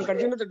think we can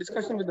continue the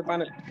discussion with the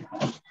panel.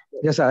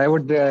 Yes, sir. I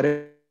would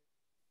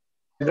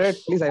regret,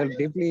 please. I will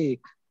deeply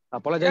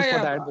apologize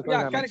for that because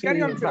I'm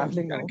actually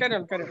traveling now. Carry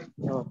on.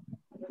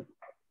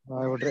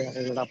 I would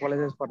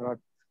apologize for not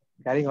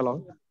carrying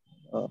along.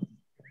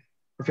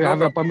 If you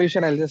have a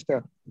permission, I'll just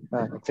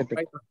accept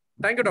it.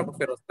 Thank you, Dr.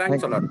 Feroze.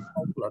 Thanks a lot.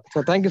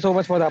 So thank you so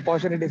much for the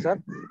opportunity, sir.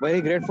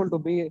 Very grateful to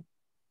be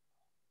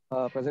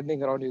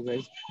presenting around you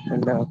guys.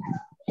 And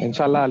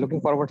inshallah,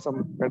 looking forward to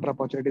some better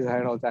opportunities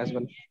ahead also as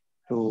well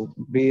to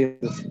be in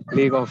this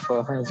league of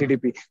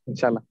CDP,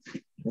 inshallah.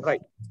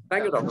 Right.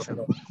 Thank you, Dr.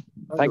 Feroze.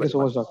 Thank you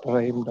so much, Dr.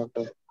 Rahim,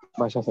 Dr.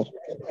 Basha, sir.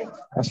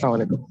 Assalamu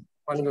alaikum.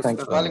 Thank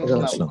you.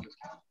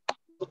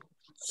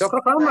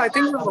 Dr. Khan, I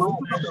think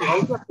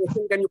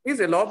question. Can you please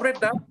elaborate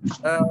that?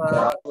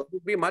 It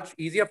would be much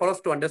easier for us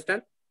to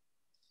understand.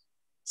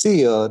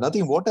 See,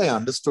 nothing. What I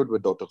understood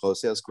with Dr.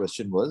 Hussain's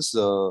question was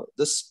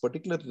this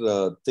particular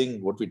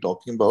thing. What we're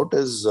talking about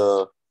is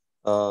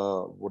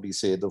what do you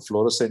say? The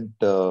fluorescent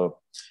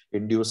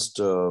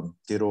induced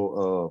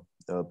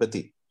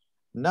theropathy.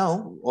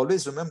 Now,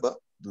 always remember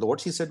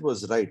what she said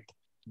was right.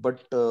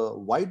 But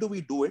why do we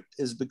do it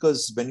is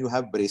because when you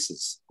have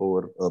braces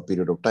over a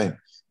period of time,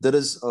 there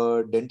is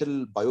a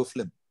dental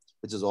biofilm,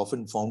 which is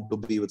often found to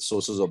be with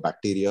sources of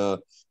bacteria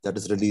that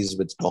is released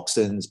with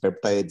toxins,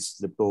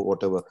 peptides, lepto,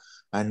 whatever,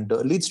 and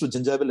leads to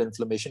gingival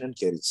inflammation and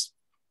caries.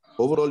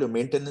 Overall, your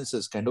maintenance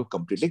is kind of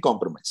completely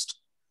compromised.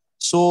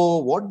 So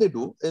what they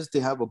do is they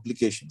have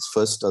applications.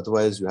 First,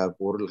 otherwise you have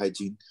oral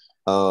hygiene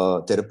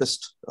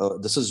therapist.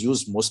 This is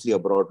used mostly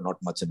abroad,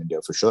 not much in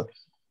India for sure.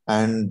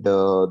 And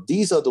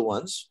these are the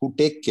ones who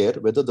take care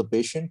whether the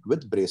patient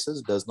with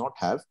braces does not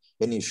have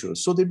any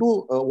issues. So they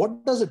do,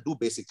 what does it do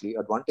basically?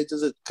 Advantage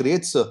is it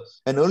creates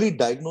an early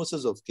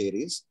diagnosis of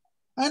caries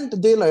and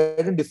they'll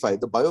identify,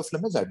 the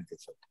biofilm is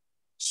identified.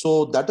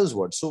 So that is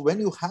what. So when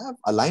you have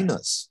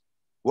aligners,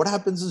 what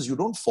happens is you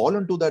don't fall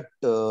into that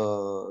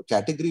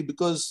category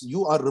because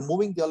you are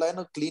removing the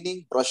aligner,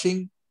 cleaning,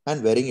 brushing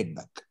and wearing it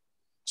back.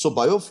 So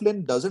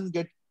biofilm doesn't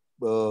get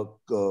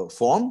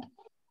formed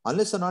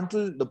unless and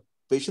until the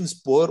patient's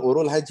poor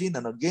oral hygiene.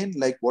 And again,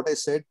 like what I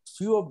said,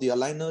 few of the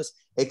aligners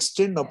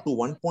extend up to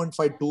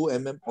 1.52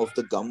 mm of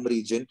the gum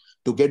region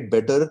to get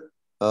better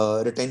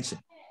retention.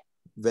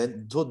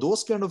 So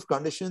those kind of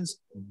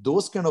conditions,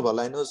 those kind of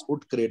aligners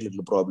would create a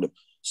little problem.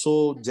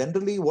 So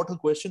generally what the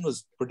question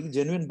was pretty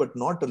genuine, but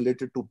not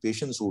related to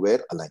patients who wear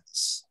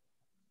aligners.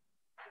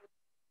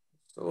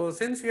 So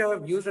since you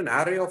have used an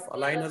array of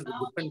aligners with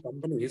different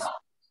companies,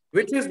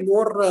 which is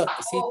more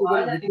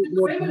sequable, which is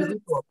more easy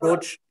to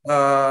approach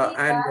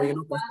and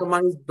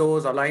customize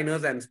those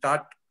aligners and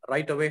start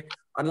right away.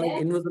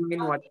 Unlike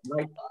Invisalign, what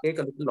might take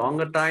a little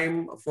longer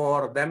time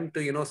for them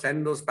to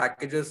send those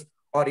packages,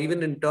 or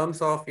even in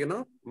terms of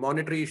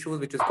monetary issues,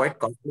 which is quite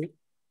costly.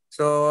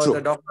 So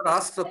the doctor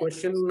asks the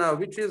question,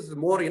 which is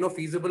more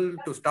feasible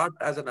to start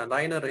as an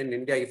aligner in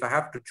India. If I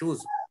have to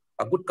choose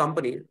a good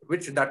company,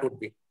 which that would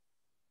be?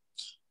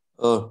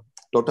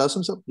 Dr.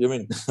 Hassan, sir, you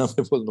mean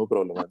no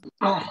problem.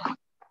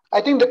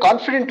 I think the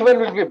confident one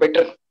will be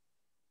better.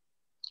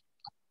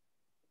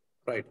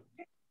 Right.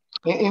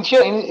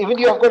 Even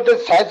you have got the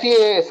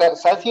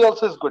Sassy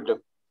also is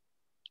good.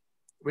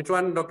 Which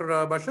one, Dr.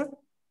 Bashar?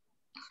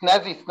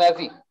 Snazzy.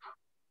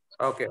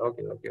 Okay.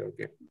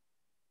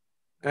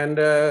 And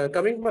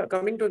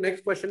coming to the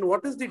next question,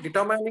 what is the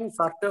determining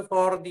factor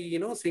for the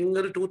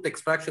single tooth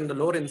extraction, the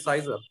lower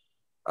incisor?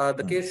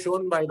 the case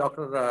shown by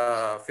Dr.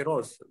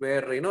 Feroze,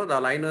 where the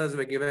aligners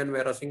were given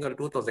where a single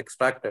tooth was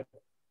extracted.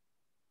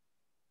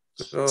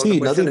 So the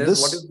question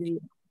is, what is the...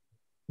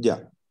 Yeah.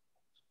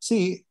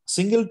 See,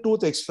 single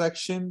tooth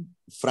extraction,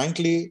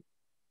 frankly,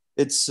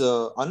 it's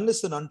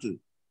unless and until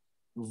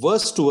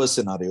worst to worst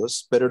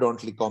scenarios,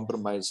 periodontally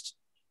compromised,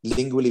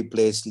 lingually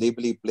placed,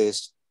 labially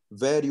placed,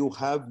 where you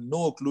have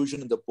no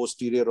occlusion in the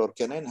posterior or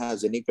canine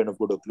has any kind of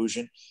good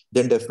occlusion,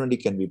 then definitely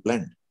can be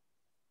planned.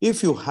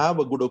 If you have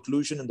a good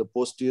occlusion in the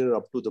posterior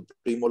up to the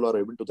premolar or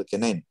even to the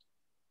canine,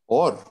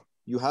 or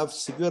you have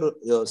severe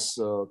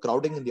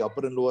crowding in the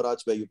upper and lower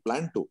arch where you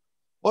plan to,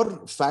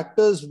 or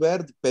factors where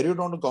the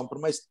periodontal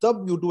compromise,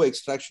 then you do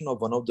extraction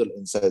of one of the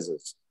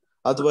incisors.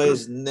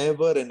 Otherwise,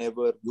 never and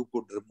ever you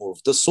could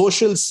remove. The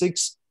social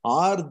six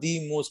are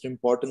the most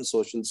important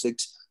social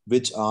six,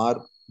 which are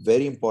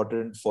very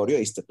important for your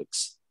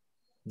aesthetics.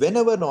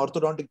 Whenever an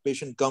orthodontic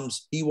patient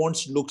comes, he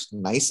wants to look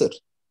nicer.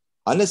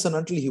 Unless and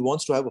until he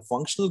wants to have a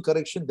functional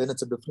correction, then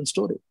it's a different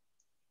story.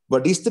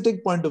 But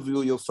aesthetic point of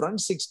view, your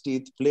front six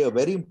teeth play a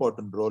very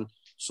important role.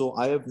 So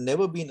I have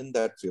never been in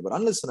that favor,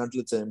 unless and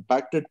until it's an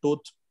impacted tooth,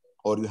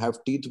 or you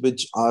have teeth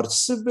which are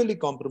severely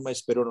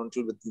compromised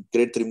periodontal with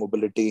grade 3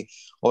 mobility,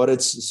 or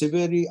it's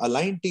severely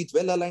aligned teeth,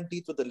 well-aligned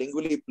teeth with a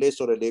lingually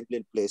placed or a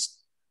labially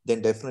placed,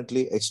 then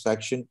definitely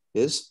extraction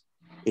is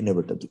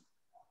inevitable.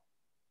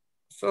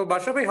 So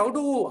Basha, how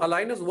do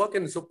aligners work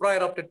in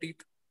supra-erupted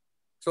teeth?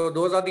 So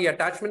those are the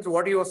attachments,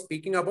 what you are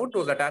speaking about,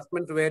 those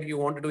attachments where you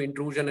want to do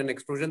intrusion and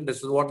extrusion. This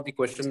is what the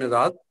question is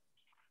asked.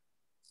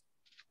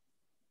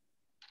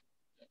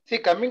 See,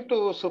 coming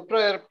to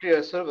supra-eruption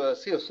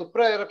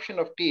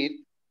of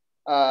teeth,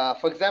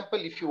 for example,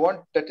 if you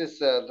want, that is,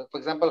 for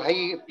example,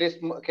 high placed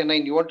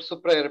canine, you want to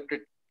supra-erupt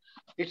it,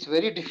 it's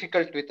very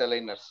difficult with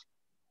aligners.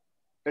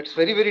 That's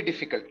very, very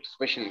difficult,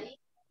 especially.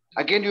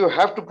 Again, you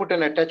have to put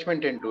an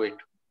attachment into it.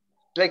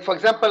 Like, for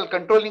example,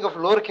 controlling of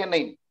lower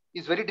canine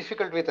is very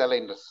difficult with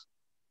aligners.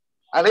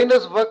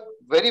 Aligners work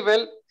very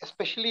well,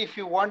 especially if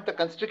you want the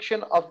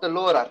constriction of the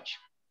lower arch.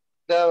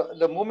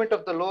 The movement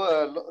of the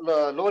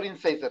lower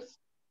incisors,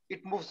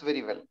 it moves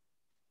very well.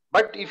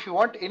 But if you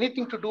want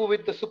anything to do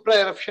with the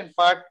supra-eruption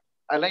part,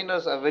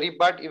 aligners are very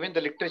bad. Even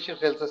the literature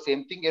tells the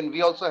same thing, and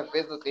we also have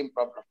faced the same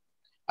problem.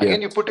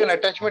 Again, you put an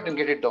attachment and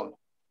get it down.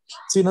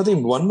 See,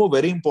 nothing. One more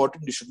very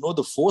important, you should know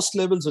the force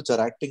levels which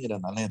are acting in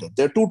an aligner.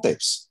 There are two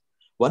types.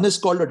 One is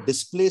called a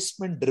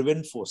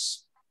displacement-driven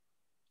force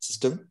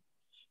system,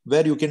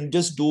 where you can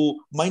just do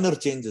minor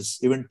changes.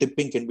 Even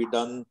tipping can be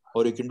done,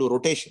 or you can do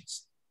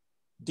rotations.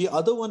 The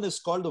other one is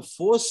called a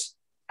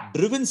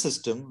force-driven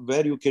system,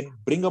 where you can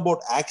bring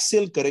about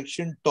axial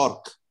correction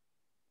torque.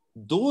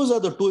 Those are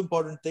the two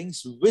important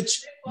things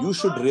which you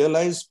should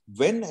realize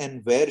when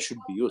and where should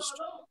be used.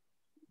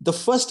 The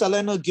first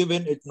aligner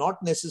given, it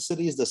not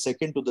necessary is the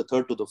second to the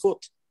third to the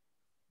fourth.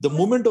 The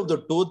movement of the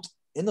tooth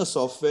in a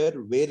software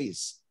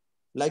varies.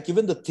 Like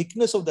even the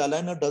thickness of the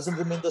aligner doesn't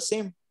remain the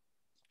same.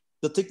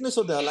 The thickness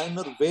of the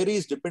aligner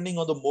varies depending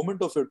on the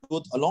movement of your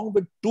tooth, along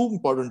with two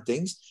important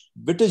things,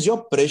 which is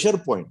your pressure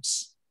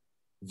points.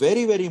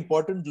 Very, very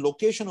important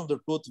location of the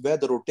tooth where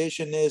the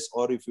rotation is,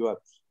 or if you are.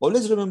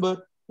 Always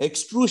remember,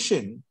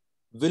 extrusion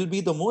will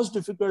be the most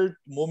difficult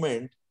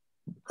moment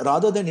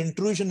rather than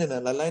intrusion in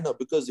an aligner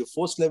because your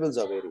force levels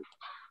are varied.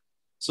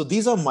 So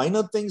these are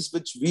minor things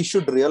which we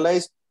should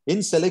realize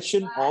in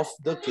selection of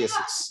the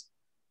cases.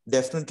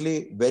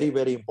 Definitely very,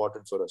 very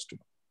important for us to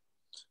know.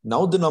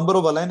 Now the number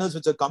of aligners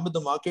which have come to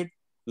the market,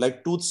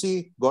 like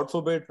Tootsie, God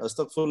forbid,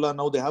 Astaghfirullah,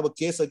 now they have a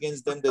case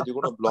against them that you're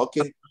going to block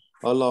in.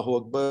 Allahu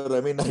Akbar.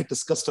 I mean, I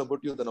discussed about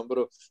you the number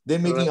of, they're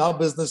making our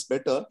business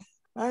better.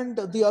 And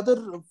the other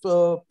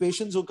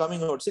patients who are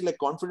coming out, see, like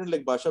confident,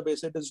 like Basha Bey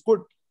said, is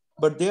good.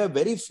 But they are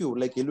very few.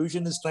 Like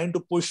Illusion is trying to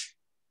push,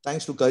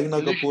 thanks to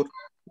Kareena Kapoor.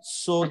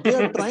 So they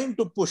are trying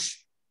to push.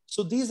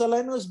 So these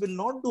aligners will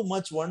not do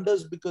much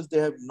wonders because they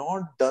have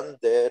not done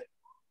their,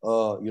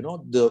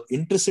 the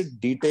intrinsic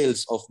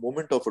details of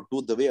movement of a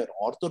tooth the way an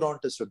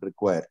orthodontist would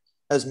require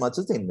as much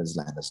as the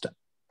Invisalign has done.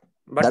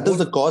 But that is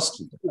the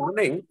cost.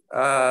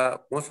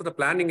 Most of the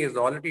planning is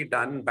already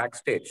done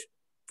backstage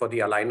for the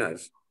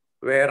aligners.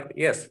 Where,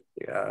 yes,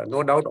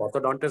 no doubt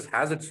orthodontist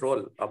has its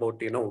role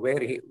about,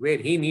 where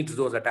he needs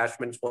those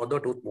attachments for the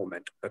tooth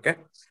movement, okay?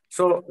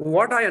 So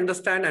what I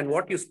understand and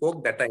what you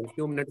spoke that time, a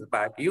few minutes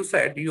back, you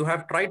said you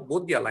have tried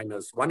both the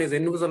aligners. One is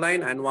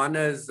Invisalign and one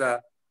is...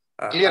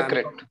 Clear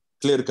correct.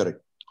 Clear correct.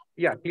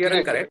 Yeah, clear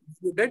and correct.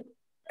 You did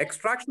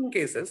extraction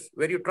cases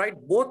where you tried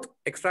both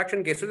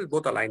extraction cases with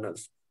both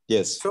aligners.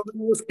 Yes. So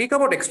when you speak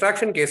about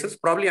extraction cases,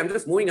 probably I'm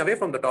just moving away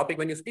from the topic.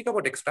 When you speak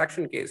about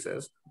extraction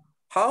cases,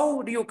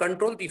 how do you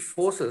control the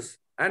forces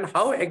and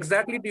how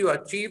exactly do you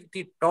achieve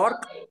the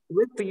torque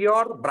with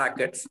your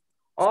brackets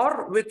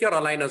or with your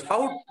aligners?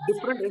 How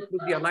different is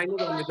with the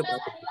aligners and with the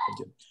brackets?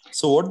 Okay.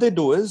 So what they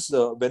do is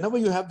whenever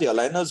you have the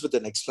aligners with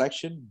an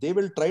extraction, they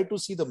will try to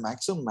see the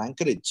maximum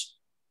anchorage.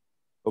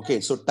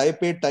 Okay, so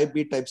type A, type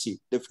B, type C,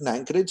 different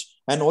anchorage.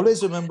 And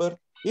always remember,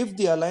 if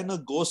the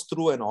aligner goes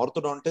through an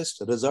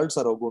orthodontist, results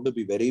are going to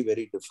be very,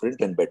 very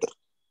different and better.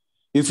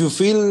 If you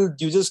feel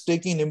you're just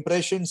taking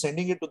impression,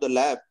 sending it to the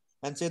lab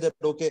and say that,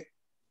 okay,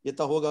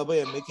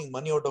 I'm making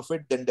money out of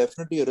it, then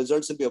definitely your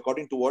results will be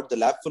according to what the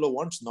lab fellow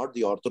wants, not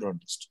the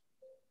orthodontist.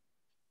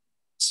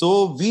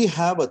 So we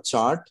have a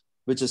chart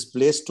which is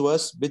placed to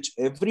us, which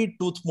every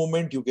tooth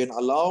movement you can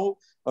allow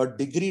a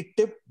degree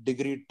tip,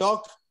 degree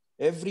talk,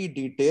 every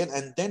detail,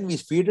 and then we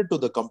feed it to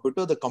the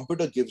computer. The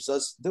computer gives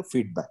us the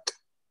feedback.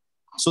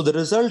 So the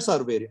results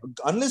are very,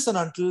 unless and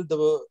until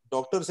the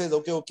doctor says,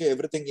 okay,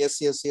 everything,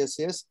 yes.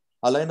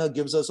 Aligner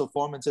gives us a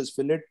form and says,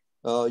 fill it.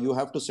 You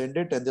have to send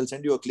it and they'll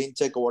send you a clean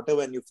check or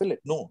whatever and you fill it.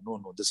 No.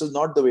 This is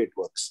not the way it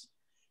works.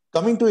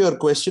 Coming to your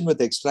question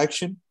with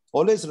extraction,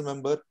 always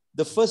remember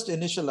the first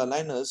initial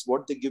aligners,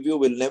 what they give you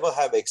will never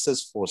have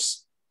excess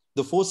force.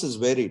 The force is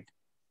varied.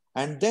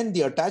 And then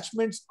the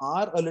attachments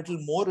are a little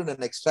more in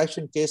an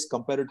extraction case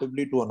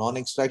comparatively to a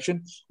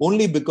non-extraction,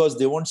 only because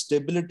they want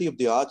stability of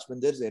the arch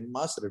when there's en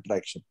masse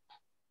retraction.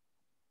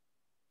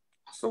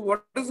 So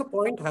what is the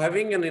point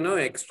having an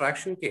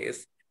extraction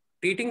case,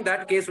 treating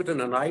that case with an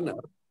aligner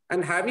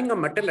and having a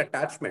metal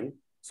attachment?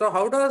 So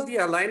how does the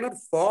aligner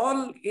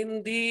fall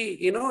in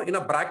the, in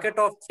a bracket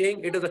of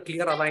saying it is a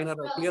clear aligner,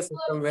 a clear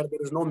system where there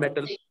is no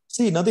metal?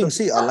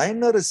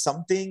 Aligner is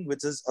something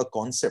which is a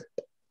concept.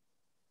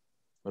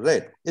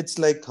 Right. It's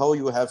like how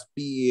you have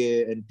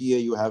PA and PA,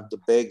 you have the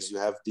pegs, you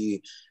have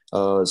the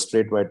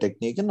straight wire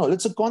technique and all.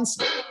 It's a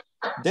concept.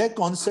 Their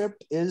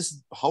concept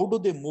is how do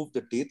they move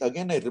the teeth?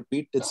 Again, I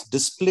repeat, it's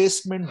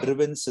displacement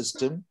driven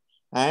system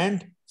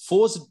and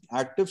force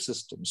active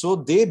system. So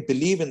they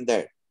believe in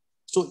that.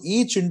 So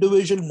each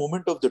individual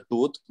movement of the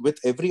tooth with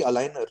every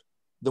aligner,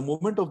 the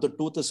movement of the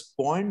tooth is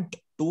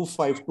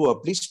 0.25 to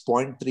at least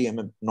 0.3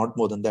 mm, not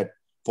more than that.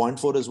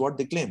 0.4 is what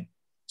they claim.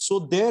 So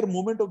their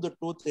movement of the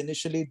tooth,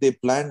 initially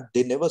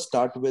they never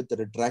start with the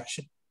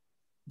retraction.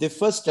 They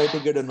first try to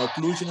get an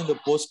occlusion in the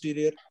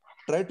posterior,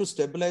 try to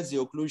stabilize the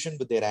occlusion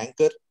with their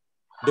anchor.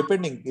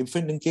 Depending, if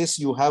in case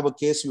you have,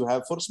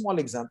 for a small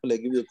example, I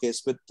give you a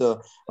case with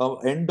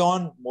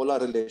end-on molar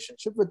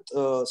relationship with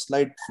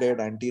slight flared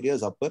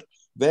anteriors upper,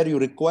 where you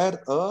require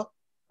a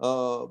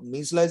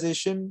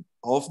mesialization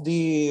of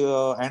the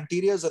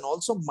anteriors and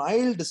also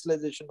mild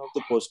distalization of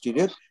the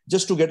posterior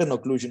just to get an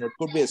occlusion. It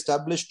could be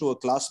established to a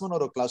class 1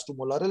 or a class 2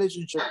 molar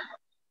relationship.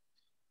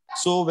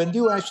 So when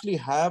you actually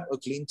have a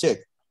clean check,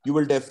 you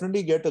will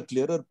definitely get a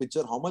clearer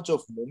picture how much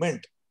of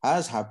movement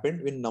has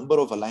happened in number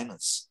of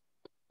aligners.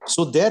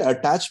 So their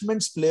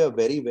attachments play a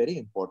very, very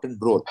important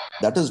role.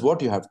 That is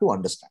what you have to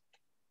understand.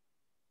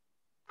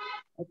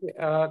 Okay,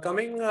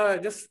 coming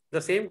just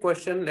the same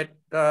question, let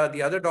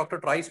the other doctor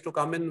tries to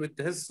come in with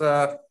his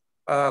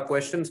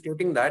question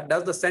stating that,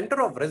 does the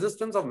center of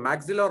resistance of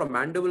maxilla or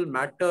mandible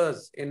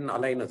matters in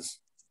aligners?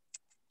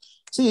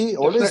 See,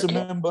 always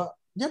remember,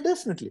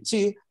 definitely.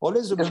 See,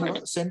 always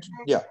remember,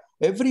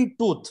 every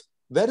tooth,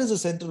 where is the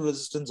central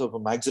resistance of a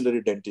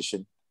maxillary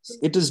dentition?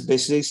 It is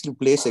basically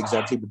placed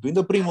exactly between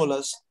the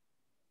premolars.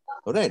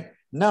 All right.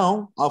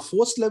 Now, our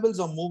force levels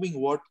are moving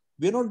what?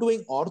 We're not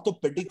doing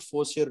orthopedic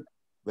force here.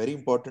 Very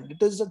important.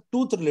 It is a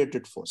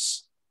tooth-related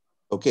force.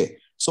 Okay.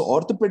 So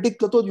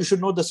orthopedic, you should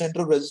know the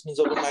central resistance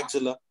of a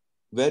maxilla,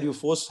 where your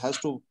force has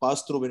to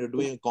pass through when you're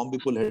doing a combi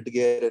pull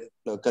headgear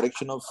and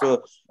correction of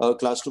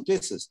class 2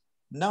 cases.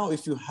 Now,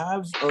 if you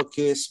have a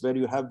case where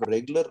you have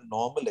regular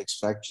normal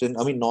extraction,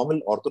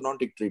 normal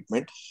orthodontic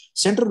treatment,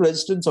 central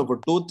resistance of a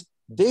tooth,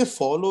 they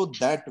follow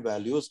that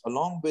values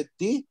along with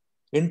the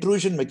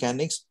intrusion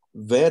mechanics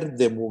where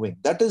they're moving.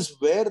 That is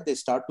where they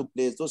start to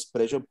place those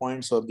pressure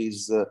points or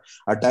these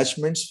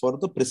attachments for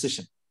the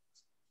precision.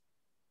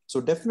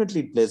 So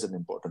definitely it plays an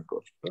important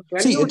role.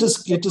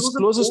 It is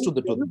closest to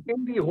the tooth.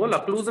 Can the whole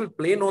occlusal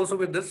plane also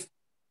with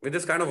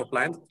this kind of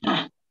appliance?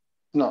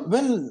 No.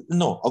 Well,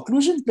 no.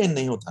 Occlusion plane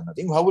nahi hota,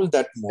 nothing. How will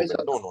that move?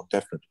 No,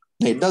 definitely.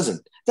 No, it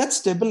doesn't. That's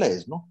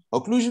stabilized, no?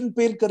 Occlusion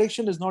plane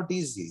correction is not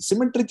easy.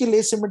 Symmetrical,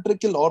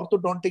 asymmetrical,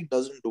 orthodontic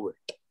doesn't do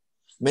it.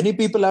 Many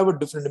people have a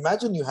different,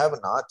 imagine you have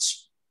an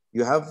arch.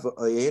 You have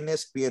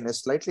ANS,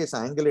 PNS, slightly as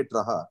angulate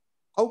raha.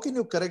 How can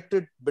you correct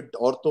it with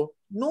ortho?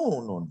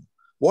 No.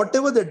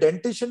 Whatever the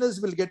dentition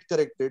is will get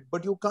corrected,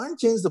 but you can't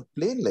change the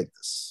plane like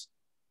this.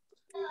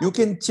 You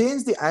can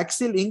change the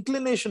axial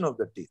inclination of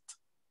the teeth.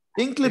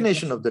 You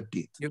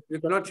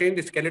cannot change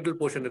the skeletal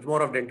portion. It's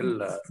more of dental.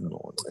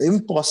 No,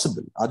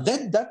 impossible.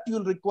 That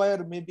you'll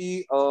require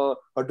maybe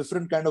a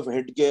different kind of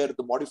headgear,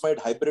 the modified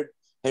hybrid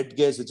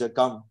headgears which have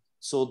come.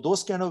 So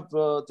those kind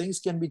of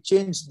things can be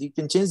changed. You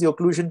can change the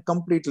occlusion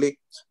completely.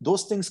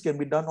 Those things can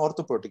be done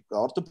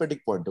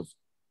orthopedic point of view.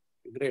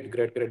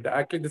 Great.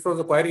 Actually, this was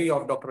a query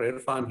of Dr.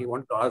 Irfan. He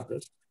wanted to ask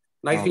this.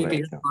 Nicely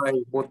cleared by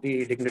both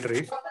the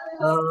dignitaries.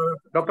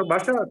 Dr.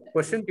 Basha,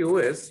 question to you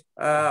is,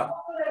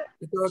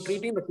 if you are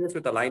treating the case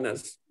with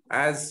aligners,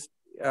 as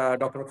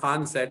Dr.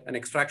 Khan said, an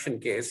extraction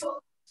case,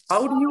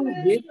 how do you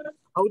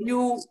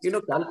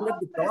calculate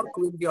the torque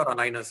with your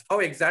aligners? How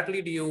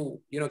exactly do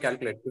you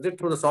calculate? Is it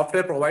through the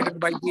software provided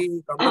by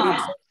the company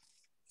itself?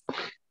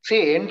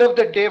 See, end of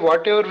the day,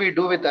 whatever we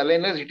do with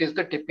aligners, it is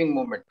the tipping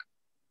moment.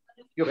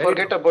 You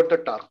forget about the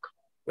torque.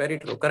 Very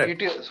true. Correct.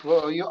 It is,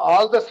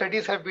 all the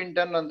studies have been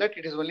done on that.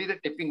 It is only the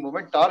tipping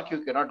moment. Torque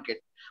you cannot get.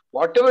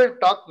 Whatever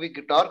torque we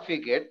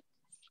get,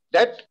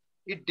 that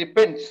it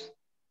depends.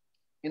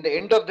 In the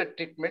end of the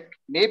treatment,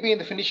 maybe in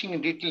the finishing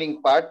and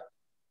detailing part,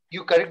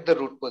 you correct the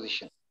root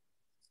position.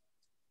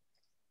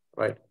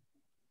 Right.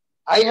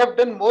 I have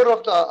done more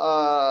of the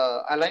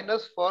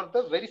aligners for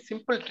the very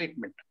simple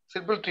treatment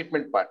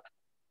part.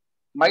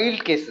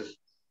 Mild cases.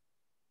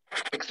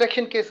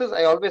 Extraction cases,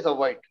 I always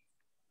avoid.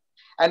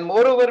 And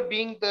moreover,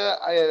 being the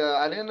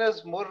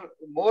aligners more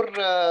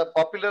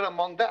popular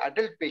among the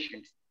adult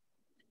patients.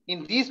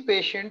 In these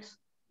patients,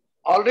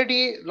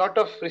 already a lot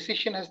of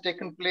recession has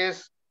taken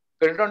place,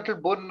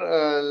 periodontal bone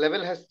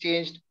level has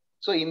changed.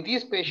 So in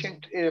these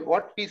patients,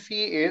 what we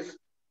see is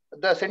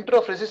the center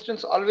of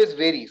resistance always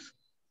varies.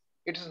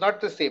 It is not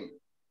the same.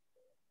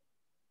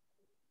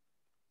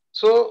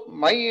 So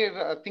my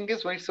thing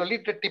is, it's only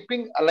the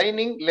tipping,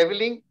 aligning,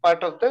 leveling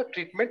part of the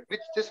treatment which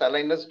these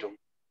aligners do.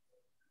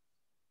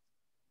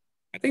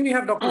 I think we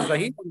have Dr.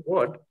 Zahid on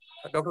board.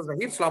 Dr.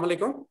 Zahid, Assalamu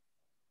alaikum.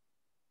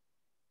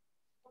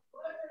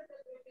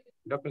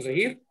 Dr.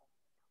 Zahid.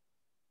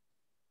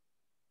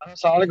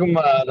 Assalamualaikum,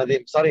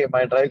 Nadeem. Sorry,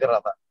 my drive kar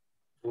raha tha.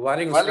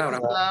 Walaikum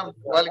assalam.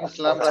 Walaikum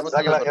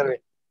assalam.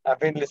 I've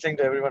been listening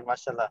to everyone,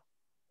 mashallah.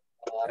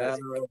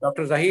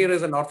 Dr. Zahir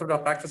is an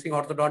practicing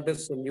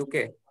orthodontist in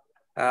UK.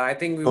 I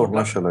think we would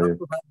love to have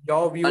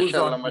your views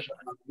on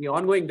the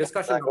ongoing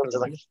discussion.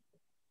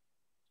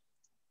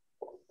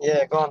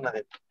 Yeah, go on,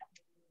 Nadeem.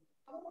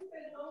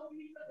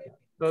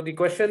 So the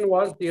question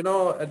was,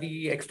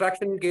 the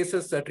extraction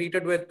cases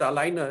treated with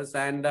aligners,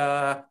 and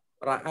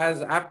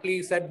as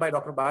aptly said by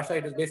Dr. Basha,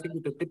 it is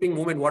basically the tipping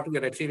moment what we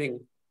are achieving.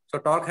 So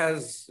torque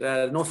has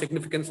no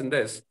significance in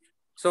this.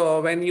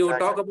 So when you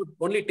talk about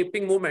only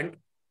tipping movement,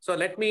 so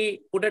let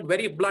me put it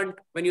very blunt.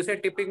 When you say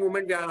tipping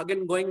movement, we are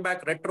again going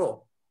back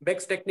retro.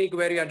 Beck's technique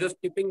where you are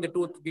just tipping the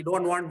tooth. We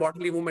don't want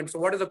bodily movement. So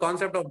what is the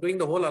concept of doing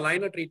the whole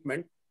aligner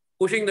treatment?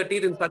 Pushing the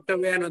teeth in such a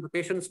way, and when the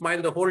patient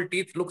smiles, the whole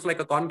teeth looks like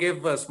a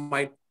concave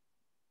smile.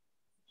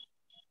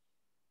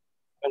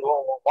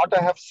 Well, what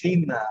I have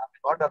seen,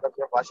 what Dr.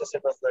 Basha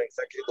said was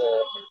exactly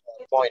the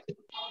point.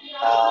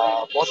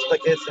 Most of the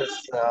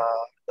cases,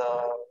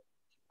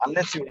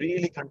 unless you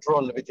really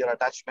control with your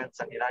attachments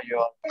and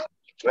your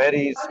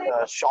very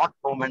short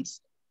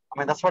movements, I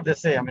mean, that's what they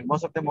say. I mean,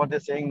 most of them, what they're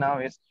saying now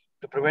is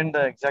to prevent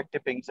the exact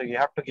tipping. So you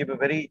have to give a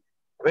very,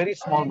 very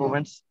small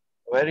movements,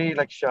 very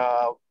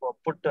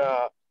put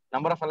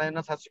number of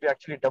aligners has to be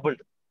actually doubled.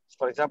 So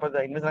for example, the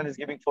Invisalign is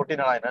giving 14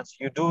 aligners.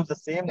 You do the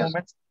same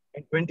movements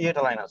in 28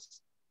 aligners.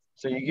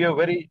 So you give a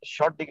very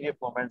short degree of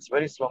movements,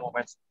 very slow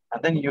movements,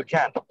 and then you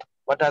can.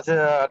 But as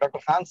Dr.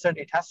 Khan said,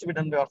 it has to be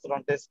done by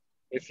orthodontists.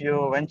 If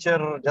you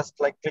venture just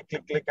like click,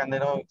 click, click, and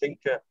think,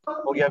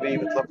 oh yeah,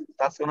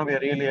 that's going to be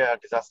really a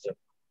disaster.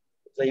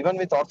 So even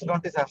with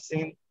orthodontists, I've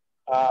seen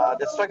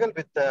they struggle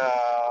with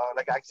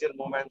like axial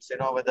movements,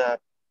 with the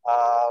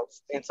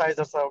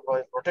incisors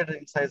or rotated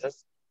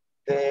incisors.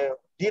 They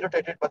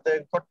derotated, but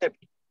they got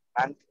tipped.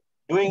 And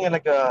doing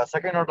like a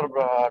second order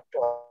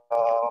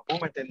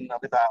movement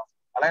with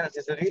aligners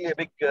is really a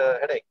big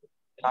headache,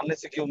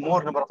 unless you give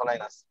more number of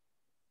aligners.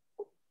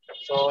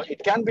 So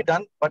it can be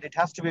done, but it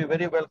has to be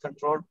very well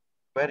controlled,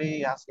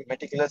 has to be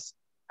meticulous,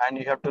 and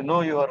you have to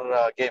know your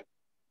game.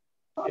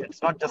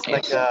 It's not just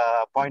like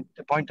a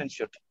point and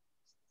shoot.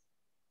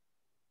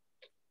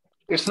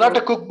 It's not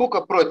a cookbook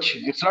approach.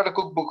 It's not a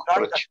cookbook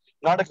approach.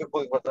 Not a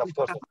cookbook, but of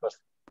course.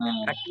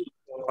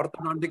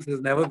 Orthodontics has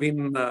never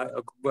been.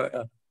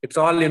 It's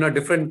all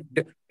different.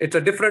 It's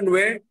a different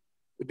way,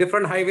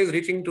 different highways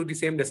reaching to the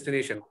same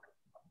destination.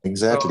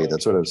 Exactly,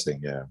 that's what I was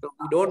saying. Yeah. So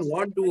we don't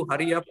want to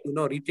hurry up,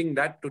 reaching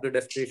that to the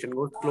destination.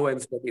 Go slow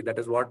and steady. That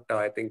is what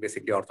I think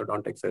basically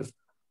orthodontics is.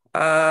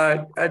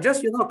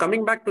 Just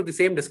coming back to the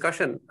same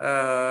discussion,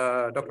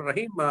 Dr.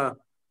 Rahim.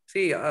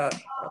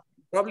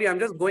 Probably I'm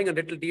just going a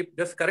little deep.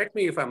 Just correct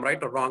me if I'm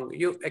right or wrong.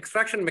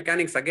 Extraction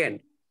mechanics again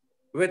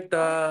with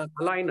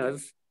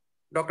aligners.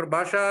 Dr.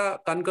 Basha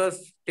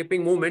concurs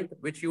tipping movement,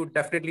 which you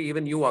definitely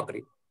even you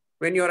agree.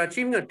 When you're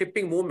achieving a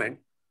tipping movement,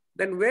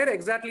 then where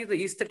exactly the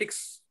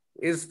aesthetics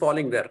is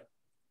falling there?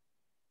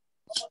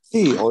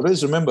 See,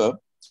 always remember,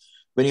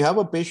 when you have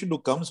a patient who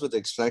comes with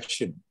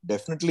extraction,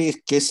 definitely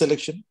case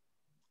selection.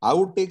 I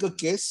would take a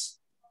case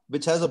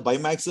which has a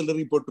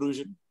bimaxillary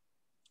protrusion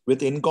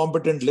with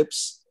incompetent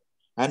lips,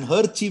 and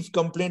her chief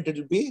complaint, it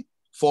will be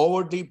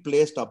forwardly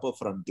placed upper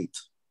front teeth.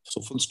 So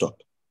full stop.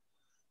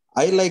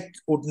 I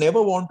would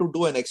never want to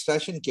do an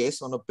extraction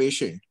case on a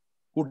patient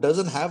who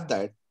doesn't have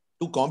that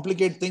to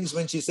complicate things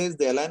when she says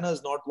the aligner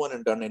has not won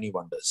and done any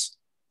wonders.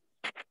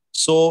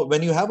 So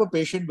when you have a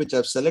patient which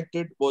I've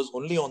selected was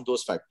only on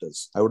those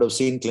factors, I would have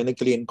seen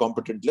clinically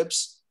incompetent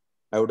lips.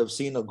 I would have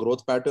seen a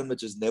growth pattern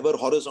which is never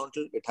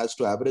horizontal. It has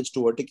to average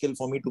to vertical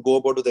for me to go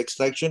about with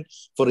extraction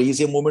for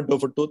easier movement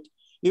of a tooth.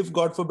 If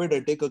God forbid I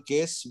take a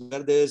case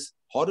where there's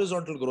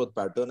horizontal growth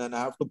pattern and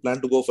I have to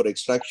plan to go for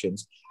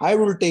extractions, I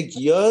will take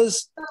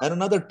years and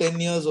another 10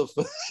 years of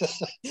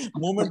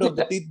movement of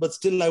the teeth, but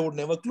still I would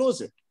never close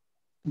it.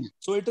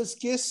 So it is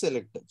case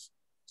selective.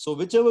 So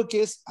whichever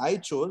case I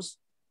chose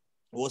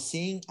was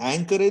seeing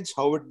anchorage,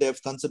 how they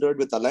have considered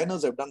with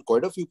aligners. I've done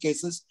quite a few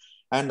cases.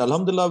 And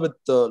Alhamdulillah, with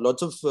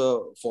lots of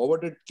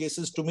forwarded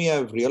cases to me,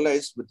 I've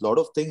realized with a lot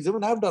of things,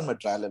 even I've done my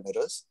trial and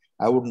errors.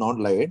 I would not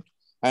lie it.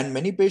 And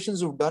many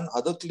patients who've done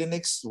other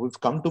clinics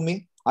who've come to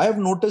me, I have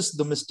noticed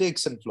the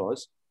mistakes and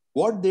flaws.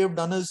 What they've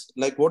done is,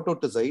 like what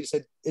Dr. Zahir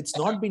said, it's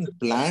not been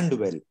planned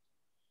well.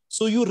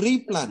 So you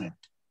replan it.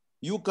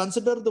 You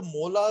consider the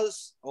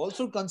molars,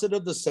 also consider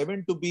the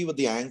 7 to be with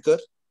the anchor.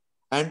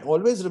 And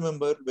always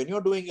remember, when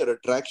you're doing a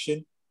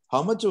retraction,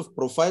 how much of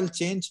profile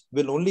change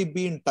will only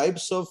be in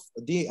types of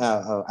the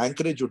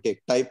anchorage you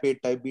take, type A,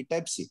 type B,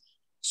 type C.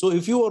 So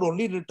if you are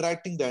only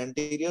retracting the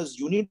anteriors,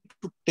 you need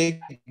to take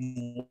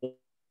more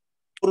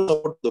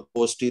out the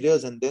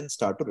posteriors and then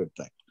start to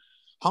retract.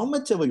 How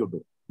much ever you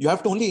do, you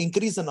have to only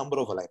increase the number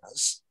of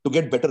aligners to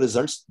get better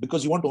results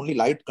because you want only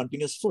light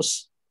continuous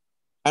force.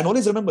 And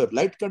always remember,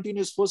 light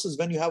continuous force is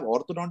when you have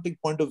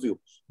orthodontic point of view,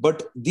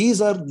 but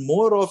these are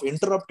more of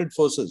interrupted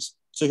forces.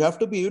 So you have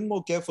to be even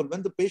more careful.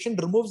 When the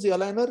patient removes the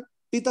aligner,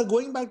 teeth are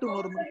going back to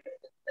normal.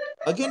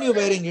 Again, you're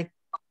wearing it.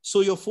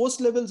 So your force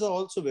levels are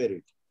also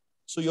varied.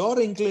 So your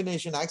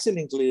inclination, axial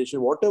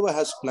inclination, whatever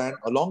has planned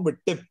along with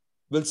tip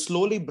will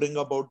slowly bring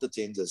about the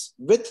changes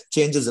with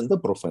changes in the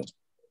profile.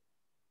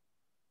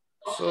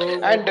 So,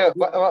 and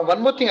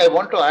one more thing I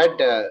want to add,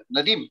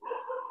 Nadeem,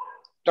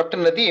 Dr.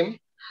 Nadeem,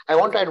 I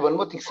want to add one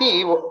more thing.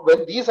 See,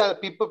 when these are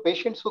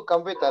patients who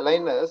come with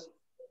aligners,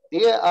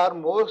 they are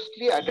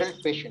mostly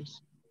adult patients.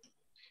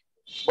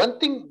 One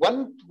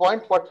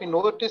point what we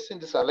notice in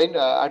this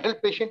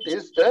adult patient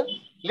is the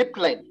lip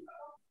line.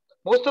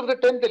 Most of the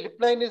time, the lip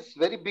line is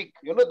very big.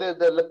 You know,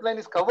 the lip line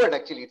is covered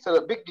actually. It's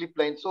a big lip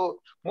line. So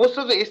most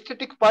of the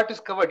aesthetic part is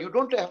covered. You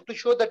don't have to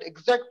show that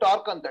exact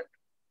torque on that,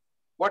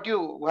 what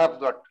you have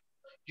got.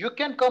 You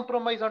can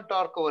compromise on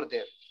torque over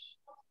there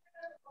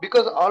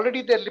because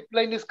already the lip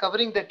line is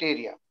covering that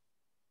area.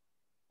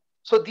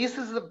 So these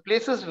is the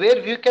places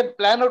where you can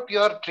plan out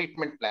your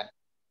treatment plan.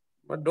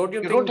 But don't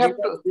you think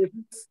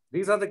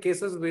these are the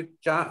cases which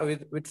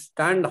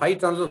stand high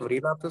chances of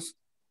relapses?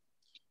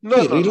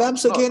 No,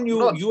 relapse again,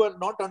 you are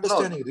not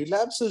understanding.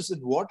 Relapse is in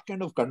what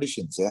kind of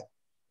conditions? Yeah.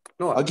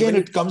 No, again,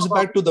 it comes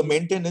back to the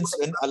maintenance.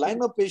 In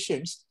aligner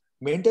patients,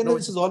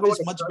 maintenance is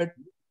always much better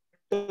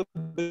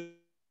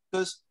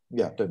because,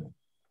 yeah, tell me.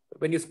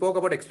 When you spoke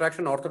about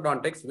extraction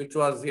orthodontics, which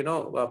was,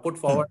 put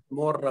forward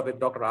more with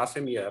Dr.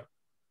 Asim here,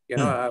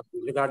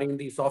 regarding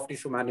the soft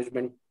tissue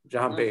management,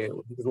 this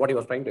is what he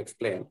was trying to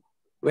explain.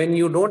 When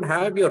you don't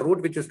have your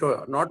root, which is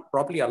not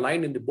properly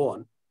aligned in the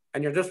bone,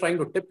 and you're just trying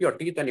to tip your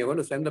teeth and you're going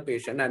to send the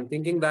patient and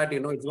thinking that,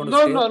 it's going to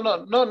stay.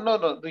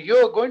 No.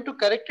 You're going to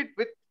correct it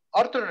with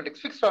orthodontics,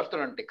 fixed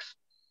orthodontics.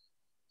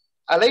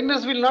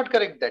 Aligners will not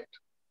correct that.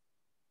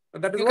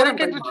 That is you what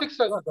correct it with fixed.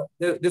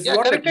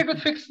 Correct it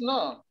with fixed.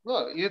 No.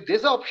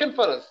 There's an option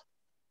for us.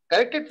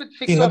 Correct it with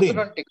fixed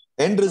orthodontics.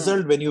 End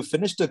result, when you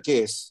finish the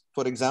case,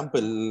 for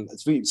example,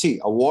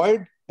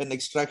 avoid an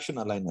extraction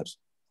aligner.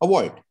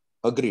 Avoid.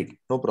 Agreed.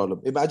 No problem.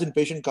 Imagine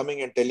patient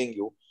coming and telling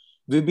you,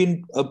 we've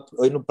been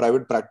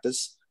private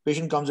practice.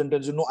 Patient comes and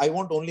tells you, no, I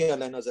want only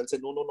aligners. I'll say,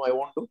 no, I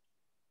want to.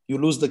 You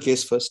lose the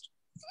case first.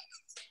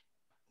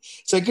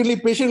 Secondly,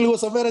 patient will go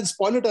somewhere and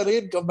spoil it away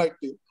and come back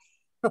to you.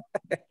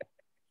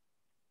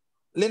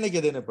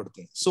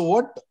 So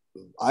what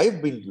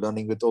I've been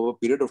learning with over a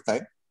period of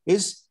time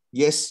is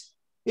yes.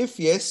 If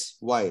yes,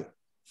 why?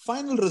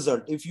 Final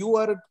result. If you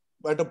are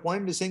at a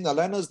point saying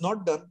aligner is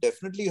not done,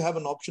 definitely you have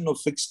an option of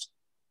fixed.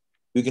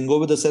 You can go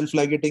with the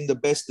self-ligating, the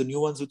best, the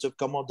new ones which have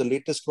come out, the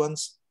latest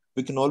ones.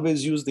 We can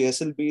always use the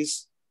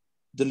SLBs.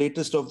 The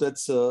latest of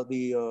that's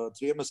the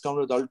 3M has come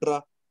with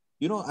Ultra.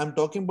 I'm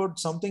talking about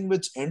something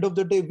which end of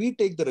the day, we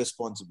take the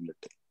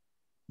responsibility.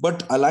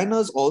 But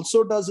aligners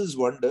also does his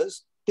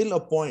wonders till a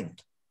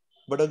point.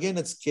 But again,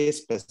 it's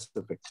case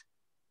specific.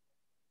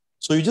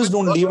 So you just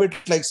don't leave it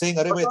like saying,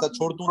 then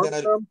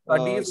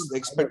I'll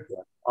expect.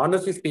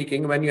 Honestly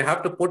speaking, when you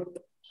have to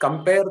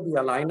compare the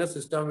aligner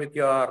system with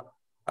your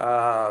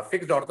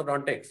fixed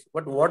orthodontics,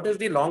 but what is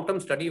the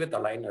long-term study with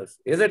aligners?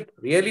 Is it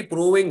really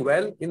proving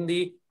well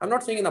I'm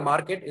not saying in the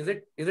market, is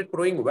it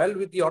proving well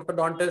with the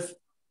orthodontist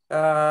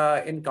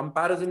in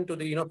comparison to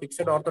the fixed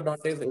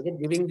orthodontics? Is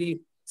it giving the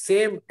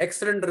same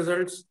excellent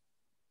results?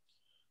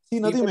 See,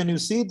 Nadeem, when you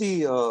see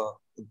the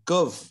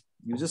curve,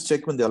 you just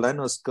check when the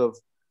aligners curve,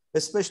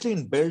 especially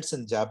in belts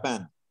in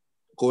Japan,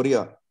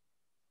 Korea,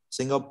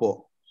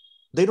 Singapore,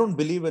 they don't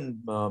believe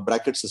in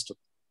bracket system.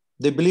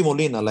 They believe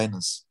only in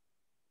aligners.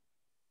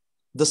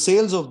 The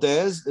sales of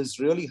theirs is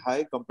really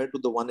high compared to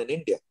the one in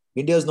India.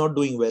 India is not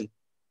doing well.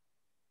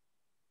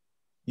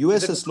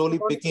 US is slowly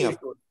picking up.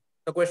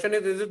 The question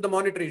is it the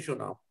monetary issue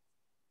now?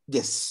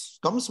 Yes,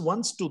 comes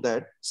once to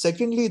that.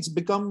 Secondly, it's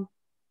become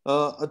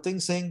a thing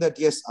saying that,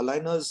 yes,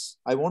 aligners,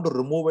 I want to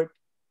remove it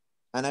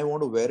and I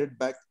want to wear it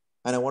back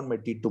and I want my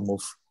teeth to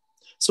move.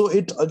 So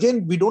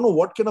again, we don't know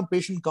what kind of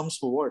patient comes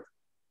forward.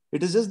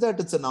 It is just that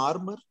it's an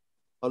armor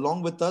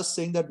along with us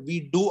saying that we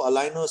do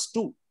aligners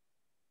too.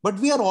 But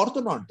we are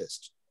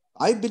orthodontists.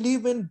 I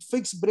believe in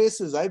fixed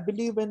braces. I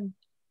believe in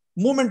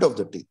movement of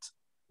the teeth.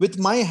 With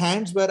my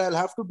hands, where I'll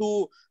have to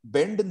do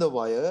bend in the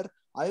wire,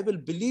 I will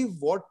believe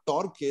what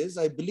torque is.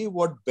 I believe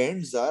what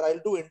bends are.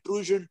 I'll do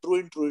intrusion, true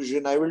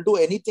intrusion. I will do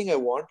anything I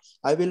want.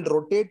 I will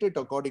rotate it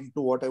according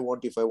to what I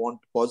want, if I want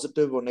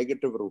positive or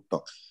negative root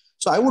torque.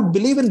 So I would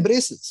believe in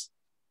braces.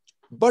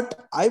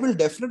 But I will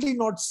definitely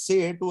not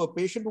say to a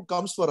patient who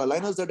comes for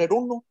aligners that I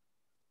don't know.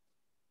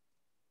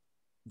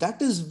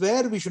 That is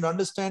where we should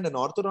understand an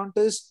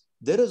orthodontist,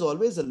 there is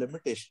always a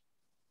limitation.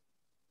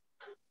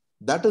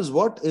 That is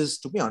what is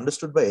to be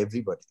understood by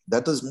everybody.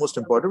 That is most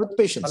important with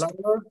patients.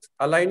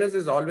 Aligners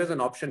is always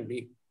an option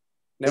B.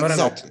 Never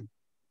Exactly. an option.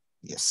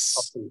 Yes.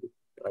 Option B.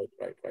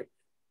 Right.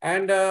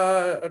 And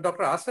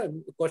Dr.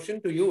 Hussain, the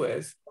question to you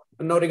is,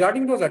 now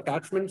regarding those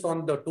attachments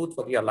on the tooth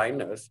for the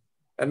aligners,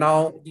 and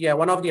now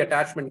one of the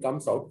attachment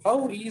comes out,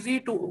 how easy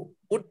to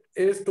put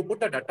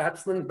that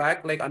attachment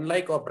back, like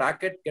unlike a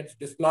bracket gets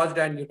dislodged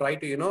and you try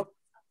to,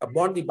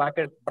 bond the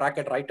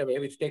bracket right away,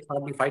 which takes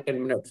hardly 5-10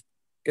 minutes.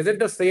 Is it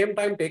the same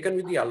time taken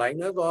with the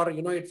aligners, or,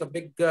 it's a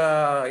big,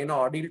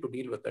 ordeal to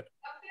deal with it?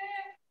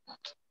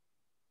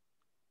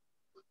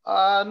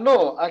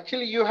 No,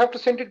 actually you have to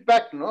send it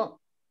back, no?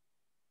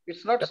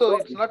 It's not That's so,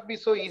 what it's not be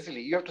so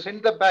easily. You have to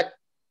send it back.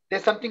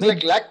 There's something like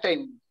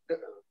lactine.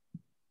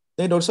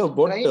 And also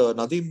what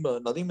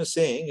Nadeem is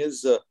saying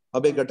is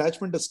a big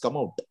attachment has come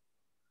out.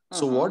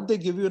 So what they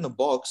give you in a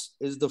box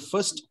is the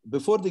first,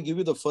 before they give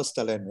you the first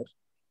aligner,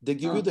 they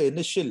give you the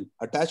initial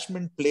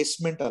attachment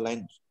placement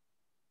aligner.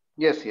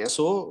 Yes.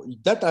 So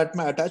that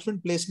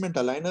attachment placement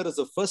aligner is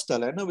the first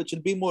aligner, which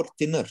will be more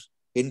thinner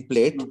in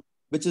plate,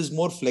 which is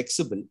more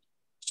flexible.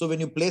 So when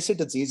you place it,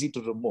 it's easy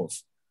to remove.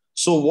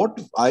 So what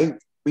I've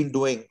been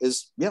doing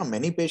is,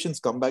 many patients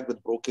come back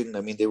with broken,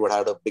 they would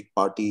have a big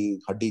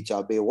party, haddi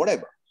chabe,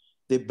 whatever.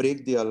 They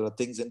break the other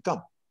things and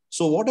come.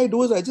 So what I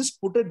do is I just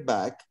put it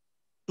back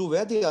to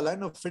where the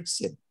aligner fits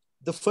in.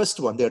 The first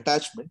one, the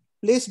attachment,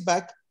 place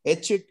back,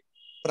 etch it,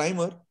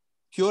 primer,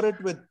 cure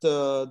it with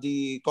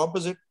the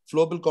composite,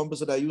 flowable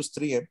composite. I use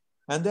 3M,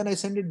 and then I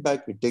send it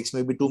back. It takes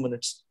maybe 2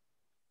 minutes.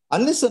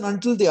 Unless and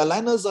until the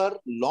aligners are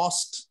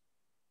lost,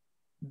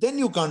 then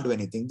you can't do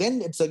anything.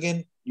 Then it's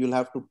again, you'll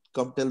have to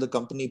come tell the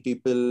company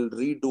people,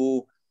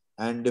 redo,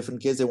 and if in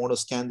case they want to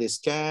scan, they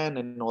scan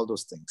and all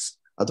those things.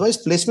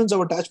 Otherwise, placements of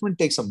attachment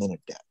takes a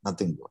minute.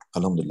 Nothing more.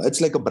 Alhamdulillah. It's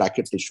like a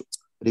bracket tissue,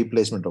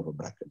 replacement of a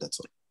bracket. That's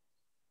all.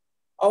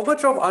 How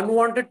much of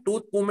unwanted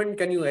tooth movement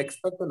can you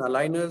expect in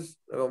aligners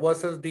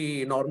versus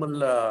the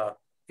normal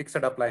fixed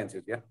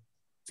appliances? Yeah.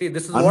 See,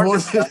 this is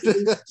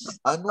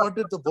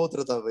unwanted to both,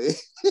 Ratha.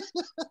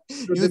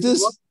 You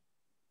just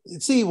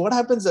see what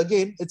happens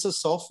again. It's a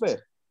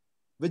software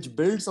which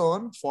builds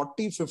on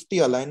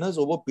 40-50 aligners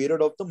over a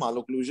period of the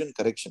malocclusion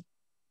correction.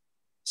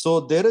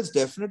 So there is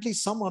definitely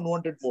some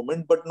unwanted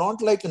movement, but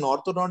not like an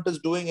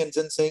orthodontist doing and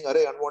then saying,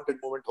 "Arey, unwanted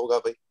movement hoga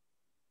bhai."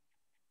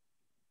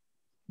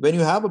 When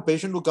you have a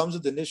patient who comes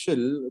with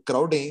initial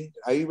crowding,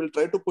 I will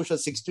try to push a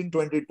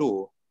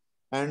 16-22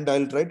 and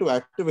I'll try to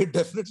activate.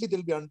 Definitely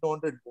there'll be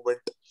unwanted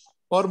movement.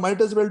 Or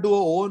might as well do a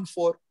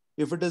 0-4.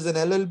 If it is an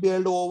LLB,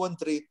 I'll do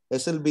 0-13,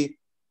 SLB.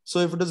 So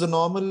if it is a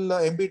normal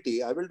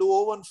MBT, I will do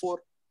 0-4.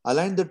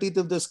 Align the teeth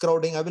if there's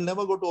crowding. I will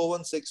never go to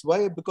 0-6.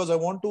 Why? Because I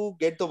want to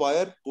get the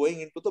wire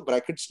going into the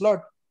bracket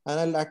slot and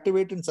I'll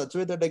activate in such a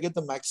way that I get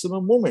the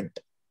maximum movement.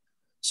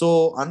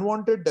 So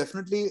unwanted,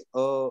 definitely,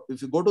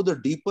 if you go to the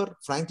deeper,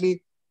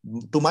 frankly,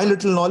 to my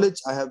little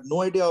knowledge, I have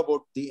no idea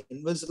about the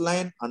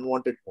Invisalign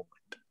unwanted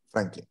movement.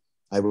 Frankly,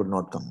 I would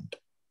not comment.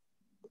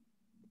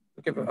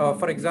 Okay,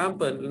 for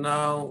example,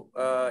 now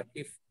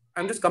if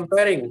I'm just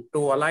comparing to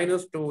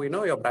aligners to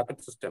your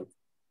bracket system.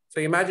 So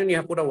imagine you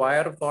have put a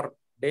wire for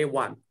day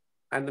 1,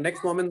 and the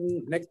next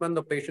month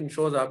the patient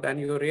shows up, and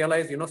you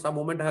realize some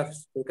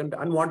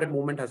unwanted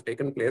movement has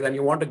taken place, and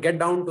you want to get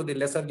down to the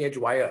lesser gauge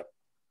wire.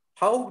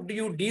 How do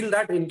you deal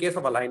that in case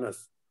of aligners?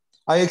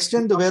 I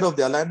extend the wear of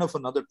the aligner for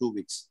another 2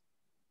 weeks.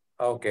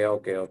 Okay.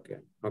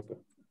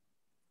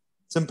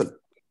 Simple.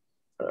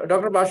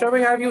 Dr. Basha,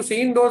 have you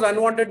seen those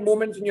unwanted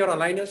movements in your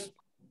aligners?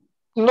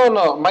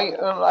 No,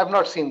 I've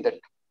not seen that.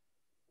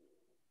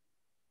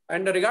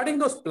 And regarding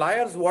those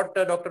pliers, what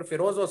Dr.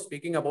 Feroze was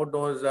speaking about,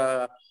 those,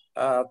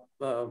 I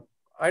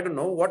don't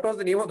know, what was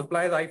the name of the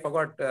pliers? I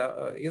forgot.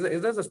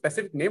 Is there a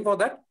specific name for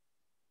that?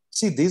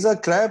 See, these are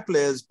crab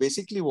pliers.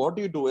 Basically, what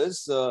you do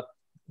is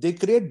they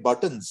create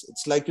buttons.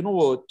 It's like,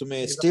 to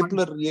me,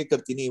 stapler,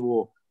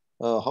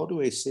 how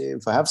do I say?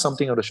 If I have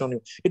something, I will show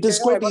you. It is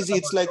quite easy.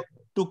 It's like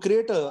to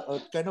create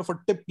a kind of a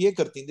tip.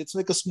 It's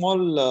like a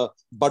small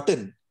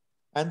button.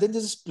 And then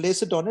just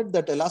place it on it.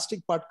 That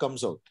elastic part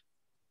comes out.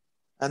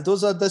 And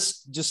those are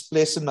just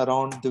placed in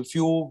around the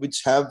few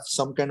which have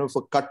some kind of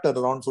a cut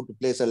around to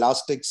place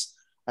elastics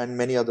and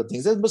many other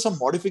things. There's some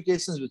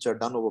modifications which are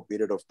done over a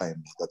period of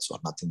time. That's all,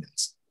 nothing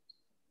else.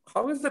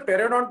 How is the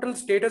periodontal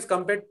status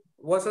compared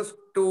versus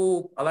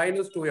to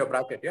aligners to your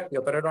bracket? Yeah,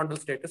 your periodontal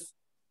status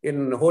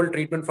in whole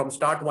treatment from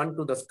start 1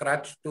 to the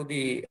scratch to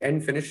the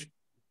end finish.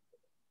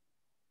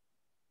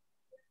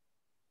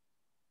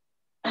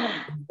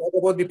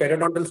 talk about the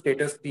periodontal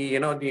status, the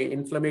the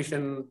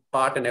inflammation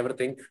part and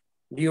everything,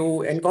 do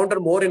you encounter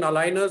more in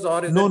aligners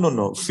or is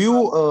No. Few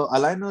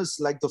aligners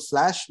like the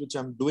Flash, which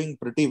I'm doing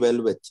pretty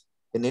well with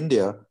in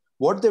India,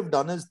 what they've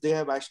done is they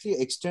have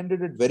actually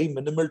extended it very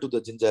minimal to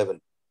the gingival.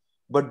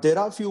 But there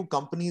are few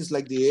companies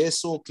like the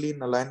ASO Clean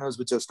Aligners,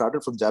 which have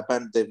started from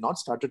Japan. They've not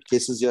started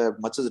cases here,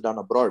 much as done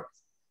abroad.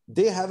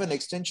 They have an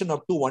extension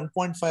up to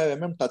 1.5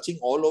 mm touching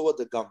all over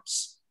the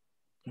gums.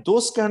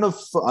 Those kind of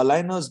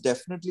aligners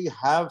definitely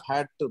have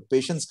had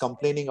patients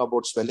complaining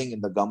about swelling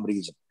in the gum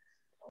region.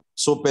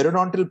 So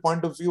periodontal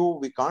point of view,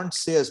 we can't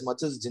say as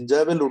much as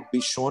gingival would be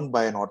shown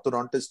by an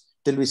orthodontist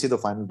till we see the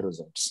final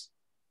results.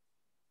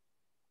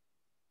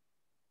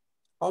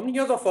 How many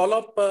years of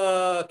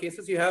follow-up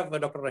cases you have,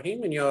 Dr.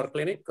 Rahim, in your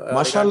clinic?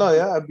 Mashallah,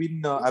 yeah, I've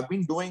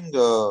been doing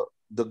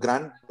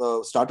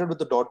started with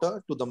the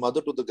daughter to the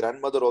mother to the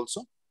grandmother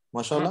also.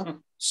 Mashallah.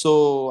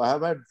 So I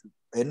have had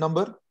a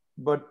number,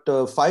 but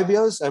 5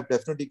 years I've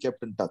definitely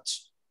kept in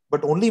touch.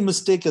 But only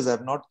mistake is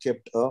I've not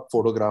kept a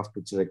photograph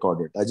to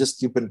record it. I just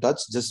keep in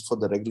touch just for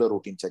the regular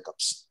routine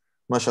checkups.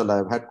 Mashallah,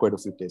 I've had quite a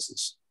few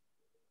cases.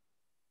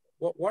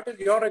 What is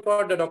your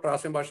record, Dr.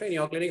 Asim Basha, in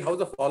your clinic? How's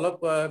the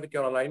follow-up with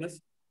your aligners?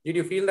 Did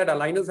you feel that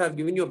aligners have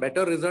given you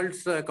better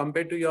results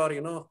compared to your,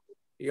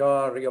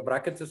 your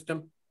bracket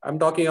system? I'm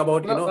talking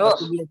about,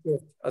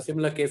 a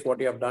similar case what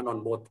you have done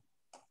on both.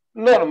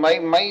 No,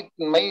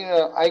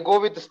 I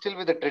go still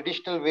with the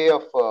traditional way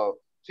of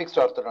fixed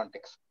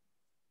orthodontics.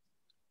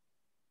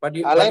 But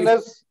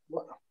aligners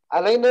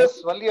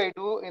only I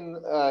do in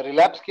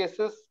relapse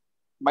cases,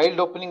 mild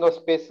opening of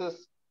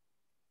spaces,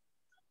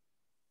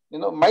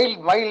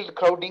 mild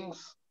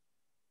crowdings.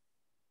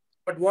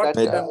 But what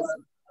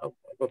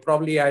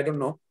probably, I don't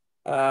know.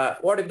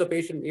 What if the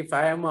patient, if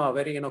I am a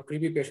very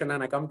creepy patient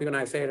and I come to you and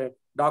I say,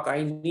 Doc,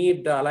 I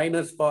need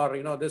aligners for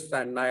this,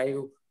 and I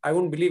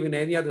won't believe in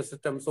any other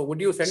system. So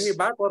would you send me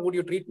back or would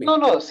you treat me?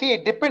 No. See,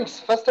 it depends.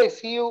 First, I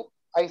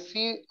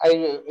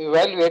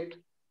evaluate.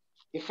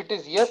 If it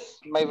is yes,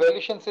 my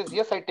evaluation says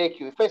yes, I take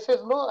you. If I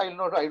says no, I'll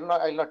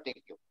not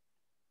take you.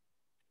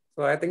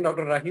 So I think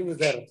Dr. Rahim is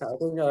there. I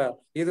think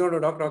he's going to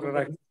talk to Dr.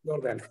 Rahim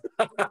then.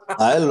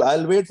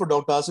 I'll wait for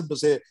Dr. Asim to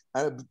say,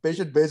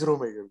 patient base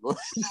room.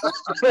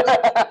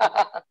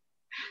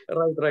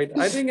 Right.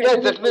 I think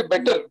that will be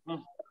better. I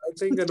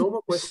think no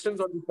more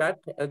questions on the chat.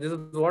 This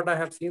is what I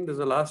have seen. This is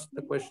the last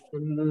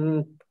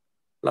question.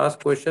 Last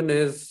question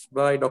is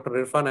by Dr.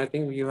 Irfan. I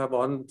think you have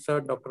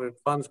answered Dr.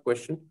 Irfan's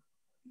question.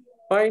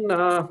 Fine.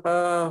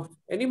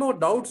 Any more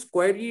doubts,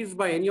 queries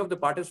by any of the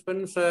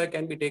participants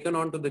can be taken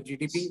on to the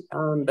GTP,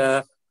 and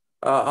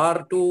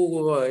our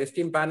two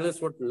esteemed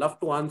panelists would love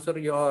to answer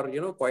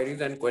your queries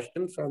and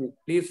questions. And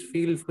please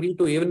feel free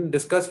to even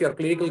discuss your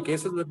clinical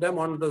cases with them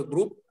on the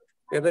group.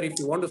 Whether if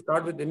you want to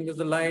start with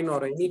Invisalign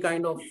or any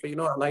kind of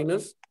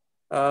aligners,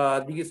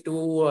 these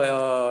two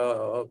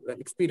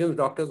experienced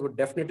doctors would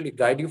definitely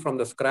guide you from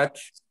the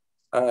scratch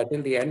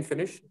till the end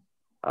finish.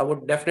 I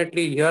would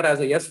definitely hear as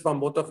a yes from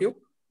both of you.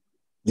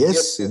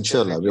 Yes,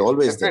 inshallah. We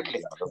always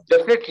definitely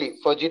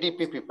for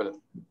GDP people.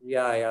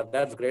 Yeah,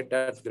 that's great.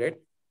 That's great.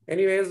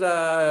 Anyways,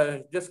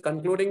 just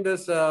concluding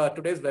this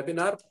today's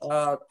webinar.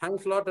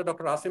 Thanks a lot to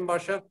Dr. Asim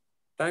Basha.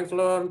 Thanks a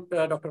lot,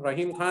 Dr.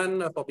 Rahim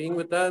Khan, for being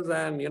with us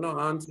and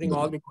answering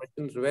all the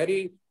questions.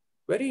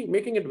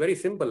 Making it very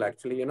simple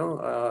actually.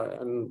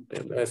 And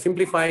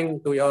simplifying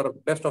to your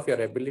best of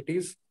your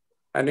abilities.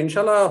 And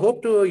inshallah,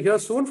 hope to hear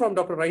soon from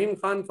Dr. Rahim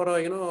Khan for a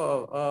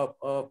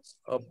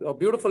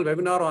beautiful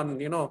webinar on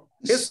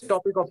his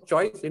topic of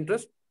choice,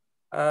 interest.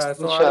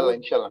 So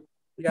inshallah.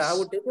 Yeah, I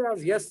would take it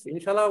as yes.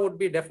 Inshallah would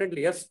be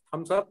definitely yes.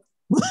 Thumbs up.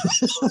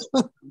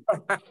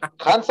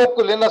 Khan sahab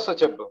ko lena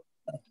socha bro.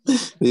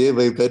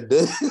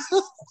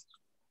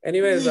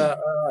 Anyways,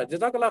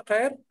 Jazakallah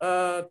khair.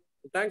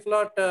 Thanks a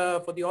lot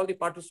for all the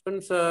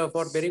participants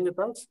for bearing with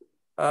us.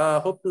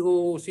 Hope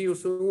to see you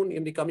soon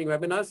in the coming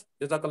webinars.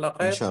 Jazakallah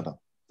khair. Inshallah.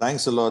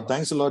 Thanks a lot.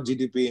 Thanks a lot,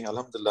 GDP.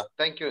 Alhamdulillah.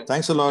 Thank you.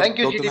 Thanks a lot, Thank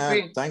you, Dr. GDP.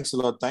 Nair. Thanks a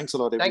lot. Thanks a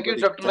lot, everybody. Thank you,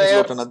 Dr. Thanks,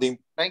 Nair. Dr. Nadeem.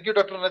 Thank you,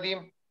 Dr.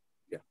 Nadeem.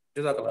 Yeah.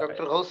 Jazakallah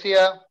Dr.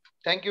 Gausia,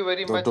 thank you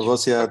very much. Dr.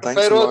 Gausia, Dr.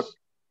 thanks a lot.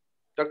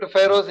 Dr.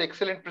 Feroze,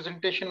 excellent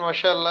presentation,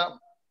 mashallah.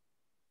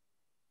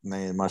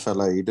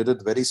 Mashallah, you did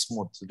it very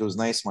smooth. It was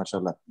nice,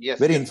 mashallah. Yes.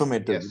 Very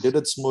informative. Yes. You did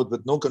it smooth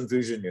with no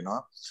confusion,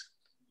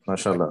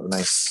 Mashallah,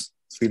 nice.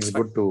 Feels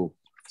good to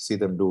see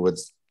them do it.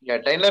 Yeah,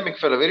 dynamic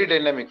fellow, very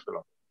dynamic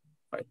fellow.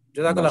 Right.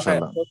 Jazakallah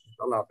khair.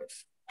 Allah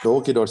Hafiz.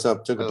 Okay, Dr.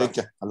 Sahab. Take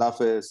care. Allah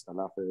Hafiz.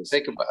 Allah Hafiz.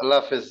 Take care.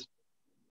 Allah Hafiz.